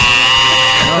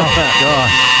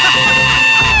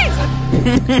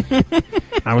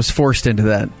 I was forced into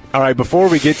that. All right, before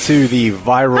we get to the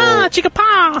viral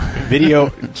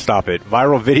video, stop it.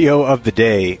 Viral video of the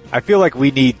day. I feel like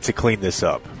we need to clean this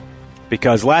up.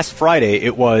 because last Friday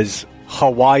it was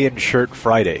Hawaiian Shirt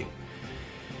Friday.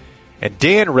 And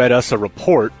Dan read us a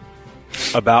report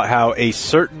about how a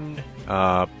certain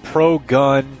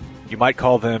pro-gun, you might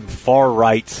call them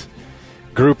far-right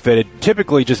group that had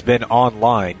typically just been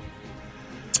online,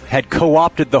 had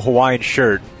co-opted the Hawaiian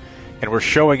shirt and were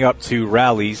showing up to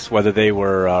rallies, whether they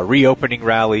were reopening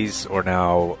rallies or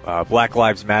now Black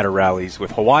Lives Matter rallies,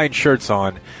 with Hawaiian shirts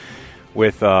on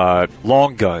with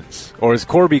long guns, or as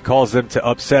Corby calls them to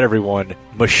upset everyone,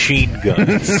 machine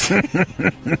guns.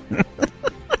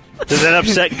 Does that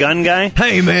upset gun guy?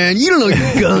 Hey, man, you don't know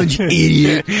your guns, you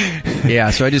idiot. Yeah,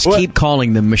 so I just keep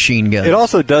calling them machine guns. It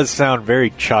also does sound very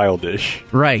childish.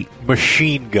 Right.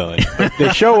 Machine gun. But they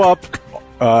show up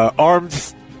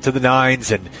armed to the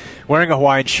nines and wearing a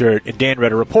Hawaiian shirt, and Dan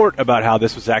read a report about how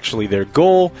this was actually their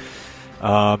goal.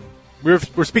 We're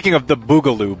speaking of the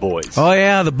Boogaloo Boys. Oh,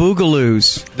 yeah, the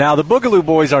Boogaloos. Now, the Boogaloo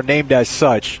Boys are named as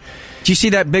such. Did you see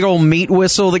that big old meat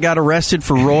whistle that got arrested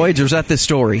for roids, or is that this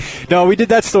story? No, we did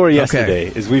that story yesterday.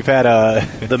 Is we've had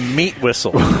the meat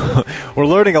whistle. We're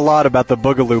learning a lot about the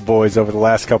Boogaloo Boys over the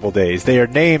last couple days. They are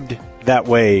named that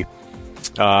way,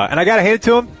 and I got to hand it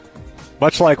to them.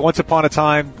 Much like once upon a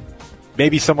time,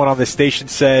 maybe someone on this station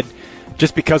said,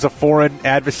 just because a foreign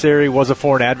adversary was a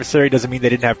foreign adversary doesn't mean they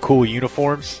didn't have cool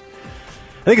uniforms.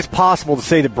 I think it's possible to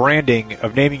say the branding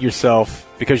of naming yourself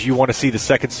because you want to see the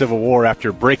Second Civil War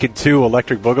after Breakin' 2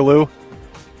 Electric Boogaloo.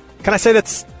 Can I say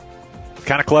that's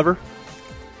kind of clever?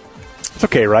 It's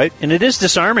okay, right? And it is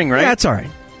disarming, right? Yeah, it's all right.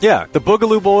 Yeah, the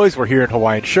Boogaloo Boys were here in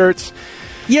Hawaiian shirts.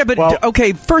 Yeah, but,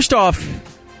 okay, first off,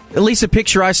 at least a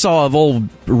picture I saw of old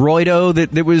Roido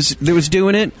that was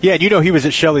doing it. Yeah, and you know he was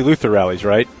at Shelley Luther rallies,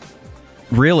 right?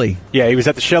 Really? Yeah, he was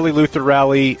at the Shelley Luther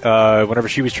rally whenever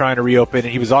she was trying to reopen,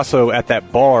 and he was also at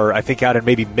that bar, I think out in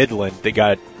maybe Midland, that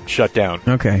got shut down.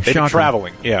 Okay, they've been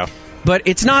traveling, yeah. But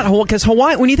it's not, because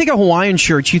when you think of Hawaiian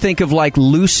shirts, you think of like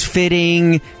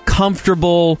loose-fitting,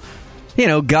 comfortable,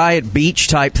 guy at beach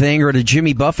type thing or at a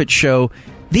Jimmy Buffett show.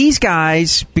 These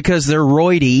guys, because they're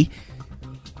roidy,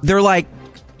 they're like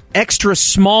extra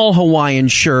small Hawaiian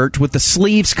shirt with the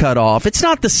sleeves cut off. It's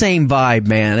not the same vibe,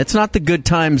 man. It's not the good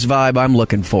times vibe I'm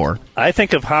looking for. I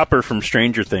think of Hopper from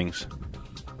Stranger Things.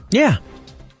 Yeah.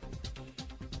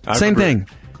 Same thing.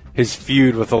 His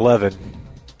feud with 11.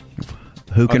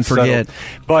 Who can forget?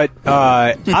 But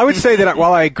I would say that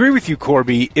while I agree with you,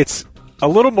 Corby, it's a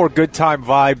little more good time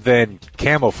vibe than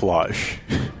camouflage.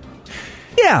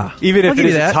 Yeah. Even if it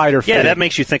is a tighter fit. Yeah, that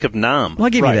makes you think of Nam. I'll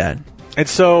give you that. And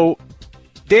so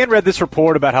Dan read this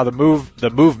report about how the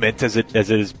movement, as it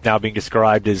is now being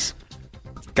described, is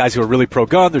guys who are really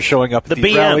pro-gun. They're showing up at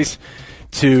these rallies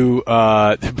to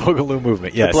the Boogaloo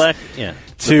movement. Yes,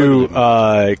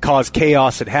 to cause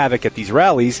chaos and havoc at these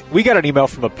rallies. We got an email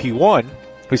from a P1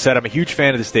 who said, "I'm a huge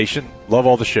fan of the station. Love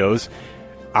all the shows.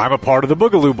 I'm a part of the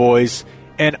Boogaloo Boys,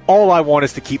 and all I want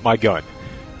is to keep my gun.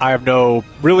 I have no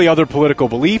really other political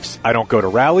beliefs. I don't go to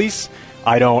rallies.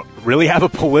 I don't really have a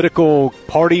political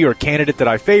party or candidate that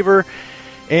I favor."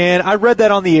 And I read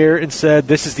that on the air and said,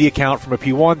 this is the account from a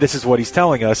P1. This is what he's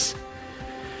telling us.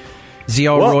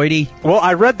 Zio Roidy? Well,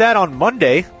 I read that on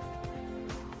Monday.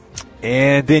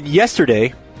 And then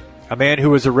yesterday, a man who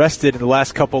was arrested in the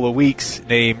last couple of weeks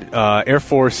named Air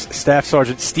Force Staff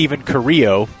Sergeant Stephen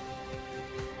Carrillo.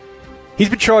 He's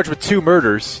been charged with 2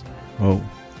 murders. Oh.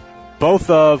 Both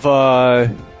of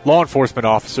law enforcement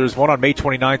officers, one on May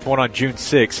 29th, one on June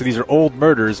 6th. So these are old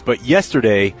murders. But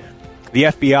yesterday, the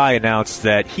FBI announced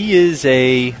that he is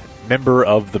a member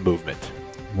of the movement.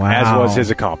 Wow. As was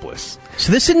his accomplice.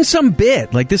 So this isn't some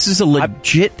bit. Like, this is a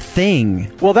legit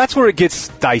thing. Well, that's where it gets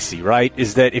dicey, right?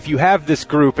 Is that if you have this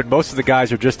group and most of the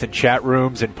guys are just in chat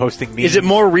rooms and posting memes. Is it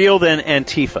more real than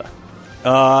Antifa?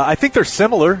 I think they're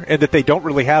similar in that they don't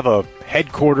really have a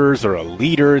headquarters or a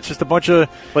leader. It's just a bunch of...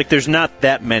 Like, there's not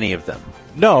that many of them.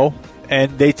 No,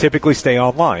 and they typically stay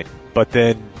online. But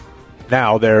then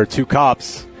now there are 2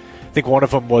 cops. I think one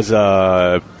of them was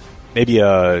maybe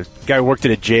a guy who worked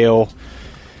at a jail.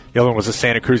 The other one was a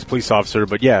Santa Cruz police officer.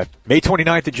 But yeah, May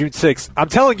 29th to June 6th. I'm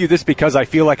telling you this because I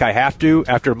feel like I have to.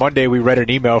 After Monday, we read an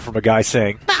email from a guy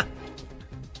saying,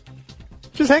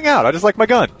 just hang out. I just like my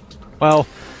gun. Well,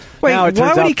 wait, now it turns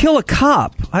why would out he kill a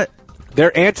cop?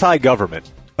 They're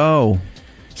anti-government. Oh.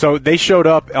 So they showed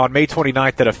up on May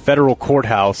 29th at a federal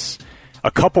courthouse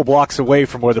a couple blocks away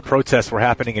from where the protests were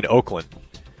happening in Oakland.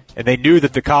 And they knew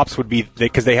that the cops would be,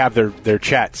 because they have their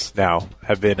chats now,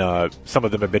 have been, some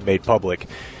of them have been made public.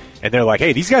 And they're like,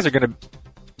 hey, these guys are going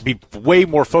to be way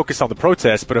more focused on the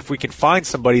protests, but if we can find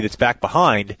somebody that's back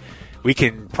behind, we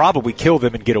can probably kill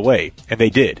them and get away. And they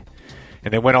did.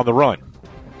 And they went on the run.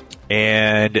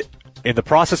 And in the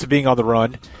process of being on the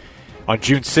run, on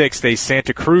June 6th, a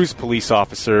Santa Cruz police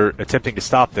officer attempting to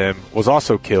stop them was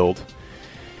also killed.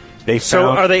 So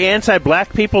are they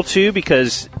anti-black people, too?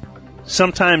 Because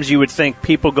sometimes you would think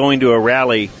people going to a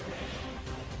rally,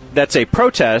 that's a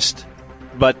protest,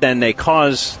 but then they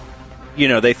cause,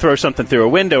 they throw something through a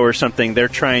window or something. They're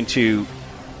trying to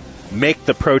make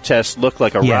the protest look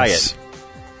like a riot.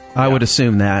 I would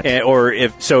assume that. Or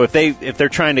if they're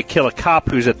trying to kill a cop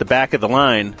who's at the back of the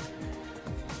line,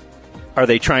 are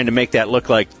they trying to make that look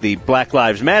like the Black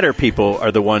Lives Matter people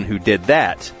are the one who did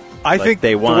that? I think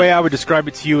the way I would describe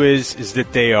it to you is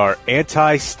that they are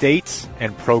anti-state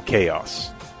and pro-chaos.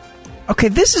 Okay,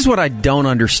 this is what I don't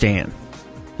understand.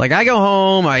 Like, I go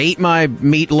home, I eat my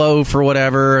meatloaf or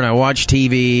whatever, and I watch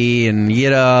TV and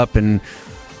get up and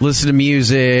listen to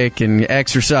music and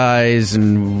exercise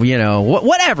and,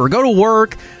 whatever. Go to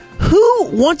work. Who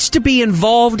wants to be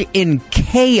involved in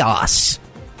chaos?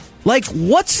 Like,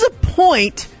 what's the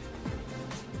point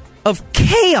of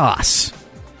chaos?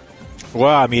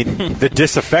 Well, I mean, the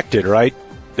disaffected, right?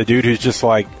 The dude who's just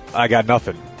like, I got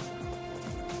nothing.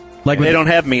 Like they don't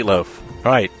have meatloaf.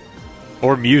 Right.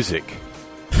 Or music.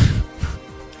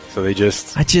 So they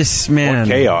just... man.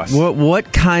 Chaos.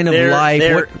 What kind of life...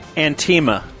 They're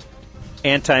Antima.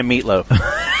 Anti-meatloaf.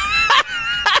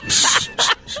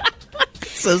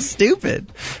 So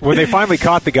stupid. When they finally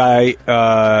caught the guy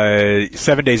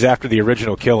 7 days after the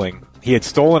original killing, he had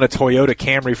stolen a Toyota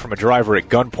Camry from a driver at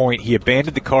gunpoint. He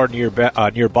abandoned the car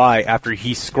nearby after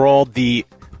he scrawled the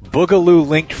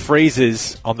Boogaloo-linked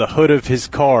phrases on the hood of his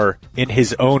car in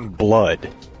his own blood.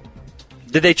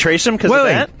 Did they trace him because of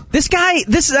that? This guy,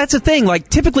 that's a thing. Like,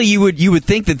 typically you would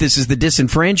think that this is the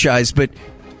disenfranchised, but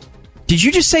did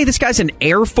you just say this guy's an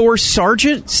Air Force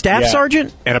sergeant, staff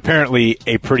sergeant? And apparently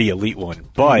a pretty elite one.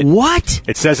 But what?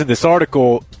 It says in this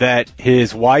article that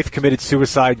his wife committed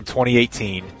suicide in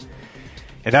 2018,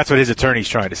 and that's what his attorney's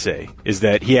trying to say, is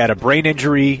that he had a brain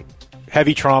injury,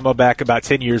 heavy trauma back about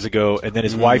 10 years ago, and then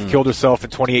his wife killed herself in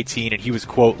 2018, and he was,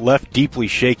 quote, left deeply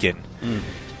shaken.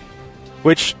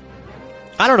 Which,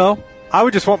 I don't know. I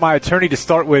would just want my attorney to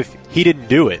start with, he didn't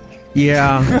do it.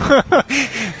 Yeah.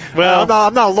 Well,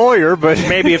 I'm not a lawyer, but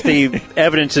maybe if the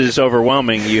evidence is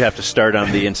overwhelming, you have to start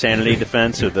on the insanity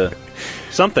defense or the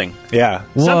something. Yeah.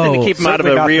 Something to keep him out of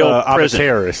a real prison.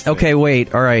 Terrorist thing. Okay,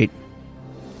 wait. All right.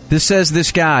 This says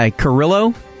this guy,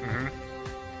 Carrillo,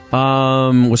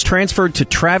 was transferred to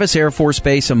Travis Air Force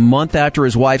Base a month after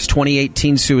his wife's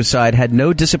 2018 suicide, had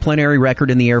no disciplinary record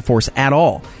in the Air Force at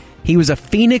all. He was a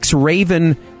Phoenix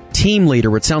Raven team leader,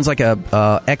 which sounds like a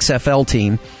XFL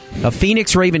team. A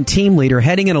Phoenix Raven team leader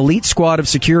heading an elite squad of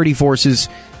security forces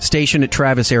stationed at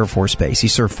Travis Air Force Base. He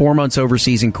served 4 months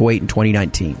overseas in Kuwait in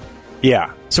 2019.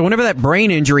 Yeah. So whenever that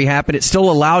brain injury happened, it still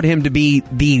allowed him to be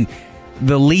the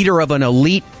leader of an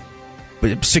elite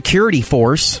security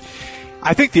force.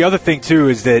 I think the other thing, too,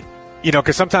 is that,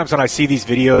 because sometimes when I see these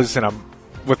videos and I'm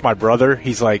with my brother,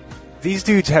 he's like, these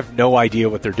dudes have no idea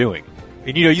what they're doing.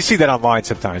 And, you see that online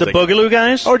sometimes. The Boogaloo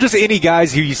guys? Or just any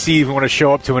guys who you see who want to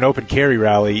show up to an open carry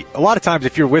rally. A lot of times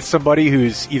if you're with somebody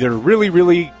who's either really,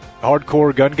 really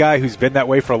hardcore gun guy who's been that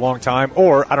way for a long time,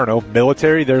 or, I don't know,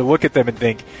 military, they look at them and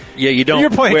think, you're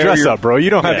playing dress up, bro.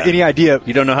 You don't have any idea.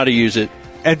 You don't know how to use it.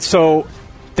 And so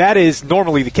that is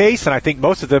normally the case, and I think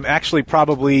most of them actually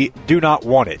probably do not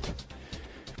want it.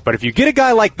 But if you get a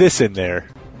guy like this in there...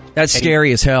 That's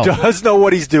scary as hell. Does know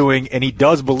what he's doing, and he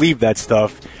does believe that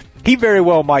stuff... He very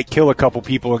well might kill a couple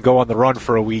people and go on the run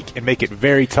for a week and make it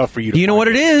very tough for you to You know what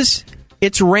it is?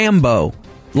 It's Rambo.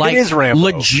 Like, it is Rambo.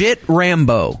 Legit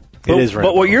Rambo. It is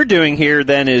Rambo. But what you're doing here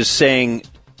then is saying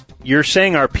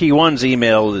our P1's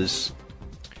email is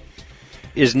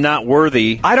not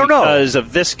worthy. I don't know. Because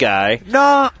of this guy.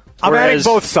 Nah, I'm adding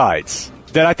both sides.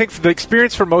 That I think the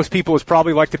experience for most people is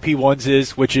probably like the P1's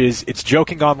is, which is it's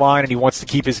joking online and he wants to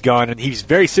keep his gun and he's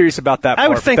very serious about that. I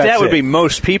would think that would be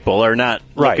most people are not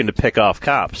looking to pick off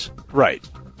cops. Right.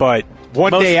 But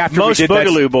day after most we did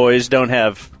Boogaloo boys don't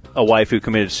have a wife who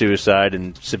committed suicide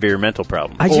and severe mental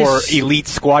problems. Or elite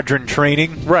squadron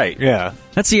training. Right. Yeah.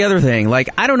 That's the other thing. Like,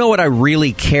 I don't know what I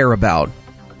really care about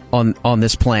on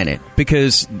this planet,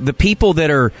 because the people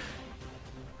that are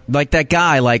like that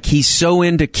guy, like, he's so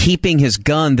into keeping his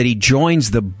gun that he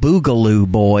joins the Boogaloo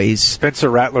boys. Spencer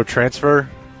Rattler transfer?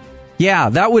 Yeah,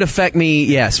 that would affect me,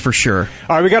 yes, for sure.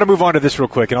 All right, we got to move on to this real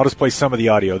quick, and I'll just play some of the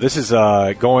audio. This is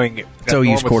going... So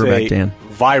use quarterback, Dan.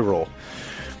 Viral.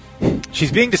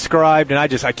 She's being described, and I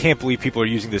can't believe people are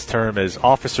using this term, as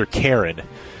Officer Karen.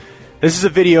 This is a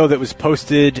video that was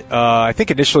posted, I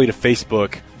think initially to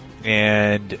Facebook,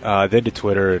 and then to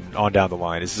Twitter and on down the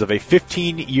line. This is of a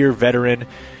 15-year veteran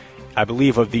I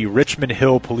believe, of the Richmond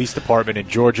Hill Police Department in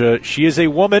Georgia. She is a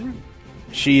woman.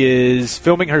 She is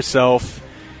filming herself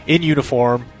in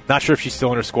uniform. Not sure if she's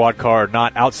still in her squad car or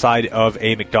not, outside of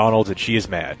a McDonald's, and she is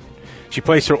mad. She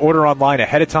placed her order online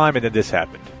ahead of time, and then this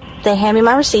happened. They hand me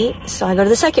my receipt, so I go to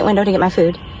the second window to get my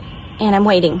food, and I'm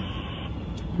waiting,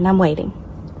 and I'm waiting,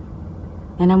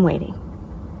 and I'm waiting.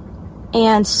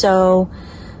 And so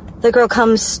the girl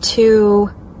comes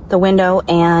to the window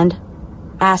and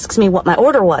asks me what my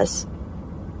order was.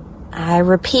 I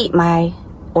repeat my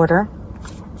order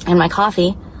and my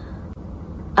coffee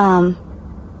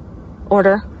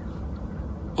order,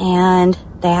 and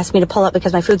they ask me to pull up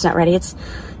because my food's not ready. It's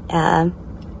an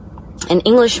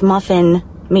English muffin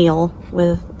meal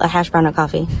with a hash brown and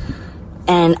coffee.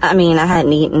 And I mean, I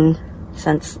hadn't eaten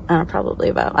since probably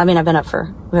about, I mean, I've been up for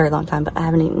a very long time, but I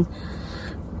haven't eaten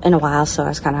in a while, so I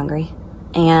was kind of hungry.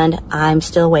 And I'm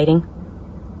still waiting,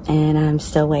 and I'm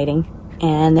still waiting,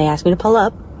 and they asked me to pull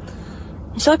up.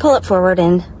 So I pull up forward,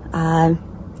 and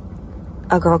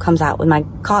a girl comes out with my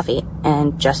coffee,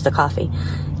 and just the coffee,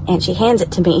 and she hands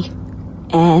it to me,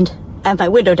 and I have my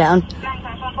window down,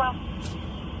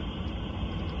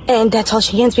 and that's all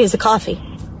she hands me is the coffee.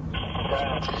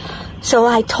 So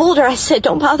I told her, I said,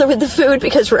 don't bother with the food,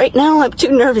 because right now I'm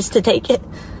too nervous to take it.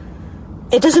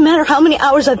 It doesn't matter how many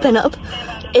hours I've been up.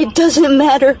 It doesn't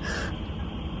matter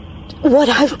what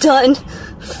I've done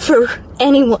for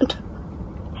anyone.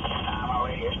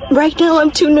 Right now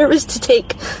I'm too nervous to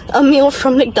take a meal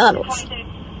from McDonald's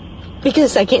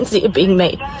because I can't see it being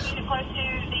made.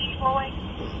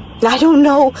 I don't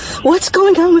know what's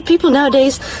going on with people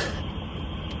nowadays,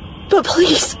 but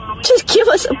please, just give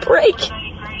us a break.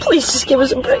 Please just give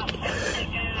us a break.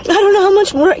 I don't know how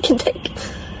much more I can take.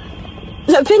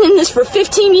 I've been in this for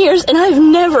 15 years, and I've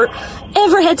never,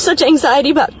 ever had such anxiety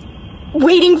about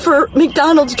waiting for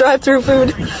McDonald's drive-thru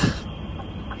food.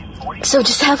 So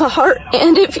just have a heart,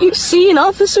 and if you see an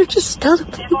officer, just tell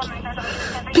them thank you.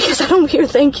 Because I don't hear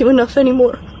thank you enough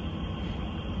anymore.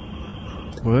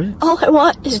 What? All I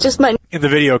want is just my... And the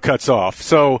video cuts off.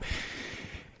 So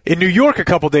in New York a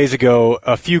couple days ago,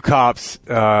 a few cops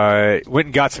went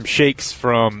and got some shakes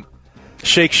from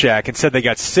Shake Shack and said they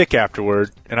got sick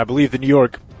afterward. And I believe the New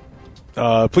York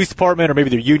police department or maybe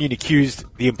their union accused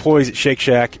the employees at Shake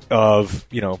Shack of,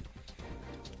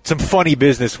 some funny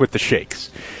business with the shakes.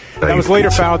 That was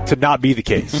later found to not be the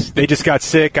case. They just got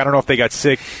sick. I don't know if they got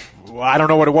sick. I don't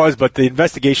know what it was, but the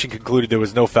investigation concluded there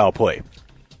was no foul play.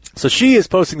 So she is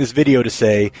posting this video to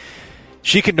say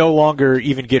she can no longer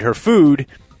even get her food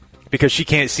because she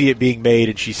can't see it being made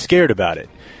and she's scared about it,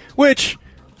 which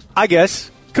I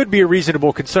guess could be a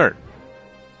reasonable concern.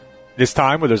 This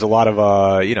time where there's a lot of,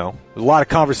 a lot of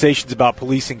conversations about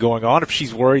policing going on. If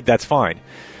she's worried, that's fine.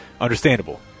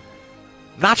 Understandable.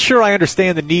 Not sure I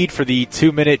understand the need for the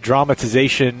 2-minute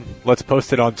dramatization. Let's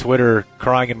post it on Twitter,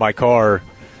 crying in my car.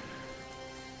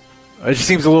 It just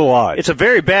seems a little odd. It's a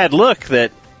very bad look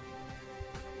that...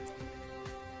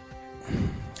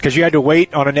 Because you had to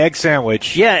wait on an egg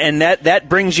sandwich. Yeah, and that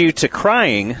brings you to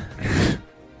crying.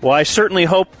 Well, I certainly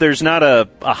hope there's not a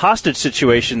hostage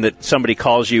situation that somebody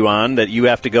calls you on that you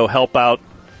have to go help out,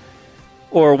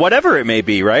 or whatever it may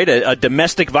be, right? A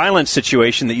domestic violence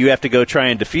situation that you have to go try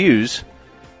and defuse.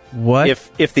 What?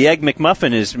 If the Egg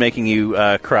McMuffin is making you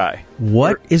cry.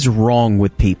 What is wrong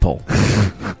with people?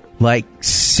 Like,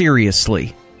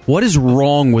 seriously. What is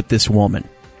wrong with this woman?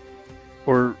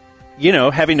 Or,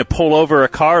 having to pull over a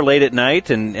car late at night,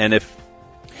 and if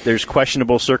there's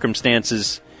questionable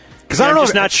circumstances... Because I'm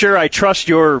just not sure I trust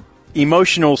your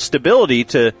emotional stability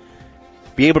to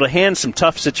be able to handle some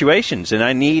tough situations. And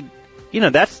I need,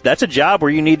 that's a job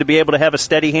where you need to be able to have a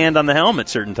steady hand on the helm at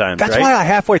certain times. That's right? why I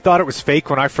halfway thought it was fake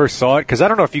when I first saw it. Because I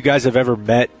don't know if you guys have ever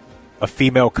met a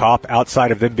female cop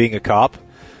outside of them being a cop,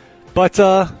 but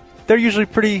they're usually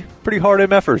pretty hard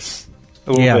MFers.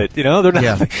 A little bit, they're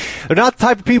not they're not the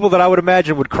type of people that I would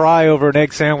imagine would cry over an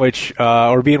egg sandwich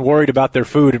or being worried about their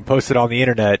food and post it on the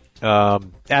internet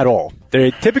at all.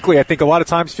 They typically, I think, a lot of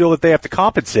times feel that they have to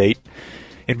compensate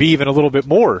and be even a little bit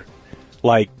more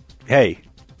like, hey,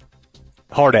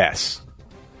 hard ass.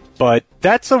 But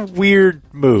that's a weird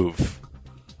move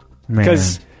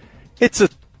because it's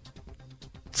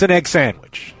an egg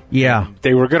sandwich. Yeah,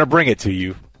 they were going to bring it to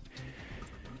you.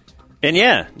 And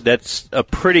yeah, that's a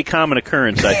pretty common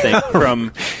occurrence, I think,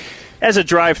 from as a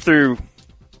drive-through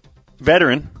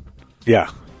veteran. Yeah.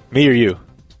 Me or you?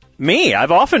 Me. I've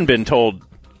often been told,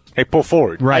 hey, pull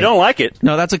forward. Right. I don't like it.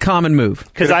 No, that's a common move.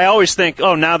 Because I always think,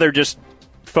 now they're just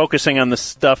focusing on the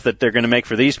stuff that they're going to make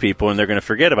for these people, and they're going to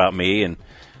forget about me. And,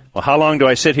 well, how long do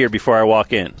I sit here before I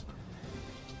walk in?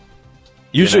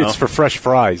 Usually it's for fresh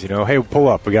fries, Hey, pull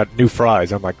up. We got new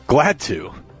fries. I'm like, glad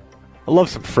to. I love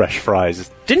some fresh fries.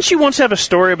 Didn't you once have a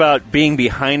story about being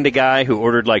behind a guy who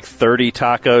ordered like 30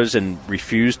 tacos and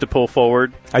refused to pull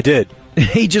forward? I did.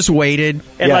 He just waited.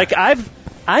 And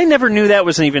I never knew that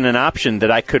was even an option,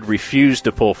 that I could refuse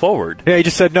to pull forward. Yeah, he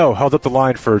just said no, held up the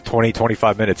line for 20,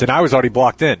 25 minutes, and I was already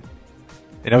blocked in.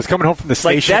 And I was coming home from the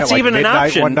station that's at even an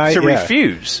option one night. to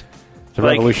refuse. It's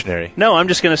revolutionary. No, I'm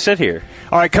just going to sit here.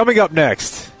 All right, coming up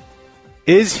next,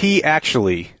 is he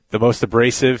actually the most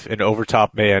abrasive and over the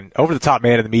top man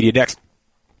in the media? Next.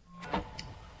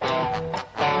 I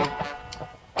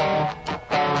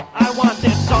want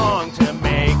this song to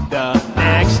make the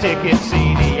next ticket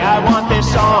CD. I want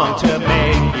this song to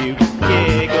make you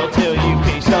giggle till you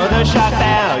pee. So the shock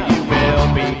value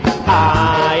will be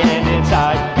high and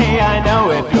inside. Hey, I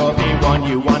know if you're B1,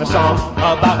 you want a song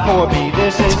about Corby.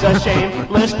 This is a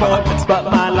shameless boy, but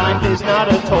my life is not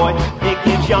a toy. It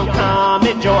gives young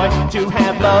comic joy to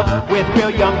have love with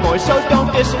real young boys. So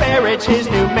don't disparage his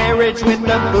new marriage with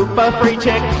the Fupa free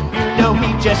chick. You know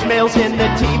he just mails in the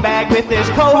tea bag with his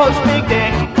co-host Big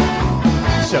Dick.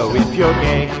 So if you're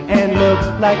gay and look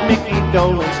like Mickey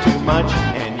Dolenz too much,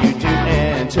 and you do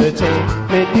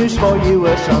entertainment news for you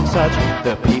or some such,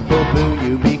 the people boo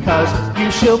you because you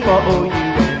shill for you.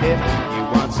 And if you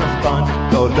want some fun,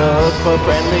 go look for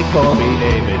friendly Corby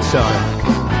Davidson.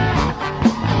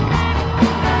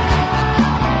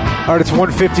 All right, it's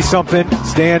 150-something.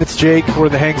 It's Dan, it's Jake. We're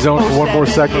in the Hang Zone for one more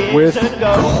segment with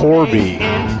Corby.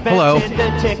 Hello.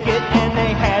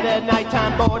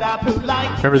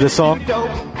 Remember this song?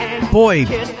 Boy,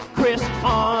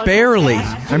 barely.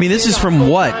 I mean, this is from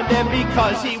what?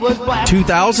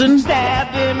 2000?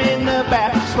 Stabbed him in the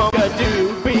back, smoke a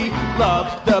doobie,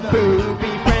 loved the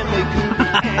booby, friendly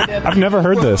Koobie. I've never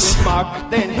heard this. Love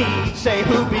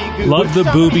the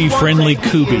booby, friendly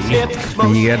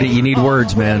Koobie. You need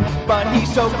words, man. But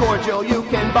he's so cordial, you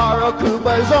can borrow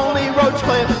Kuba's only roach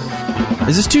clip.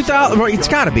 Is this 2000? It's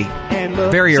got to be.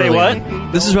 Very early. Say what?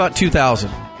 This is about 2000.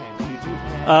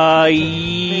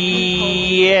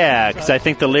 Yeah, because I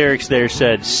think the lyrics there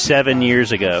said 7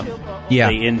 years ago. Yeah.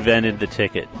 They invented the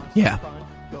ticket. Yeah.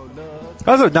 That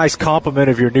was a nice compliment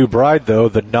of your new bride, though,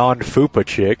 the non-Fupa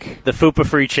chick. The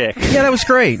Fupa-free chick. Yeah, that was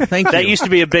great. Thank you. That used to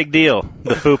be a big deal,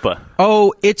 the Fupa.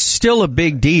 Oh, it's still a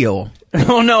big deal.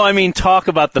 Oh, no, I mean, talk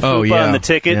about the Fupa and the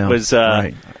ticket was...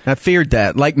 right. I feared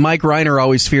that. Like Mike Reiner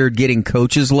always feared getting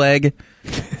coach's leg.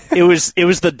 It was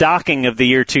the docking of the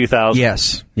year 2000.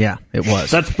 Yes. Yeah, it was.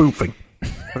 That's boofing.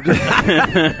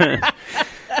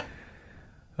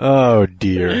 Oh,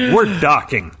 dear. We're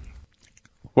docking.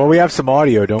 Well, we have some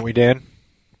audio, don't we, Dan?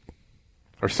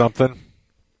 Or something?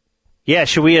 Yeah,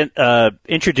 should we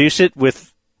introduce it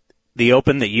with the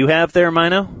open that you have there,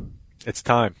 Mino? It's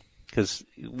time. Because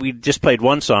we just played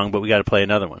one song, but we got to play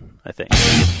another one, I think.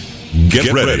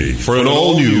 Get ready for an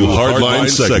all-new Hardline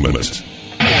segment.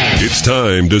 It's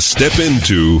time to step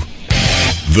into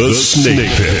the Snake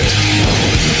Pit.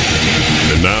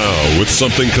 And now, with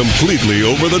something completely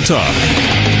over the top,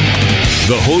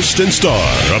 the host and star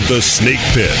of the Snake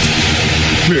Pit,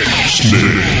 Nick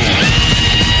Snake.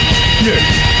 Nick.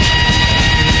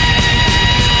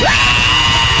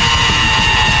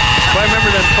 So I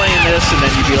remember them playing this, and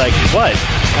then you'd be like, what?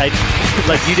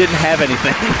 Like you didn't have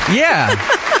anything. Yeah.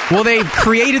 Well, they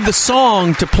created the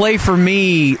song to play for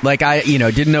me, like I,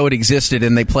 didn't know it existed,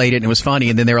 and they played it, and it was funny,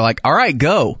 and then they were like, all right,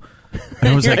 go. And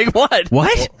I was like, what?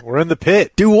 What? We're in the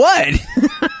pit. Do what?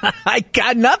 I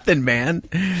got nothing, man.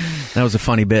 That was a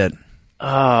funny bit.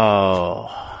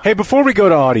 Oh. Hey, before we go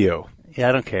to audio. Yeah,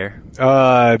 I don't care.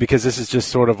 Because this is just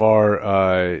sort of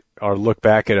our look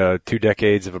back at 2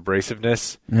 decades of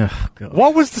abrasiveness. Oh, God.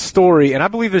 What was the story? And I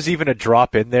believe there's even a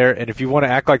drop in there. And if you want to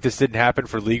act like this didn't happen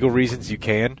for legal reasons, you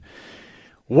can.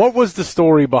 What was the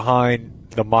story behind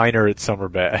the minor at Summer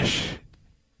Bash?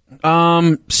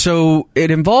 So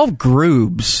it involved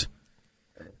Groobs,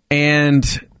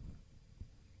 and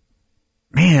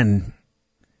man,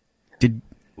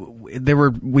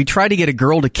 we tried to get a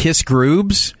girl to kiss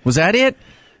Groobs. Was that it?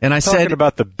 And I said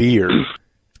about the beer.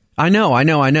 I know.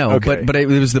 Okay. But it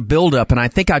was the buildup, and I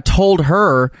think I told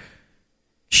her.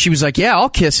 She was like, "Yeah, I'll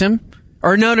kiss him."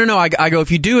 Or no. I go, "If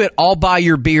you do it, I'll buy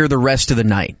your beer the rest of the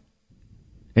night."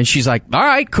 And she's like, "All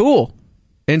right, cool."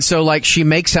 And so, she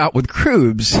makes out with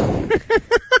Groobs.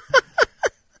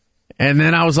 And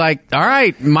then I was like, all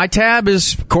right, my tab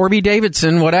is Corby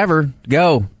Davidson, whatever.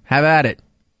 Go. Have at it.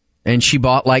 And she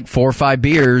bought 4 or 5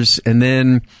 beers, and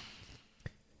then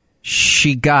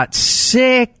she got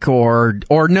sick or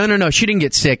no, she didn't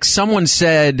get sick. Someone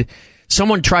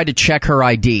tried to check her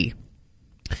ID.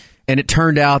 and it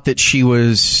turned out that she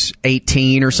was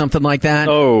 18 or something like that.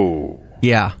 Oh.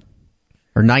 Yeah.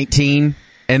 Or 19.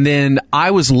 And then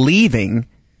I was leaving,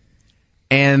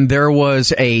 and there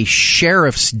was a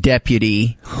sheriff's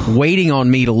deputy waiting on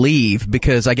me to leave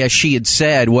because I guess she had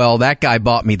said, well, that guy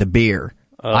bought me the beer.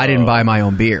 I didn't buy my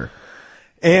own beer.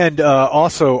 And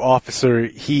also, officer,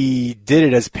 he did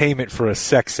it as payment for a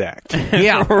sex act.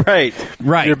 Yeah. Right.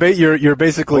 You're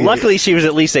basically... Well, luckily, she was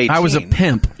at least 18. I was a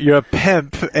pimp. You're a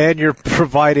pimp, and you're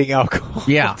providing alcohol.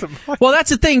 Yeah. Well, that's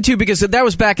the thing, too, because that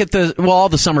was back at all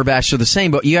the summer bashes are the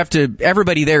same, but you have to...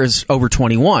 Everybody there is over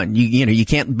 21. You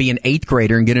can't be an 8th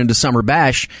grader and get into summer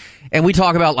bash. And we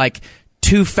talk about,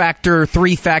 2-factor,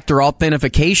 3-factor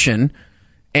authentication.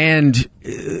 And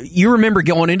you remember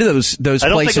going into those places. I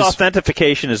don't think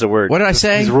authentication is a word. What did I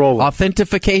say? He's rolling.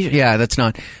 Authentication? Yeah, that's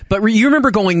not. But you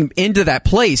remember going into that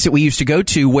place that we used to go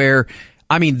to where,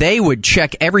 they would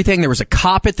check everything. There was a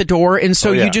cop at the door. And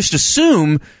so you just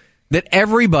assume that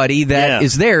everybody that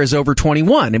is there is over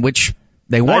 21, which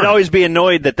they weren't. I'd always be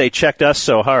annoyed that they checked us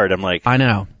so hard. I'm like, I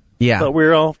know. Yeah. But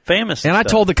we're all famous. And I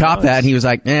told the cop that, and he was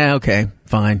like, okay,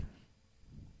 fine.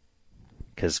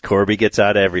 Because Corby gets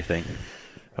out of everything.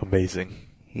 Amazing.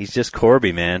 He's just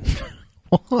Corby, man.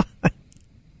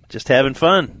 Just having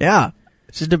fun. Yeah.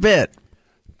 It's just a bit.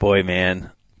 Boy,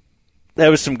 man. That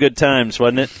was some good times,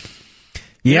 wasn't it?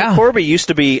 Yeah. Corby used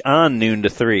to be on noon to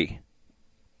 3.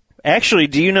 Actually,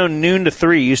 do you know noon to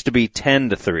 3 used to be 10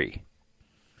 to 3?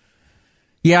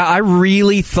 Yeah, I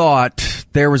really thought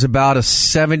there was about a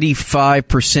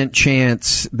 75%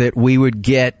 chance that we would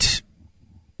get,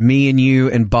 me and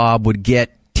you and Bob would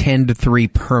get 10 to 3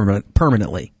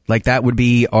 permanently. That would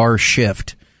be our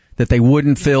shift. That they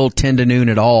wouldn't fill 10 to noon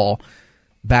at all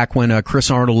back when Chris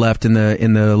Arnold left in the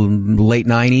late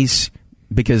 90s,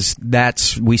 because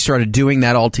we started doing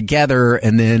that all together.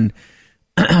 And then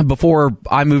before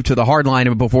I moved to the hard line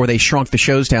and before they shrunk the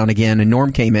shows down again and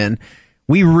Norm came in,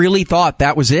 we really thought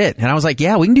that was it. And I was like,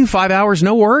 yeah, we can do 5 hours,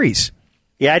 no worries.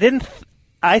 Yeah,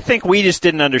 I think we just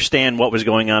didn't understand what was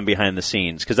going on behind the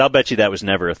scenes, because I'll bet you that was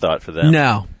never a thought for them.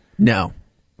 No.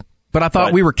 But I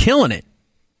thought we were killing it,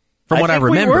 from what I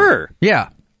remember. We were. Yeah.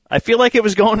 I feel like it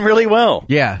was going really well.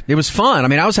 Yeah, it was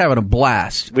fun. I was having a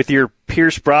blast. With your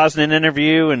Pierce Brosnan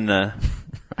interview and...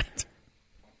 Right.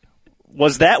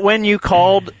 Was that when you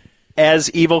called as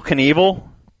Evel Knievel?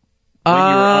 When you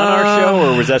were on our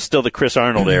show, or was that still the Chris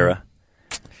Arnold era?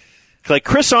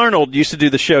 Chris Arnold used to do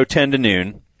the show 10 to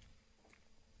noon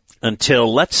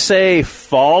until, let's say,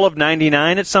 fall of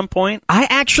 99 at some point. I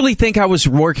actually think I was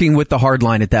working with the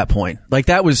hardline at that point.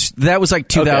 That was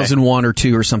 2001 or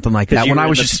 2 or something like that, when I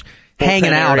was just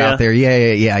hanging out there.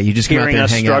 Yeah. You just come out there and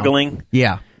hang struggling. Out.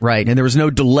 Yeah, right. And there was no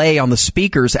delay on the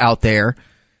speakers out there.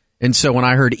 And so when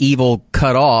I heard Evil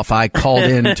cut off, I called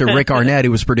in to Rick Arnett,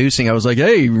 who was producing. I was like,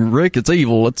 hey, Rick, it's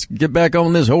Evil. Let's get back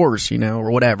on this horse,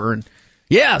 or whatever. And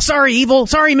yeah, sorry, Evil.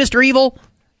 Sorry, Mr. Evil.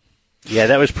 Yeah,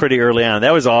 that was pretty early on.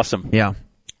 That was awesome. Yeah.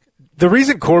 The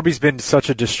reason Corby's been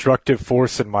such a destructive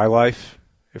force in my life,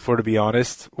 if we're to be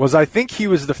honest, was I think he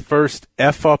was the first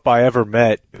F-up I ever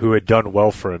met who had done well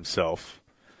for himself.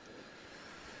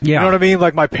 Yeah. You know what I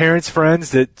mean? My parents' friends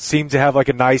that seem to have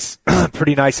a nice,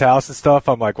 pretty nice house and stuff.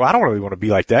 I'm like, well, I don't really want to be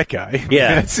like that guy.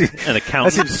 Yeah. An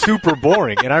accountant. That seems super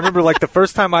boring. And I remember the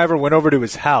first time I ever went over to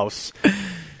his house.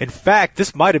 In fact,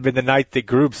 this might have been the night that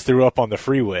Groups threw up on the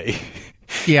freeway.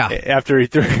 Yeah. After he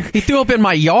threw up in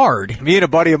my yard. Me and a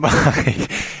buddy of mine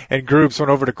and Groups went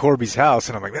over to Corby's house,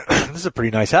 and I'm like, this is a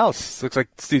pretty nice house. Looks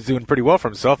like this dude's doing pretty well for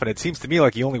himself, and it seems to me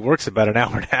like he only works about an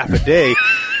hour and a half a day.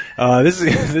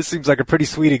 This seems like a pretty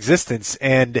sweet existence.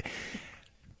 And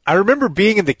I remember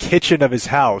being in the kitchen of his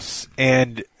house,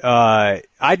 and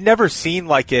I'd never seen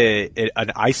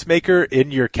an ice maker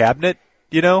in your cabinet,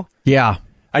 Yeah.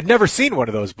 I'd never seen one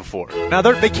of those before. Now,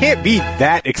 they can't be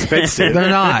that expensive. They're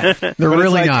not. They're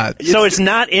really not. So it's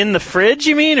not in the fridge,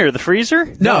 you mean, or the freezer?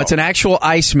 No, it's an actual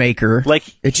ice maker.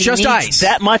 It's just ice.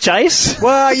 That much ice?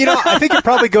 Well, I think it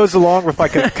probably goes along with a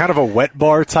kind of a wet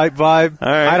bar type vibe. All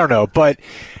right. I don't know, but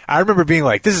I remember being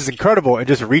like, this is incredible, and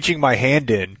just reaching my hand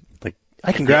in.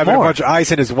 I can grab a bunch of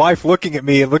ice, and his wife looking at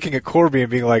me and looking at Corby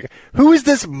and being like, who is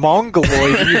this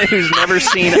mongoloid who's never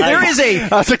seen ice?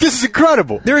 I was like, this is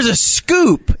incredible. There is a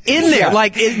scoop in there.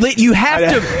 Yeah. You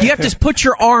have to put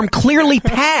your arm clearly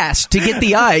past to get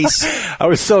the ice. I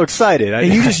was so excited.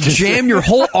 And you just jam your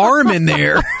whole arm in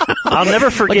there. I'll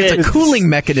never forget. It's a cooling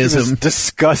mechanism. He was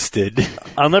disgusted.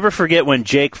 I'll never forget when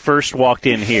Jake first walked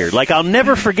in here. I'll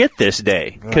never forget this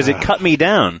day, because it cut me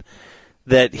down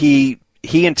that he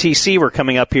and TC were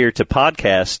coming up here to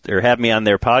podcast or have me on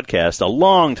their podcast a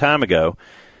long time ago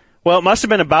Well, it must have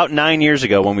been about 9 years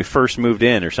ago when we first moved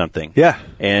in or something. Yeah.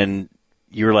 And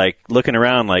you were like looking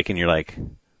around and you're like,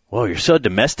 whoa, you're so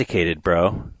domesticated,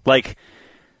 bro. Like,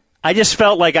 I just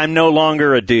felt like I'm no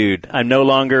longer a dude. I'm no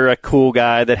longer a cool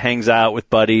guy that hangs out with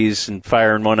buddies and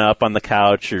firing one up on the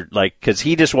couch or because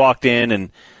he just walked in and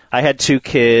I had 2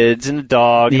 kids and a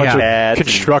dog, and cats,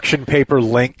 construction paper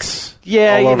links.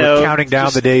 Yeah, all over, know, counting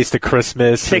down the days to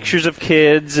Christmas. Pictures of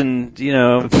kids and,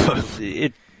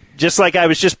 it just like I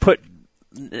was just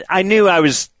I knew I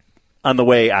was on the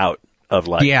way out of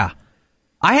life. Yeah.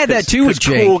 I had that too with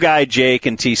Jake. Cool guy Jake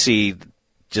and TC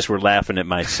just were laughing at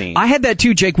my scene. I had that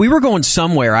too, Jake. We were going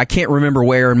somewhere. I can't remember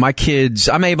where. And my kids,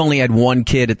 I may have only had 1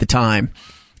 kid at the time.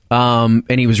 And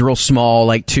he was real small,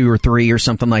 like 2 or 3 or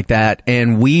something like that.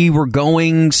 And we were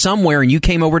going somewhere and you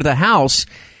came over to the house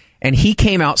and he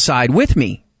came outside with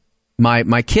me,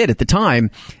 my kid at the time.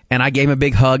 And I gave him a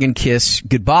big hug and kiss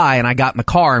goodbye. And I got in the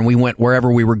car and we went wherever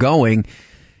we were going.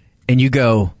 And you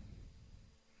go,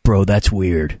 bro, that's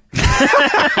weird. Well,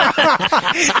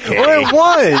 it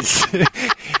was.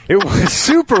 It was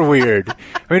super weird.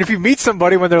 I mean, if you meet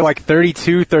somebody when they're like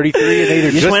 32, 33, and they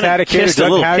either just had a kid or just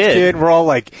had a kid, and we're all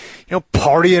like,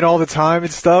 partying all the time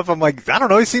and stuff, I'm like, I don't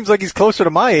know, he seems like he's closer to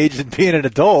my age than being an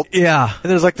adult. Yeah. And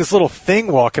there's like this little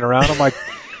thing walking around. I'm like,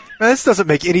 man, this doesn't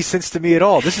make any sense to me at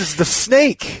all. This is the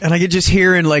snake. And I could just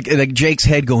hear in like Jake's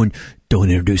head going, don't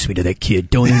introduce me to that kid.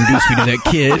 Don't introduce me to that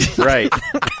kid. Right.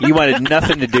 You wanted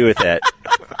nothing to do with that.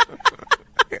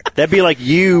 That'd be like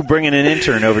you bringing an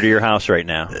intern over to your house right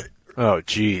now. Oh,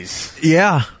 jeez.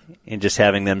 Yeah. And just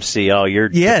having them see, you're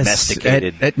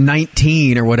domesticated. At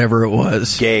 19 or whatever it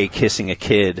was. Gay kissing a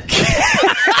kid.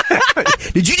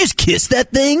 Did you just kiss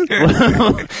that thing?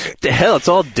 The hell, it's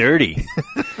all dirty.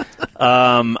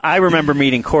 I remember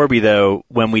meeting Corby, though,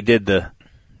 when we did the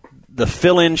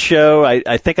fill-in show.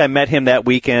 I think I met him that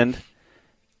weekend.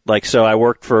 So I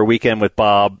worked for a weekend with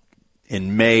Bob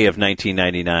in May of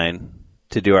 1999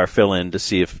 to do our fill-in to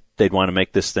see if they'd want to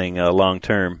make this thing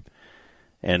long-term.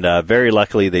 And very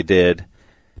luckily they did.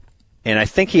 And I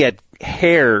think he had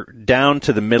hair down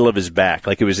to the middle of his back.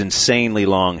 Like it was insanely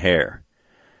long hair.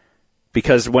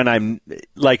 Because when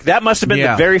that must have been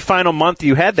the very final month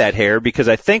you had that hair, because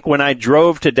I think when I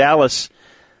drove to Dallas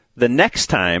the next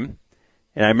time,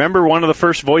 and I remember one of the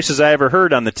first voices I ever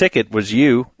heard on the ticket was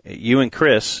you and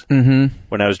Chris,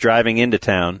 when I was driving into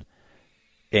town.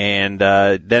 And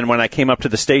then when I came up to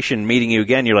the station meeting you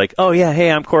again, you're like, oh, yeah, hey,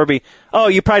 I'm Corby. Oh,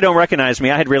 you probably don't recognize me.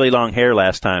 I had really long hair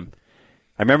last time.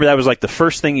 I remember that was like the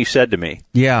first thing you said to me.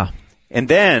 Yeah. And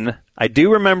then I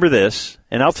do remember this,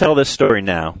 and I'll tell this story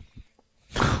now.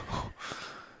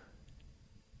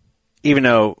 Even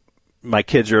though my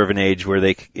kids are of an age where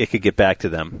it could get back to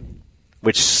them,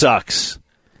 which sucks.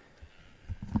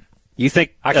 You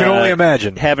think I can only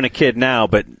imagine having a kid now,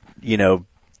 but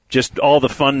just all the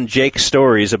fun Jake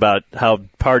stories about how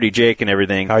party Jake and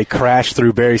everything. How he crashed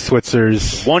through Barry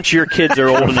Switzer's. Once your kids are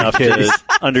old enough to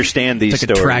understand these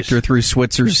stories. A tractor through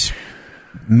Switzer's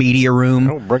media room.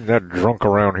 Don't bring that drunk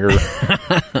around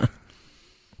here.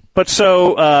 But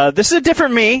so this is a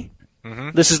different me.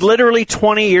 Mm-hmm. This is literally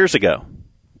 20 years ago.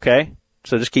 Okay?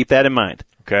 So just keep that in mind.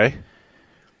 Okay.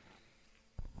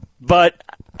 But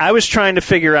I was trying to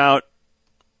figure out,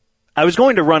 I was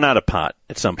going to run out of pot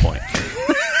at some point.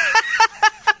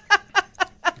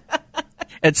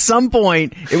 At some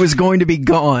point, it was going to be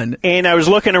gone. And I was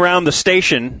looking around the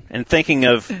station and thinking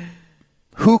of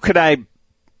who could I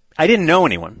didn't know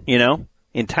anyone,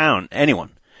 in town,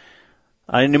 anyone.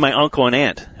 I knew my uncle and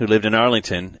aunt who lived in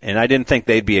Arlington, and I didn't think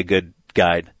they'd be a good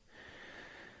guide.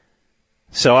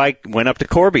 So I went up to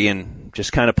Corby and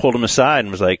just kind of pulled him aside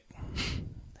and was like,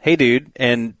 hey, dude.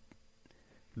 And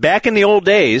back in the old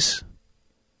days,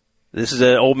 this is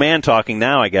an old man talking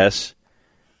now, I guess,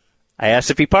 I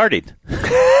asked if he partied.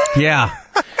 Yeah.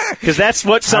 Because that's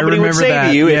what somebody would say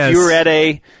to you if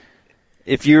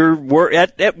you were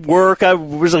at work, I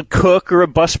was a cook or a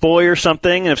busboy or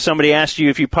something, and if somebody asked you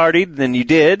if you partied, then you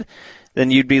did,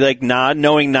 then you'd be like,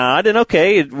 knowing nod, and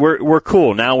okay, we're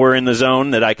cool. Now we're in the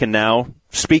zone that I can now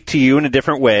speak to you in a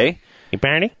different way. You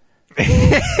party?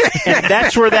 And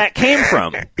that's where that came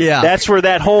from. Yeah. That's where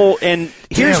that whole, and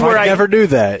here's where I never knew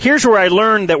that. Here's where I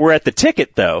learned that we're at the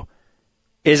ticket, though,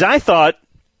 is I thought,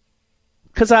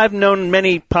 because I've known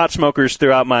many pot smokers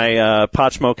throughout my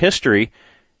pot smoke history,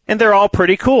 and they're all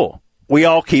pretty cool. We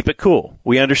all keep it cool.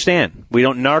 We understand. We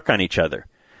don't narc on each other.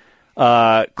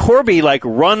 Corby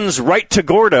runs right to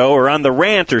Gordo or on the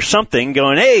rant or something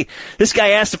going, hey, this guy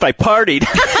asked if I partied.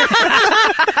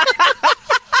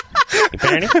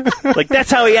 Like,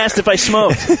 that's how he asked if I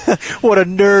smoked. What a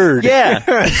nerd. Yeah.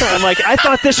 I'm like, I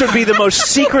thought this would be the most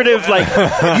secretive,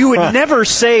 like, you would never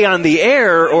say on the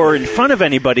air or in front of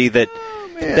anybody that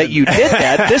you did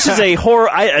that. This is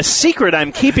a secret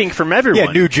I'm keeping from everyone.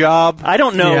 Yeah, new job. I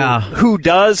don't know who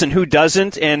does and who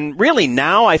doesn't, and really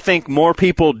now I think more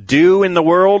people do in the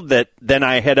world than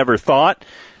I had ever thought.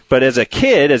 But as a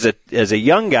kid, as a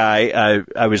young guy,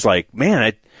 I was like,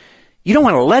 man, you don't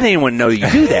want to let anyone know you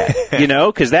do that,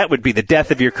 because that would be the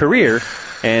death of your career.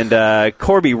 And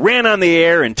Corby ran on the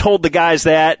air and told the guys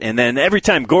that, and then every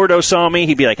time Gordo saw me,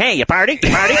 he'd be like, hey, you party? You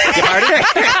party? You party?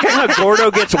 You know how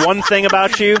Gordo gets one thing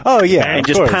about you? Oh, yeah. And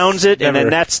just pounds it, and then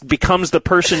that becomes the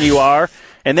person you are.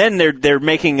 And then they're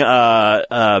making,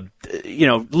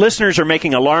 listeners are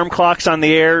making alarm clocks on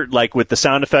the air, like with the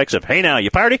sound effects of, hey, now,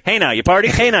 you party? Hey, now, you party?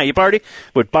 Hey, now, you party?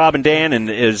 With Bob and Dan,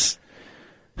 and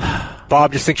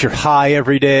Bob just thinks you're high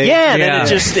every day. Yeah,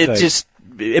 then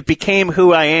it became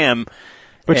who I am.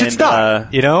 Which it's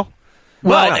not,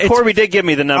 Well, Corby did give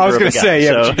me the number. I was going to say,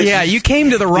 yeah, you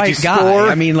came to the right guy. Score?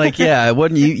 I mean, like, yeah, it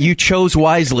wasn't you chose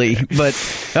wisely. But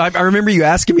I remember you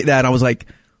asking me that, and I was like,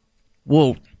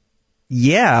 well,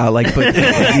 yeah, like, but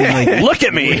like, look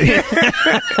at me.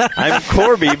 I'm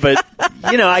Corby, but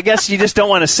I guess you just don't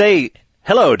want to say,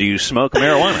 hello, do you smoke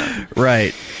marijuana?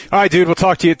 Right. All right, dude, we'll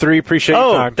talk to you at 3. Appreciate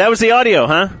your time. That was the audio,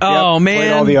 huh? Oh, man.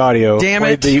 Played all the audio. Damn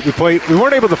it. We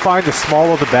weren't able to find the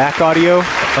small of the back audio.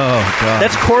 Oh, God.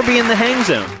 That's Corby in the hang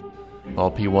zone. All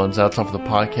P1s, that's all for the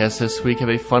podcast this week. Have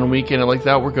a fun weekend, and like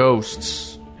that, we're ghosts.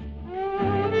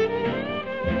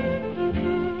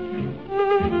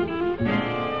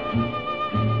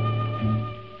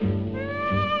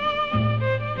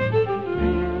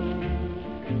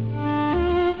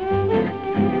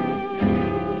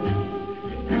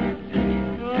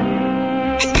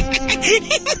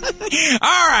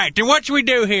 All right, then what should we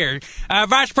do here?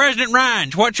 Vice President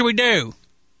Rines, what should we do?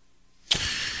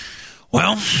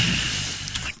 Well,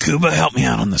 Cuba, help me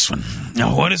out on this one.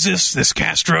 Now, what is this? This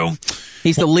Castro?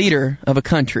 He's the leader of a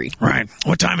country. Right.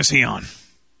 What time is he on?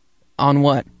 On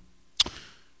what?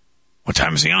 What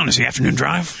time is he on? Is he afternoon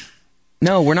drive?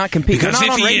 No, we're not competing. Because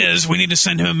if he radio. is, we need to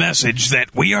send him a message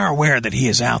that we are aware that he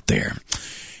is out there.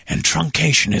 And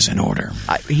truncation is in order.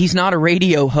 He's not a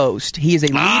radio host. He is a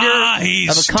leader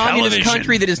of a communist television.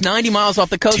 country that is 90 miles off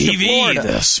the coast of Florida.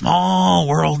 The small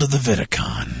world of the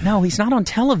Vidicon. No, he's not on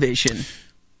television.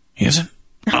 He isn't?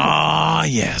 Ah,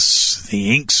 yes.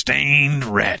 The ink-stained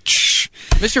wretch.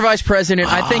 Mr. Vice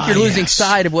President, I think you're losing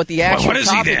sight of what the actual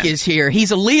topic is here.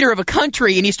 He's a leader of a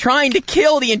country, and he's trying to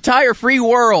kill the entire free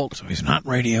world. So he's not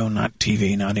radio, not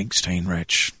TV, not ink-stained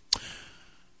wretch.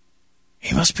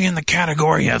 He must be in the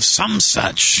category of some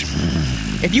such.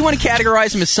 If you want to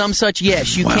categorize him as some such,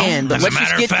 yes, you can. But as a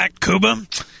matter of fact, Cuba,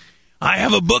 I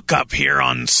have a book up here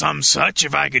on some such.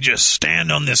 If I could just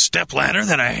stand on this stepladder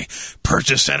that I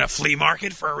purchased at a flea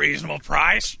market for a reasonable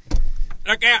price.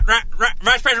 Look out,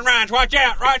 Vice President Rines, watch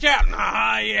out, watch out.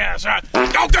 Ah, yes.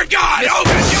 Oh, good God! Oh,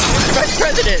 good God! Vice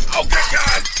President! Oh, good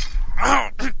God! Oh,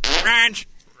 Rines.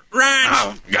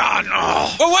 Oh, God, no.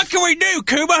 Well, what can we do,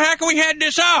 Cuba? How can we head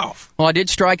this off? Well, I did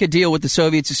strike a deal with the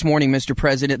Soviets this morning, Mr.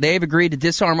 President. They have agreed to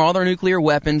disarm all their nuclear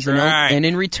weapons, and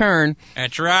in return...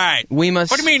 That's right. We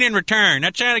must... What do you mean in return?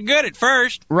 That sounded good at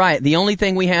first. Right. The only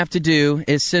thing we have to do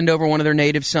is send over one of their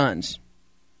native sons.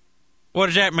 What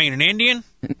does that mean, an Indian?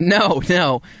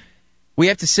 No. We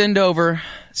have to send over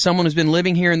someone who's been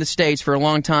living here in the States for a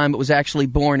long time but was actually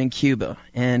born in Cuba.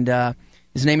 And,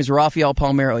 his name is Raphael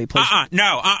Palmero. He plays...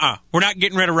 We're not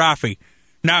getting rid of Rafi.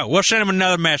 No, we'll send him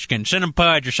another Mexican. Send him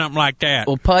Pudge or something like that.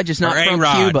 Well, Pudge is not from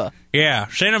Cuba. Yeah,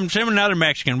 send him another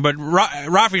Mexican. But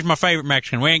Rafi's my favorite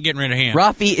Mexican. We ain't getting rid of him.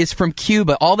 Rafi is from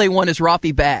Cuba. All they want is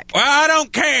Rafi back. Well, I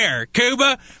don't care,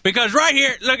 Cuba, because right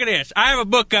here, look at this. I have a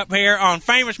book up here on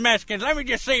famous Mexicans. Let me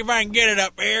just see if I can get it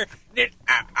up here.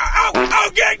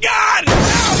 Oh, good God!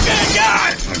 Oh, good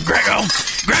God! Grego!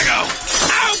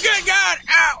 Oh, good God!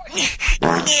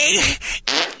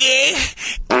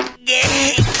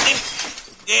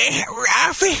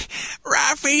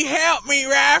 Rafi, help me,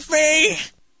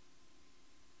 Rafi!